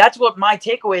hurt. That's what my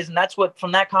takeaway is, and that's what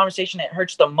from that conversation it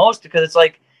hurts the most, because it's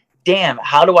like, damn,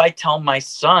 how do I tell my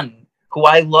son, who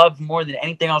I love more than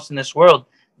anything else in this world,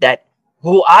 that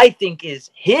who I think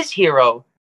is his hero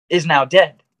is now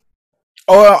dead?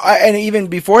 And even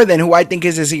before then, who I think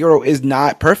is his hero is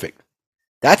not perfect.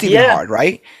 That's even Yeah. hard,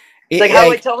 right? It's like, how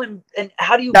do I tell him, and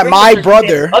how do you That bring the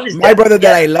circumstances of his my death? brother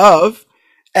that I Yeah. love,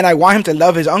 and I want him to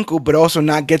love his uncle, but also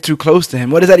not get too close to him.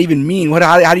 What does that even mean?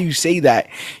 How do you say that?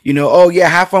 Oh yeah,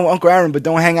 have fun with Uncle Aaron, but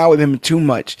don't hang out with him too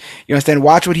much. You understand?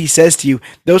 Watch what he says to you.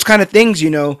 Those kind of things,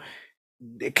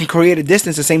 it can create a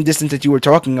distance, the same distance that you were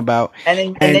talking about.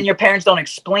 And then your parents don't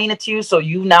explain it to you, so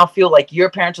you now feel like your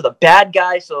parents are the bad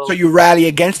guy. So So you rally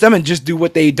against them and just do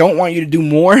what they don't want you to do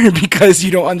more because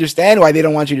you don't understand why they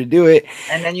don't want you to do it.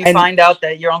 and then you And find out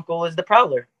that your uncle is the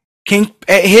Prowler.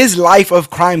 His life of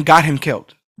crime got him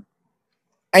killed.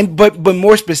 But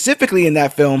more specifically in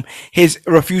that film, his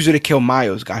refusal to kill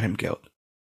Miles got him killed.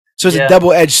 So it's a Yeah.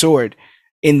 double-edged sword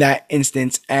in that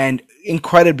instance, and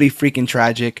incredibly freaking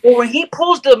tragic. Well, when he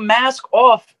pulls the mask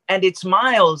off and it's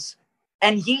Miles,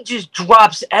 and he just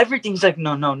drops everything, he's like,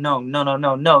 no, no, no, no, no,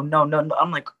 no, no, no, no, no. I'm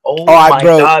like, oh my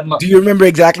Bro, god. do you remember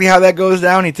exactly how that goes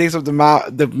down? He takes off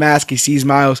the mask, he sees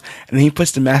Miles, and then he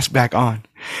puts the mask back on.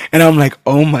 And I'm like,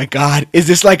 oh my god, is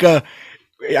this like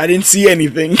I didn't see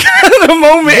anything at the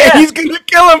moment, and he's gonna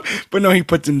kill him. But no, he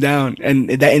puts him down, and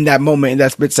in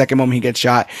that split second moment, he gets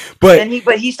shot. But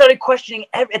he started questioning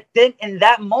then in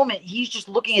that moment, he's just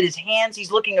looking at his hands,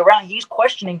 he's looking around, he's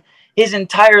questioning his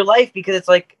entire life, because it's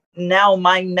like, now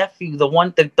my nephew, the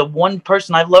one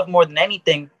person I love more than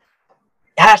anything,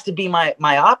 has to be he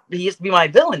has to be my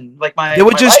villain. Like they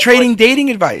were just trading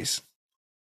dating advice.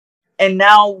 And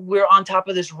now we're on top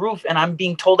of this roof, and I'm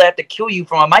being told I have to kill you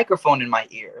from a microphone in my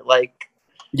ear. Like,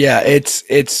 yeah,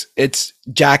 it's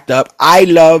jacked up. I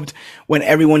loved when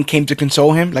everyone came to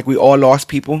console him. Like, we all lost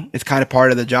people. It's kind of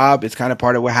part of the job. It's kind of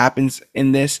part of what happens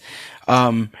in this.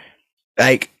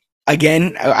 Like,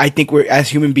 again, I think as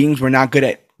human beings, we're not good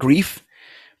at grief,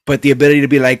 but the ability to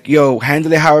be like, yo,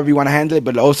 handle it however you want to handle it,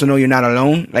 but also know you're not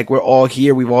alone. Like, we're all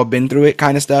here. We've all been through it,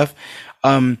 kind of stuff.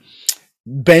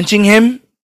 Benching him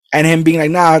and him being like,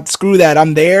 nah, screw that,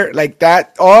 I'm there. Like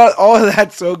that, all of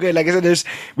that's so good. Like I said,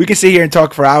 we can sit here and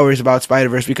talk for hours about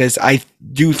Spider-Verse, because I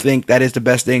do think that is the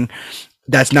best thing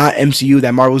that's not MCU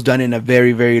that Marvel's done in a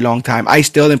very, very long time. I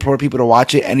still implore people to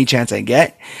watch it any chance I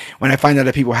get. When I find out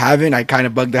that people haven't, I kind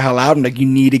of bug the hell out. I'm like, you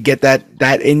need to get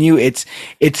that in you. It's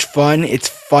fun. It's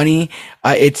funny.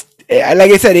 It's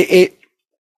like I said,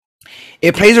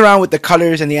 it plays around with the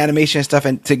colors and the animation and stuff,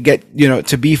 and to get,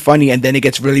 to be funny, and then it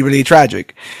gets really, really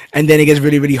tragic, and then it gets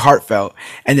really, really heartfelt,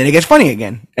 and then it gets funny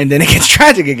again, and then it gets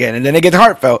tragic again, and then it gets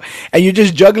heartfelt, and you're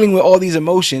just juggling with all these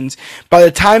emotions. By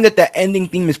the time that ending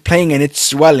theme is playing and it's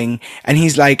swelling, and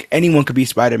he's like, anyone could be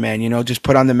Spider-Man, just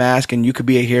put on the mask and you could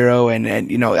be a hero, and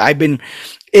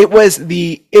it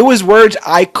was words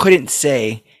I couldn't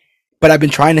say, but I've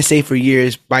been trying to say for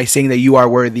years, by saying that you are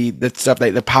worthy, that stuff,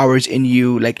 like the power's in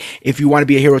you. Like, if you want to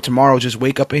be a hero tomorrow, just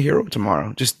wake up a hero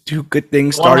tomorrow. Just do good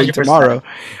things starting 100%. tomorrow.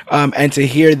 And to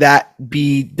hear that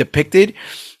be depicted,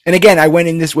 and again, I went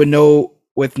in this with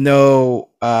no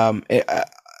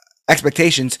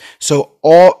expectations, so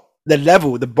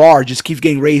the bar just keeps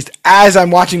getting raised as I'm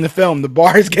watching the film. The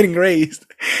bar is getting raised,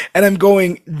 and I'm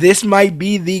going, this might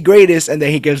be the greatest. And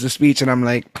then he gives the speech, and I'm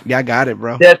like, yeah, I got it,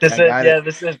 bro. Yeah, this is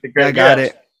the greatest. I got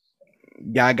it.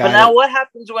 Yeah, I got it. But now, what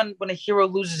happens when a hero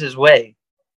loses his way?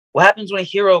 What happens when a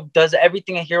hero does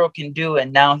everything a hero can do,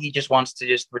 and now he just wants to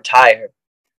just retire?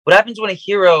 What happens when a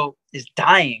hero is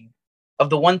dying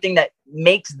of the one thing that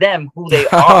makes them who they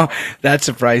are? That's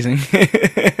surprising.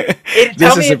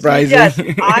 This is surprising. Yes,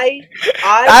 I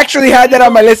actually had that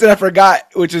on my list and I forgot,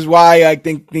 which is why I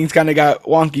think things kind of got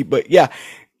wonky. But yeah,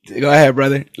 go ahead,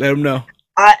 brother. Let them know.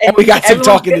 And we got some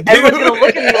talking to do. Everyone's gonna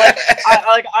look at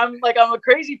me like I'm a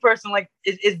crazy person. Like,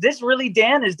 is this really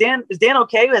Dan? Is Dan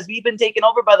okay? Has he been taken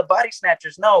over by the body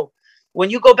snatchers? No. When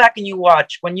you go back and you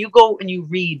watch, when you go and you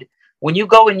read, when you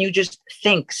go and you just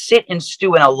think, sit and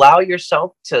stew, and allow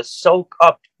yourself to soak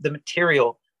up the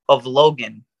material of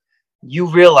Logan, you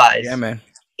realize, yeah, man,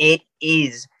 it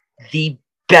is the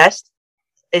best.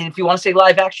 And if you want to say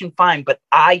live action, fine, but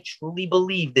I truly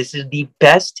believe this is the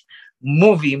best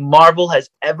movie Marvel has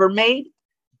ever made.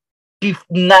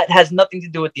 That has nothing to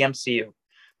do with the MCU.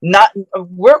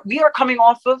 We are coming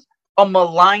off of a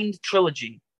maligned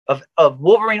trilogy of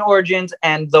Wolverine Origins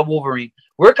and the Wolverine.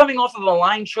 We're coming off of a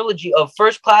maligned trilogy of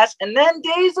First Class and then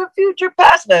Days of Future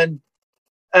Past, then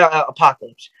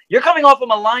Apocalypse. You're coming off of a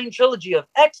maligned trilogy of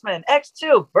X-Men,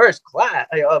 X2, First Class,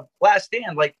 Last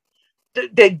Stand. Like,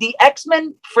 the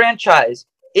X-Men franchise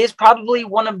is probably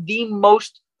one of the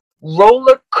most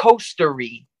roller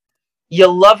coastery. You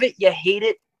love it, you hate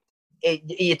it.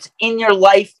 It's in your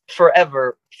life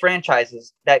forever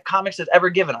franchises that comics has ever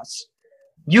given us.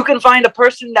 You can find a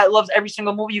person that loves every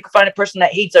single movie. You can find a person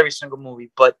that hates every single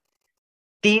movie. But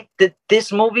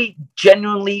this movie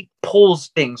genuinely pulls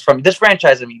things from this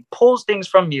franchise. I mean, pulls things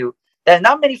from you that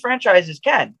not many franchises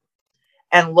can.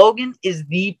 And Logan is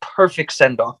the perfect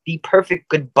send off, the perfect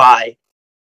goodbye,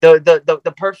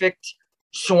 the perfect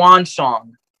swan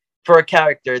song for a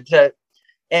character.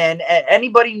 And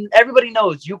everybody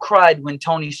knows you cried when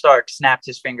Tony Stark snapped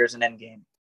his fingers in Endgame.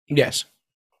 Yes,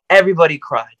 everybody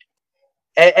cried.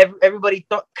 Everybody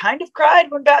kind of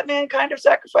cried when Batman kind of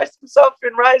sacrificed himself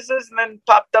in Rises and then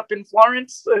popped up in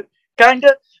Florence, kind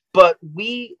of. But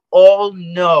we all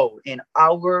know in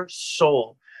our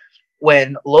soul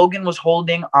when Logan was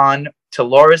holding on to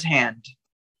Laura's hand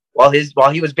while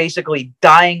he was basically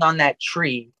dying on that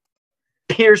tree,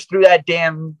 pierced through that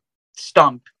damn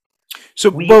stump.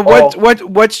 So, but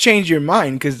what's changed your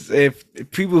mind? Because if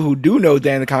people who do know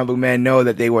Dan the Comic Book Man know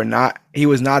that he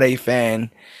was not a fan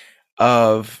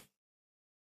of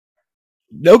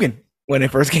Logan when it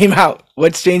first came out.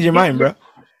 What's changed your mind, bro?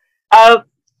 I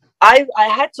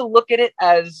had to look at it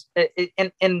as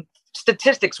in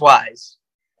statistics wise.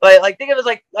 Like think of it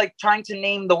as like trying to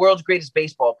name the world's greatest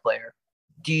baseball player.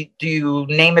 Do you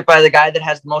name it by the guy that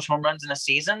has the most home runs in a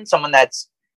season? Someone that's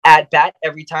at bat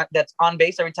every time, that's on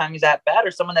base every time he's at bat,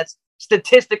 or someone that's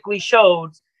statistically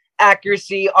shows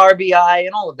accuracy, RBI,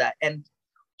 and all of that? And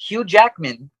Hugh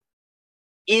Jackman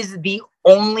is the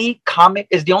only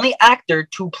actor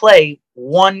to play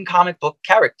one comic book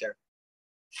character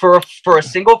for a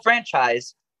single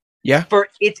franchise. Yeah. For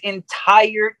its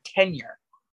entire tenure,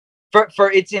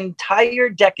 for its entire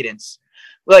decadence.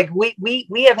 Like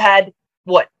we have had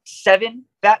what, 7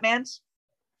 Batmans,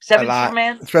 7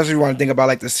 Supermans. Especially if you want to think about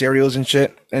like the serials and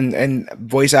shit, and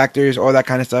voice actors, all that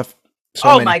kind of stuff.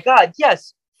 My God,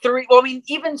 yes. 3. Well, I mean,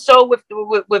 even so,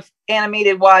 with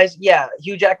animated wise, yeah,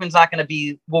 Hugh Jackman's not going to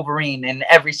be Wolverine in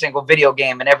every single video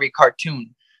game and every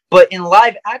cartoon. But in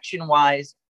live action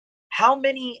wise, how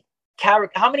many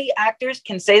actors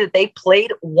can say that they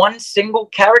played one single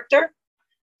character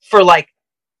for like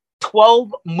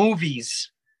 12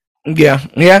 movies? Yeah,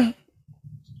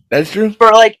 that's true.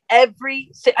 For like I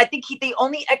think the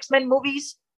only X-Men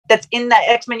movies that's in that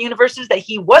X-Men universes that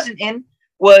he wasn't in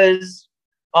was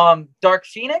Dark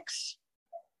Phoenix,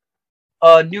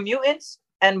 New Mutants,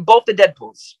 and both the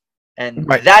Deadpools. And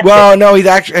right. That's well, no,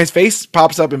 his face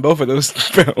pops up in both of those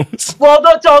films. Well,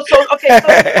 no, so okay,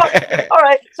 so, all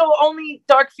right, so only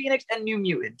Dark Phoenix and New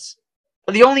Mutants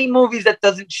are the only movies that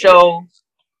doesn't show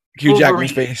Hugh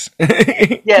Jackman's face.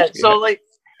 Yeah, so like,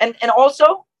 and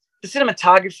also the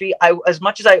cinematography.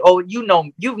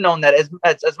 You've known that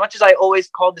as much as I always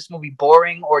called this movie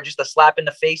boring or just a slap in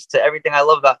the face to everything I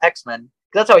love about X-Men.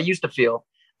 That's how I used to feel.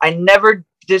 I never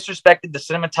disrespected the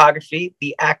cinematography,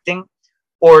 the acting,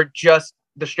 or just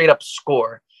the straight up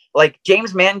score. Like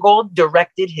James Mangold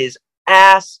directed his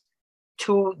ass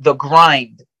to the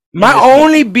grind. My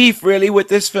only beef really with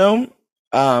this film,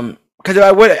 because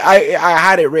I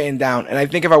had it written down, and I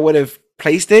think if I would have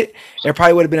placed it, it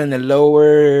probably would have been in the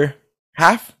lower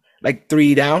half, like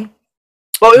 3 down.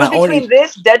 Well, it was between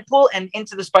this, Deadpool, and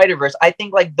Into the Spider-Verse. I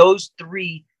think like those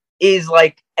 3 is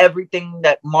like everything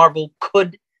that Marvel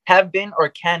could have been or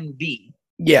can be.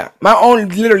 Yeah, my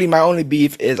only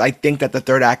beef is I think that the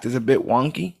third act is a bit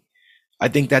wonky. I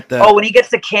think that when he gets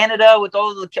to Canada with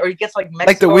all the, or he gets like Mexico,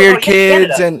 like the weird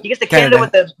kids, and he gets to Canada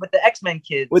with the X-Men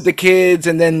kids, with the kids,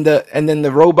 and then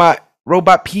the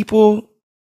robot people,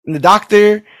 and the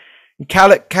doctor, and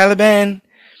Caliban,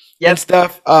 and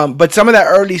stuff. But some of that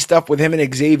early stuff with him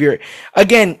and Xavier,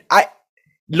 again,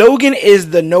 Logan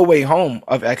is the No Way Home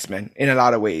of X-Men in a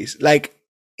lot of ways. Like,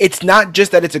 it's not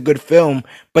just that it's a good film,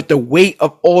 but the weight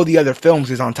of all the other films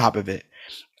is on top of it.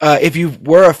 If you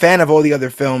were a fan of all the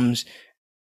other films,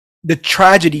 the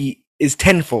tragedy is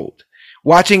tenfold.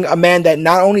 Watching a man that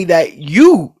not only that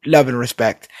you love and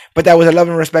respect, but that was a loved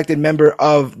and respected member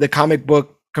of the comic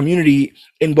book community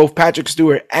in both Patrick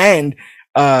Stewart and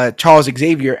Charles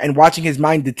Xavier, and watching his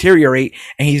mind deteriorate,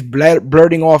 and he's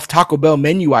blurting off Taco Bell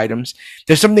menu items.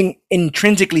 There's something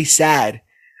intrinsically sad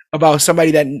about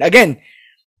somebody that, again,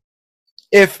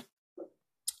 if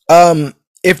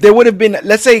there would have been,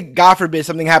 let's say, God forbid,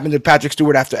 something happened to Patrick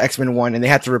Stewart after X-Men 1 and they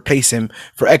had to replace him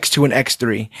for X2 and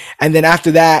X3, and then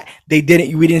after that we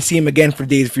didn't see him again for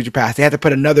Days of Future Past. They had to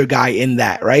put another guy in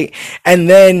that, right? And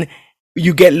then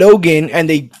you get Logan, and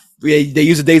they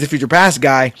use the Days of Future Past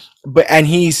guy, and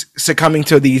he's succumbing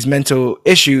to these mental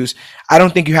issues. I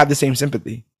don't think you have the same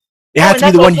sympathy. It has to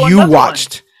be the one you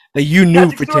watched, that you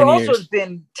knew for 10 years. Also has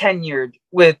been tenured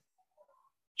with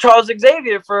Charles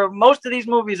Xavier for most of these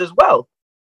movies as well.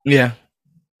 Yeah.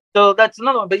 So that's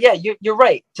another one. But yeah, you're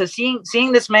right. To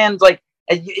seeing this man's like,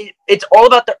 it's all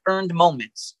about the earned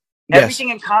moments. Yes. Everything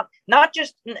in not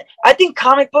just. I think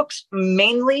comic books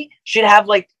mainly should have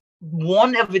like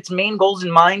one of its main goals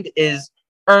in mind is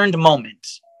earned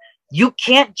moments. You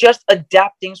can't just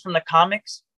adapt things from the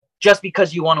comics just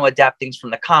because you want to adapt things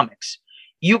from the comics.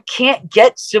 You can't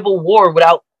get Civil War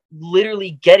without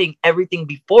literally getting everything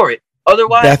before it.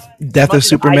 Otherwise, Death of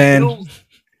Superman.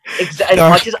 As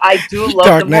much as I do love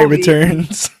Dark the Knight movie,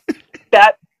 Returns.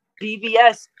 that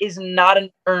BVS is not an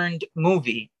earned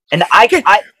movie. And Can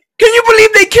you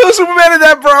believe they killed Superman in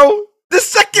that, bro?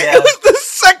 It was the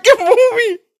second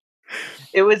movie.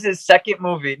 It was his second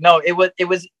movie. No,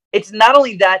 it's not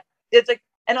only that, it's like,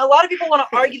 and a lot of people want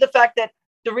to argue the fact that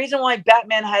the reason why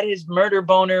Batman had his murder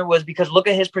boner was because look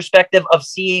at his perspective of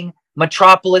seeing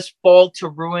Metropolis fall to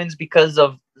ruins because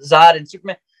of Zod and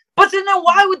Superman. But then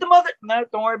why would the mother? No,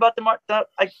 don't worry about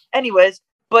anyways.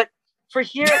 But for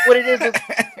here, what it is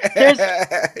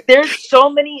there's so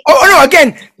many. Oh no!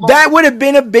 Again, that would have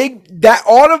been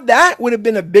all of that would have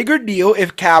been a bigger deal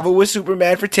if Cavill was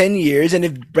Superman for 10 years and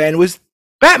if Ben was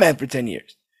Batman for 10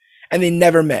 years, and they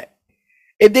never met.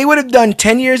 If they would have done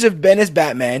 10 years of Ben as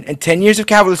Batman and 10 years of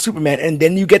Cavill as Superman, and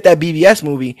then you get that BVS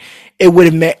movie, it would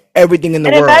have meant everything in the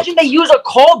world. And imagine they use a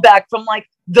callback from like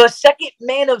the second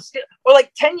Man of Steel, or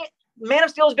like 10 years. Man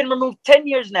of Steel has been removed 10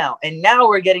 years now, and now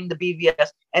we're getting the BVS,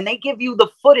 and they give you the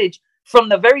footage from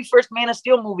the very first Man of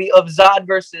Steel movie of Zod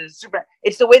versus Superman.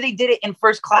 It's the way they did it in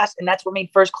First Class, and that's what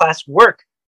made First Class work.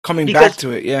 Coming back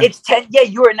to it, yeah. It's 10. Yeah,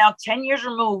 you are now 10 years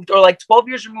removed, or like 12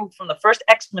 years removed from the first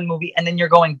X-Men movie, and then you're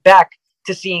going back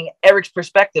to seeing Eric's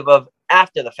perspective of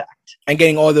after the fact. And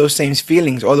getting all those same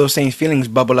feelings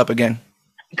bubble up again.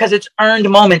 Because it's earned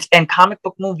moments, and comic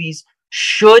book movies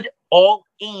should all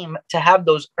aim to have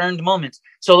those earned moments.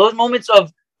 So those moments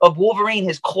of Wolverine,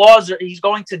 his claws, he's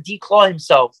going to declaw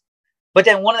himself, but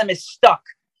then one of them is stuck.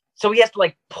 So he has to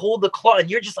like pull the claw,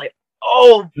 and you're just like,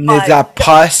 oh my There's got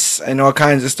pus and all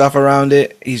kinds of stuff around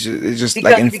it. It's just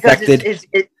like infected.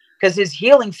 Because his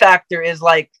healing factor is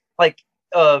like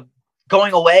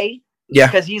going away. Yeah.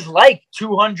 Because he's like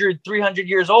 200, 300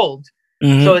 years old.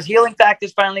 Mm-hmm. So his healing factor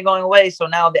is finally going away. So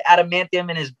now the adamantium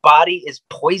in his body is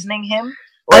poisoning him.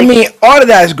 I mean, all of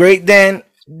that is great, Dan.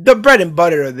 The bread and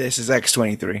butter of this is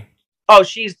X-23. Oh,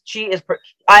 she is.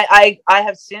 I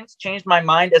have since changed my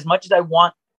mind. As much as I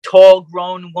want tall,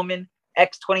 grown woman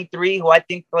X-23, who I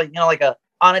think like a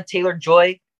Anna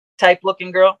Taylor-Joy type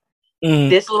looking girl. Mm.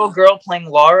 This little girl playing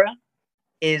Laura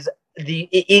is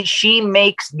she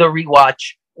makes the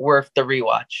rewatch worth the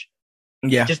rewatch.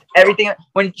 Yeah, just everything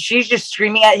when she's just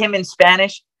screaming at him in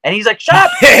Spanish. And he's like, shut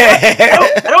up!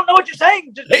 I don't know what you're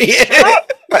saying. Just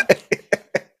shut up!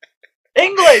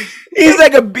 English. He's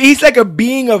like a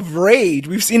being of rage.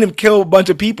 We've seen him kill a bunch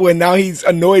of people, and now he's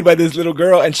annoyed by this little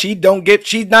girl, and she's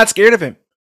not scared of him.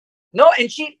 No,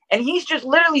 and he's just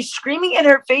literally screaming in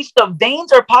her face. The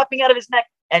veins are popping out of his neck,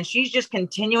 and she's just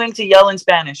continuing to yell in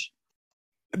Spanish.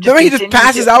 He just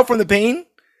passes out from the pain.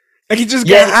 Like he just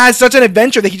has such an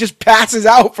adventure that he just passes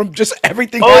out from just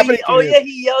everything happening.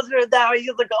 He yells at her that. He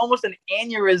has like almost an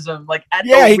aneurysm. Like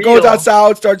he goes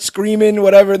outside, starts screaming,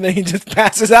 whatever, and then he just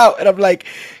passes out. And I'm like,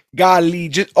 golly,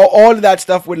 just all of that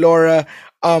stuff with Laura.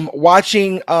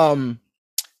 Watching the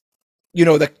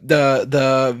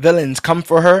villains come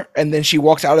for her, and then she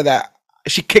walks out of that.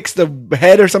 She kicks the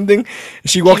head or something.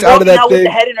 She walks out of that thing with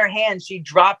the head in her hand. She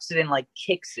drops it and like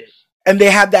kicks it. And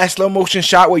they have that slow motion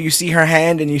shot where you see her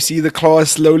hand and you see the claws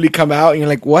slowly come out, and you're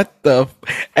like, what the?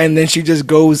 And then she just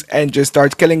goes and just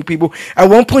starts killing people. At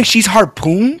one point, she's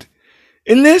harpooned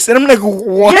in this, and I'm like,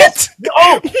 what? Yes.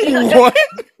 Oh, what?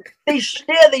 They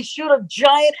shoot a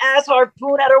giant ass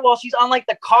harpoon at her while she's on like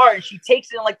the car, and she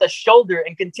takes it in like the shoulder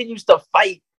and continues to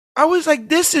fight. I was like,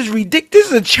 this is ridiculous. This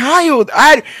is a child.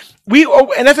 And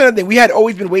that's another thing. We had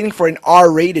always been waiting for an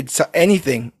R-rated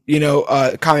anything,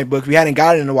 comic book. We hadn't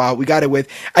got it in a while. We got it with,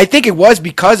 I think it was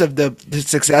because of the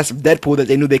success of Deadpool that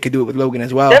they knew they could do it with Logan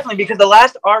as well. Definitely, because the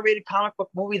last R-rated comic book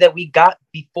movie that we got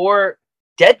before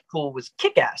Deadpool was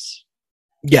Kick-Ass.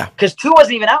 Yeah. Because 2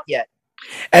 wasn't even out yet.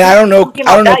 And I don't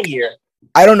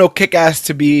know Kick-Ass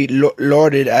to be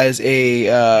lauded as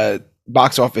a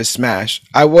box office smash.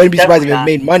 I wouldn't be surprised if it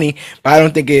made money, but I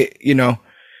don't think it,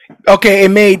 Okay, it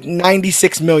made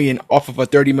 $96 million off of a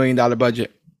 $30 million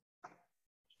budget.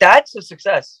 That's a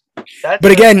success.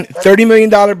 $30 million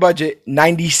budget,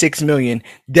 $96 million.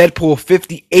 Deadpool,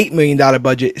 $58 million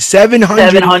budget,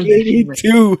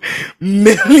 $782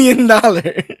 million.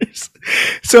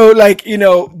 So,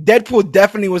 Deadpool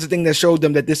definitely was the thing that showed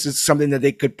them that this is something that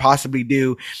they could possibly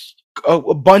do.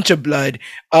 A bunch of blood.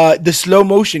 The slow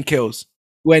motion kills.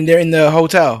 when they're in the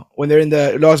hotel, when they're in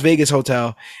the Las Vegas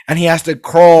hotel, and he has to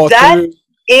crawl That through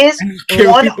is and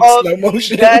kill one people in of slow the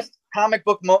motion. best comic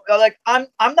book like I'm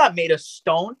not made of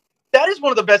stone. That is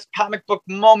one of the best comic book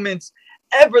moments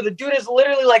ever. The dude is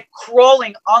literally like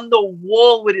crawling on the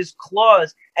wall with his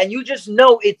claws, and you just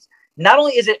know it's not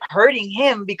only is it hurting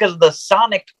him because of the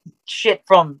sonic shit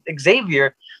from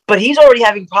Xavier, but he's already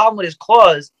having problem with his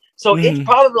claws. So it's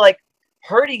probably like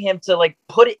hurting him to like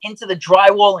put it into the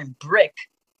drywall and brick.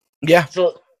 Yeah.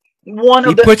 So he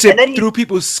puts it through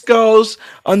people's skulls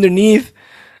underneath.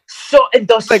 So and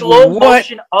the like, slow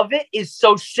motion of it is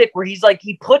so sick. Where he's like,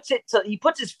 he puts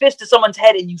his fist to someone's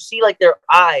head, and you see like their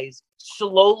eyes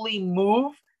slowly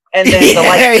move, and then the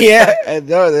light. I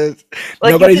know this.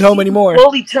 Like, nobody's home anymore.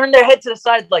 Slowly turn their head to the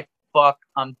side, like fuck,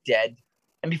 I'm dead.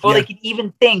 And before they can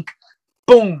even think,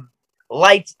 boom,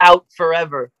 lights out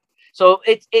forever. So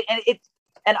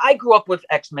and I grew up with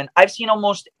X-Men. I've seen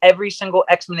almost every single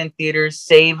X-Men in theaters,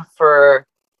 save for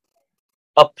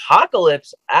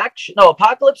Apocalypse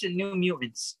and New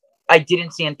Mutants. I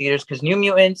didn't see in theaters because New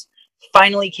Mutants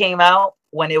finally came out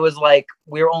when it was like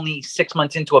we were only 6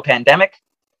 months into a pandemic.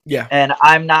 Yeah. And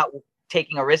I'm not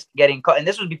taking a risk getting caught. And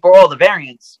this was before all the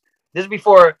variants. This is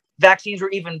before vaccines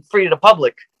were even free to the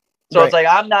public. So It's like,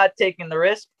 I'm not taking the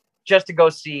risk just to go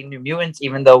see New Mutants,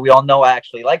 even though we all know I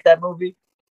actually like that movie.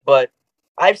 But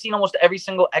I've seen almost every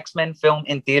single X-Men film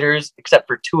in theaters except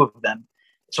for 2 of them.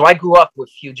 So I grew up with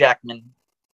Hugh Jackman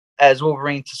as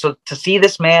Wolverine. So to see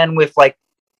this man with like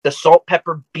the salt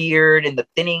pepper beard and the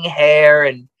thinning hair,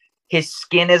 and his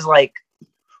skin is like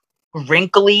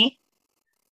wrinkly,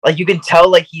 like you can tell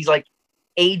like he's like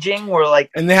aging, or like.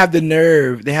 And they have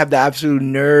the absolute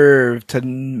nerve to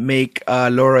make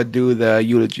Laura do the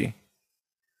eulogy.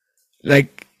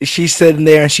 Like she's sitting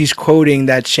there and she's quoting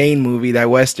that Shane movie, that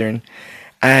Western,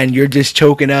 and you're just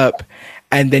choking up,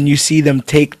 and then you see them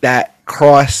take that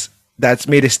cross that's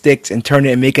made of sticks and turn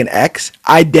it and make an X.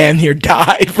 I damn near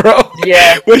died, bro.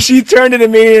 Yeah. When she turned it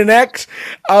and made it an X,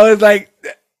 I was like,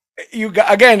 you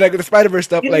got, again, like the Spider-Verse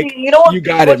stuff, like, you know what, you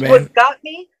got it, man. What got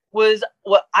me was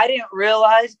what I didn't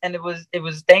realize, and it was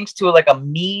thanks to like a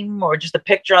meme or just a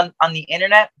picture on the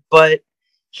internet, but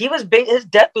his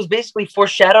death was basically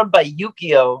foreshadowed by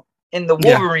Yukio in the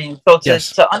Wolverine. Yeah.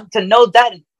 So to know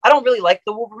that, I don't really like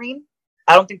the Wolverine.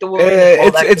 I don't think the Wolverine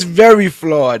it's very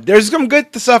flawed. There's some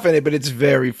good stuff in it, but it's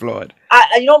very flawed.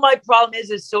 You know, my problem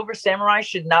is Silver Samurai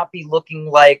should not be looking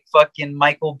like fucking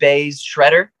Michael Bay's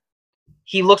Shredder.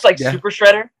 He looks like Super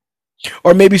Shredder.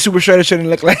 Or maybe Super Shredder shouldn't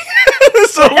look like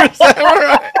Silver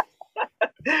Samurai.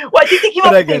 Well, I think they came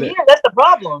out the same year. That's the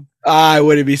problem. I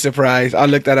wouldn't be surprised. I'll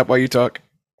look that up while you talk.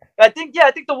 I think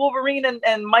the Wolverine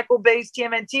and Michael Bay's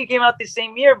TMNT came out the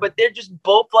same year, but they're just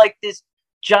both like this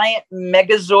giant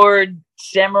Megazord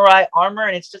samurai armor,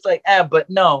 and it's just like, but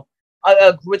no.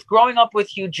 With growing up with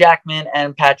Hugh Jackman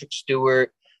and Patrick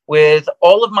Stewart, with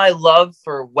all of my love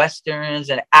for westerns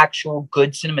and actual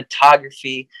good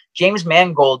cinematography, James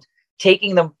Mangold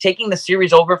taking the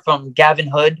series over from Gavin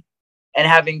Hood and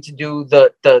having to do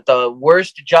the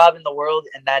worst job in the world,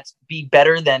 and that's be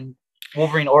better than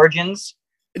Wolverine Origins.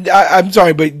 I'm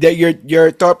sorry, but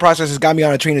your thought process has got me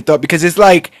on a train of thought, because it's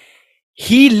like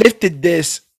he lifted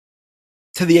this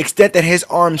to the extent that his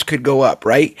arms could go up,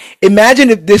 right? Imagine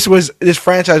if this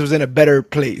franchise was in a better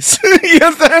place. You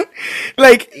understand?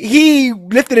 Like, he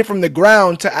lifted it from the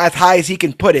ground to as high as he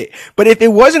can put it. But if it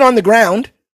wasn't on the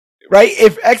ground, right?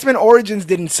 If X-Men Origins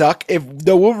didn't suck, if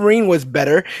the Wolverine was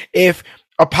better, if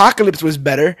Apocalypse was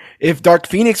better, if Dark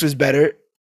Phoenix was better,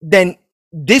 then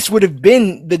this would have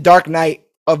been the Dark Knight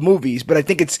of movies. But I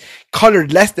think it's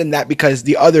colored less than that because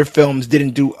the other films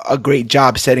didn't do a great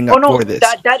job setting up for this.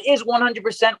 That is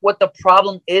 100% what the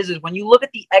problem is when you look at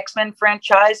the X-Men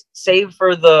franchise, save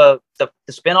for the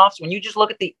spin-offs, when you just look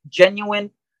at the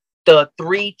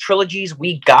 3 trilogies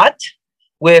we got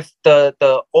with the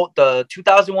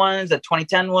 2001s, the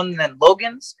 2010 one, and then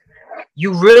Logan's,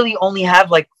 you really only have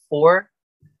like 4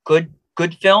 good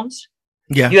films.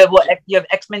 Yeah. You have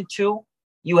X-Men 2,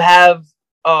 you have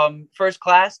First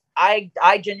Class. I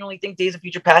genuinely think Days of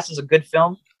Future Past is a good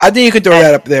film. I think you could throw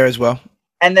that up there as well.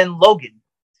 And then Logan.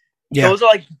 Yeah. Those are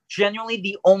like genuinely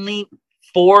the only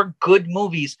 4 good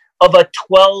movies of a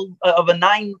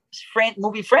 9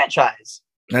 movie franchise.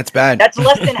 That's bad. That's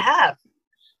less than half.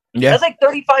 Yeah. That's like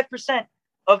 35%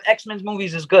 of X-Men's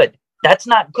movies is good. That's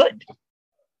not good.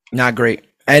 Not great.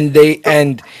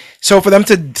 And so for them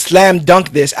to slam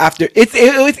dunk this after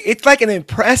it's like an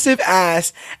impressive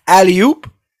ass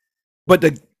alley-oop, but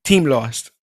the team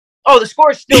lost. Oh, the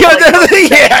score is still Yeah.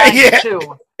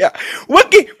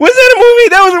 What was that a movie?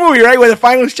 That was a movie, right? Where the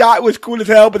final shot was cool as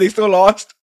hell, but they still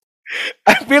lost.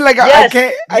 I feel like I Yes,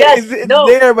 can't. yes, It's no.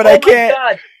 there, but I Oh my can't.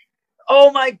 god.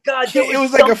 Oh my god, there It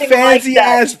was was like a something like fancy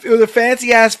that. ass. It was a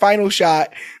fancy ass final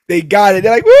shot. They got it.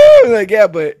 They're like, woo! Like, yeah,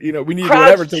 but we need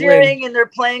whatever Crowds to win. cheering and they're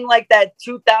playing like that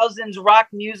 2000s rock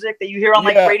music that you hear on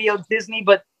like Yeah. Radio Disney,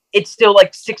 but it's still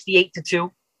like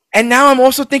 68-2. And now I'm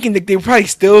also thinking that they were probably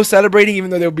still celebrating, even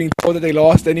though they were being told that they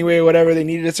lost anyway or whatever. They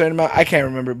needed a certain amount. I can't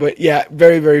remember, but yeah,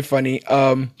 very, very funny.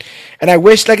 And I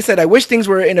wish, like I said, I wish things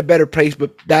were in a better place,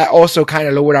 but that also kind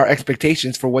of lowered our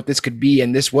expectations for what this could be.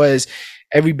 And this was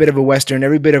every bit of a Western,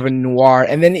 every bit of a noir.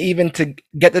 And then even to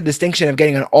get the distinction of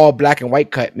getting an all black and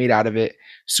white cut made out of it,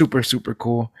 super, super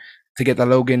cool to get the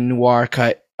Logan noir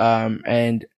cut.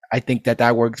 And I think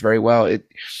that works very well.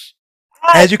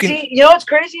 As you can see, you know what's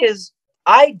crazy is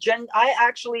I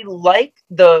actually like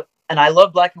and I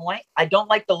love black and white. I don't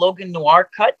like the Logan Noir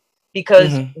cut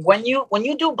because when you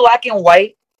do black and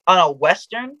white on a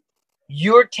Western,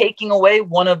 you're taking away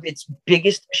one of its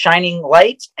biggest shining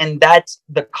lights, and that's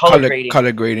the color grading.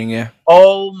 Color grading, yeah.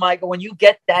 Oh my god, when you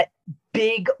get that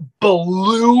big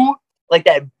blue, like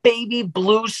that baby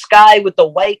blue sky with the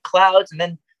white clouds, and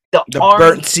then the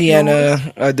burnt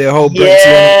sienna, the whole burnt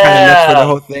sienna kind of look for the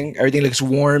whole thing. Everything looks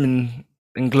warm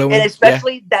and glowing. And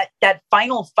especially that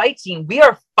final fight scene. We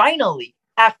are finally,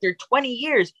 after 20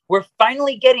 years, we're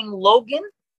finally getting Logan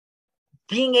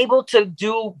being able to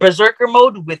do Berserker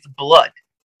mode with blood.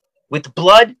 With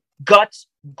blood, guts,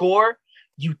 gore.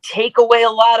 You take away a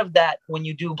lot of that when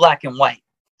you do black and white.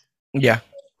 Yeah.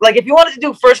 Like, if you wanted to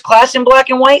do First Class in black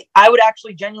and white, I would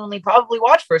actually genuinely probably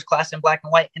watch First Class in black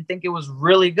and white and think it was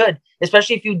really good.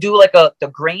 Especially if you do like the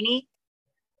grainy,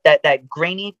 that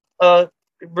grainy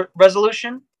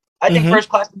resolution. I think First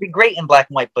Class would be great in black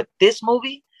and white. But this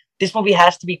movie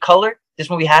has to be color. This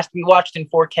movie has to be watched in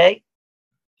 4K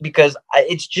because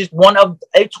it's just one of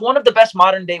the best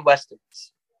modern day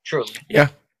westerns. Truly. Yeah.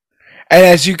 And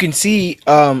as you can see,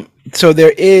 so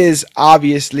there is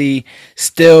obviously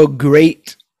still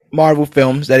great Marvel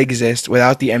films that exist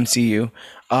without the MCU.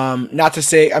 Not to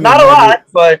say, I mean, not a lot,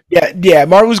 but yeah,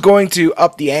 Marvel's going to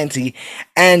up the ante,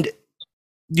 and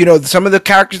some of the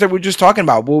characters that we're just talking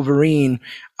about, Wolverine,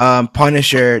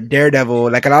 Punisher,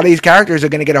 Daredevil, like a lot of these characters are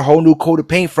going to get a whole new coat of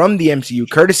paint from the MCU,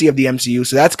 courtesy of the MCU.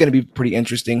 So that's going to be pretty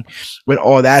interesting when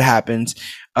all that happens.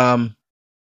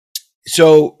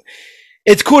 So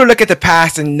it's cool to look at the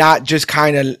past and not just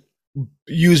kind of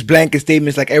use blanket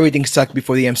statements like everything sucked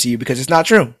before the MCU, because it's not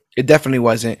true. It definitely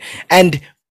wasn't. And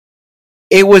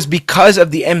it was because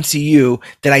of the MCU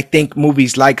that I think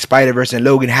movies like Spider-Verse and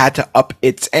Logan had to up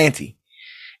its ante.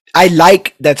 I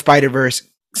like that Spider-Verse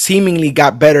seemingly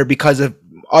got better because of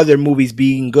other movies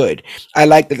being good. I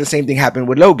like that the same thing happened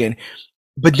with Logan.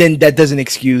 But then that doesn't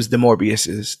excuse the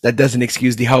Morbiuses. That doesn't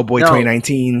excuse the Hellboy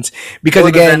 2019s. Because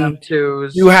again,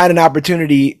 you had an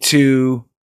opportunity to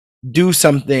do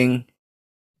something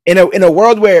in a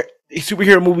world where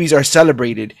superhero movies are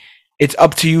celebrated. It's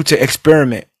up to you to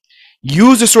experiment.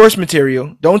 Use the source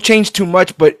material. Don't change too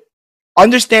much, but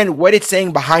understand what it's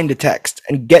saying behind the text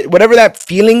and get whatever that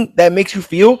feeling that makes you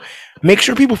feel. Make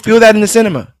sure people feel that in the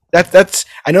cinema. That's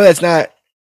I know that's not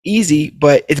easy,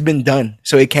 but it's been done,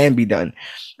 so it can be done.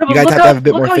 No, you guys have to have a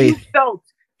bit more faith. You felt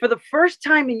for the first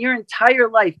time in your entire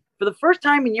life, for the first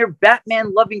time in your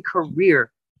Batman loving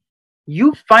career,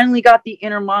 you finally got the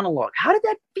inner monologue. How did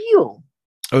that feel?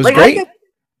 It was great.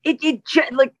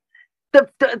 Like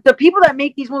the people that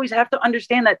make these movies have to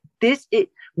understand that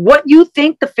what you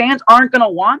think the fans aren't going to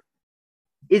want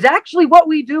is actually what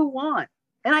we do want.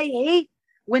 And I hate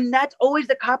when that's always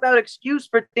the cop-out excuse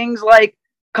for things like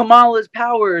Kamala's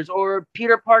powers or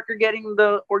Peter Parker getting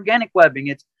the organic webbing.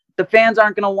 It's the fans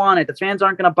aren't going to want it. The fans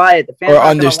aren't going to buy it. The fans or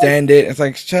understand it. It's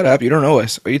like, shut up. You don't know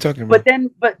us. What are you talking about?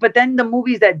 But then the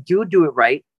movies that do it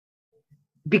right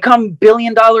become $1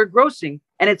 billion grossing.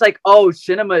 And it's like, oh,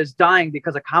 cinema is dying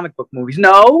because of comic book movies.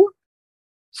 No.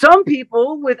 Some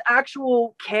people with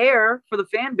actual care for the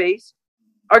fan base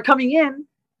are coming in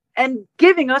and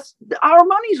giving us our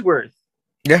money's worth.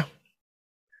 Yeah.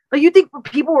 Like, you think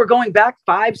people were going back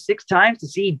 5-6 times to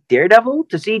see Daredevil,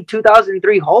 to see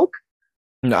 2003 Hulk?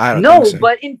 No, I don't think so.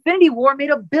 But Infinity War made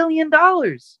 $1 billion.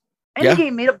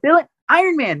 Endgame made $1 billion.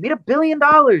 Iron Man made $1 billion.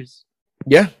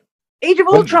 Yeah. Age of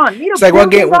Ultron made $1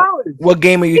 billion. What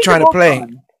game are you trying to play?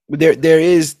 There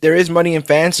is money in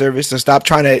fan service, so stop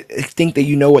trying to think that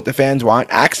you know what the fans want.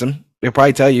 Ask them. They'll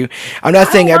probably tell you. I'm not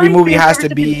saying every movie has to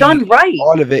be done right.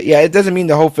 All of it. Yeah, it doesn't mean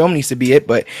the whole film needs to be it,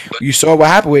 but you saw what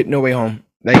happened with No Way Home.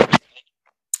 Like,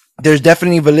 there's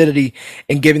definitely validity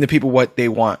in giving the people what they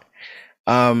want.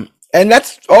 And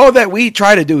that's all that we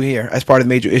try to do here as part of the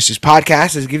Major Issues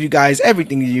podcast, is give you guys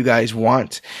everything that you guys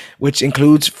want, which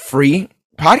includes free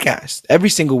podcast every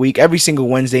single week, every single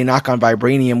Wednesday. Knock on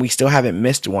Vibranium. We still haven't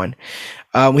missed one.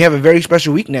 We have a very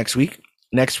special week next week.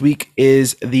 Next week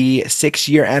is the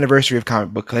 6-year anniversary of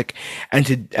Comic Book Click, and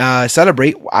to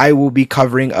celebrate, I will be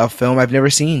covering a film I've never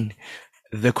seen,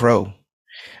 The Crow.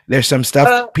 There's some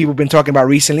stuff people have been talking about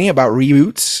recently about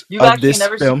reboots of this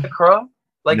never film. Seen The Crow?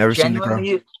 Like never seen The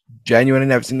Crow. Genuinely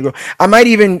never seen The Crow. I might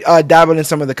even dabble in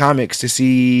some of the comics to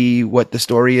see what the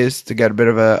story is, to get a bit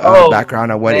of a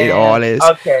background on what it all is.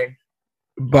 Okay.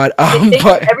 But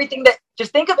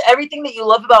just think of everything that you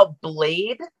love about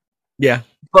Blade. Yeah.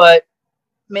 But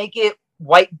make it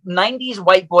 90s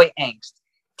white boy angst.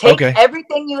 Take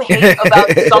everything you hate about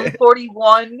Sum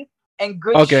 41 and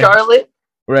Good Charlotte,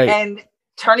 right, and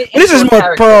turn it into this is more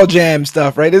character. Pearl Jam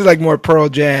stuff, right? This is like more Pearl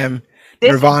Jam,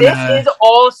 Nirvana. This is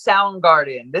all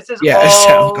Soundgarden. This is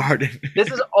all Soundgarden.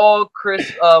 This is all Chris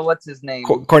what's his name?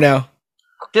 Cornell.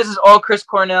 This is all Chris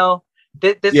Cornell.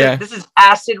 This is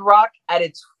acid rock at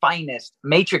its finest.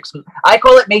 Matrix. I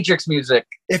call it Matrix music.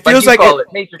 It feels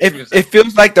it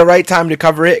feels like the right time to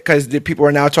cover it, because the people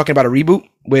are now talking about a reboot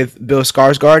with Bill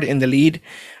Skarsgård in the lead.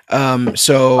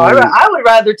 So I would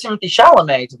rather Timothy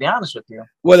Chalamet, to be honest with you.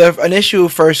 Well, the initial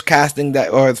first casting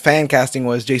fan casting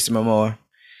was Jason Momoa,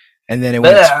 and then it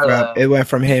went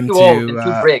from him to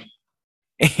too big.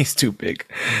 He's too big.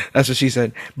 That's what she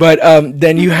said. But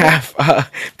then you have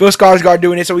Bill Skarsgård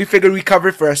doing it. So we figured we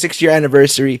covered for our 6-year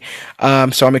anniversary.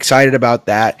 So I'm excited about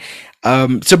that.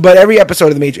 But every episode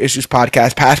of the Major Issues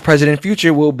podcast, past, present, and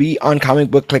future, will be on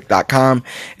comicbookclick.com.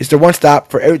 It's the one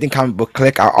stop for everything Comic Book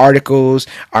Click, our articles,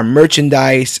 our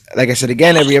merchandise. Like I said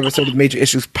again, every episode of the Major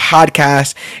Issues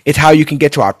podcast, it's how you can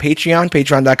get to our Patreon,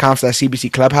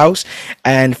 patreon.com/CBC Clubhouse.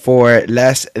 And for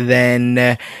less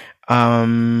than for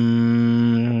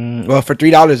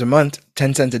 $3 a month,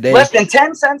 10 cents a day. Less than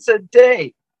 10 cents a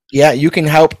day. Yeah, you can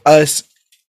help us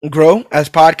grow as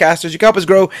podcasters. You can help us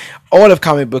grow all of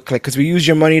Comic Book Click, because we use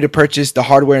your money to purchase the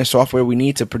hardware and software we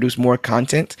need to produce more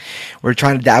content. We're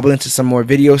trying to dabble into some more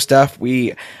video stuff.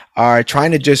 We are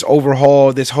trying to just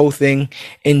overhaul this whole thing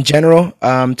in general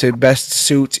to best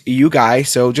suit you guys.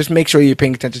 So just make sure you're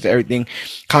paying attention to everything.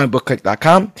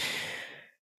 comicbookclick.com.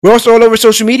 We're also all over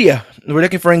social media. We're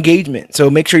looking for engagement.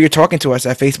 So make sure you're talking to us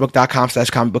at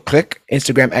facebook.com/comicbookclick,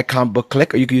 Instagram at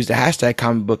comicbookclick, or you can use the hashtag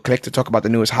comicbookclick to talk about the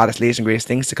newest, hottest, latest, and greatest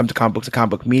things to come to comic books and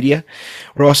comic book media.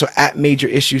 We're also at Major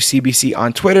Issues CBC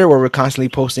on Twitter, where we're constantly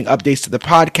posting updates to the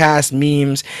podcast,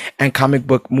 memes, and comic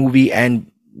book, movie,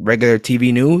 and regular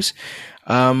TV news.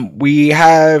 We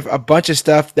have a bunch of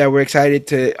stuff that we're excited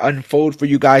to unfold for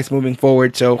you guys moving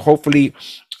forward. So hopefully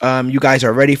you guys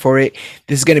are ready for it.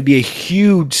 This is going to be a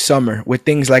huge summer with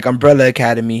things like Umbrella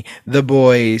Academy, The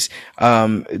Boys,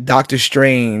 Doctor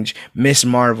Strange, Miss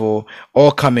Marvel,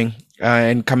 all coming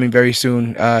and coming very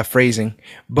soon. Phrasing,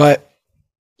 but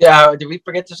yeah, did we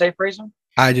forget to say phrasing?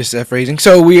 I just said phrasing,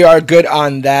 so we are good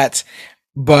on that.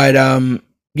 But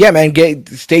yeah, man,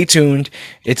 stay tuned.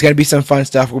 It's gonna be some fun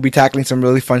stuff. We'll be tackling some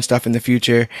really fun stuff in the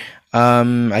future.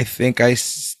 I think rate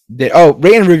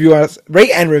and review us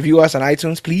on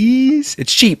iTunes, please.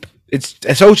 It's cheap. It's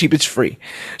so cheap, it's free.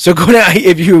 So go to,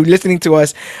 if you're listening to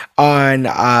us on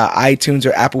iTunes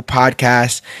or Apple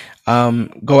Podcasts,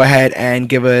 go ahead and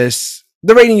give us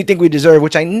the rating you think we deserve,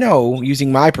 which I know,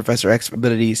 using my Professor X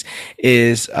abilities,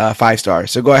 is 5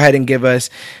 stars. So go ahead and give us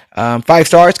 5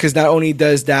 stars, because not only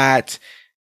does that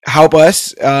help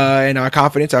us and our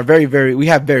confidence, we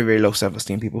have very, very low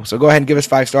self-esteem, people. So go ahead and give us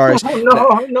 5 stars. No,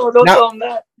 don't tell them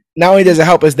that. Not only does it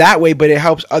help us that way, but it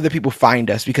helps other people find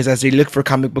us, because as they look for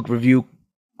comic book and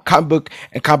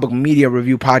comic book media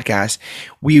review podcasts,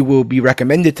 we will be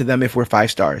recommended to them if we're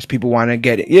 5 stars. People want to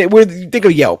get it. Think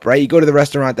of Yelp, right? You go to the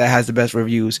restaurant that has the best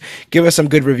reviews. Give us some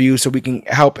good reviews so we can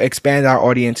help expand our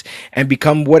audience and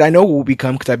become what I know we'll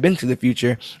become, because I've been to the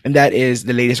future, and that is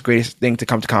the latest, greatest thing to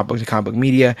come to comic books and comic book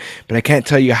media. But I can't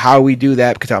tell you how we do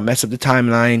that, because I'll mess up the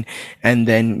timeline, and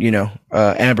then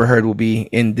Amber Heard will be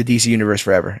in the DC universe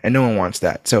forever, and no one wants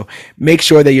that. So make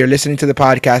sure that you're listening to the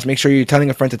podcast. Make sure you're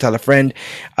telling a friend to tell a friend,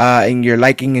 and you're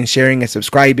liking and sharing and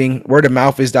subscribing. Word of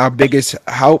mouth is our biggest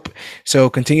help. So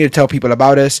continue to tell people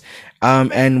about us.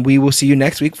 And we will see you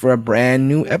next week for a brand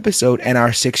new episode and our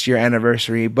 6-year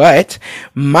anniversary. But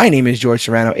my name is George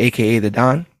Serrano, aka The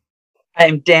Don. I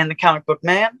am Dan, the Comic Book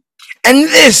Man. And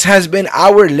this has been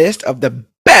our list of the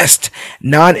best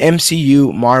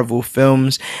non-MCU Marvel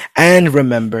films. And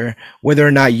remember, whether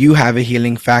or not you have a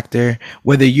healing factor,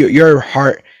 whether you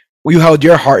held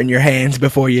your heart in your hands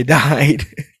before you died,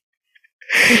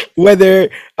 whether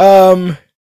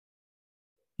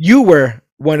you were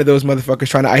one of those motherfuckers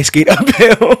trying to ice skate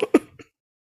uphill,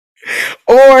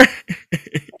 or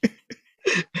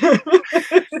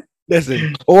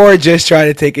Listen, or just try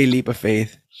to take a leap of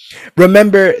faith.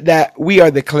 Remember that we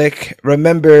are the Click.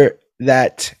 Remember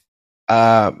that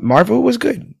Marvel was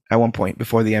good at one point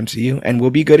before the MCU and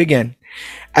will be good again.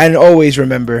 And always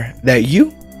remember that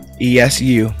you, yes,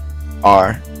 you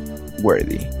are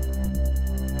worthy.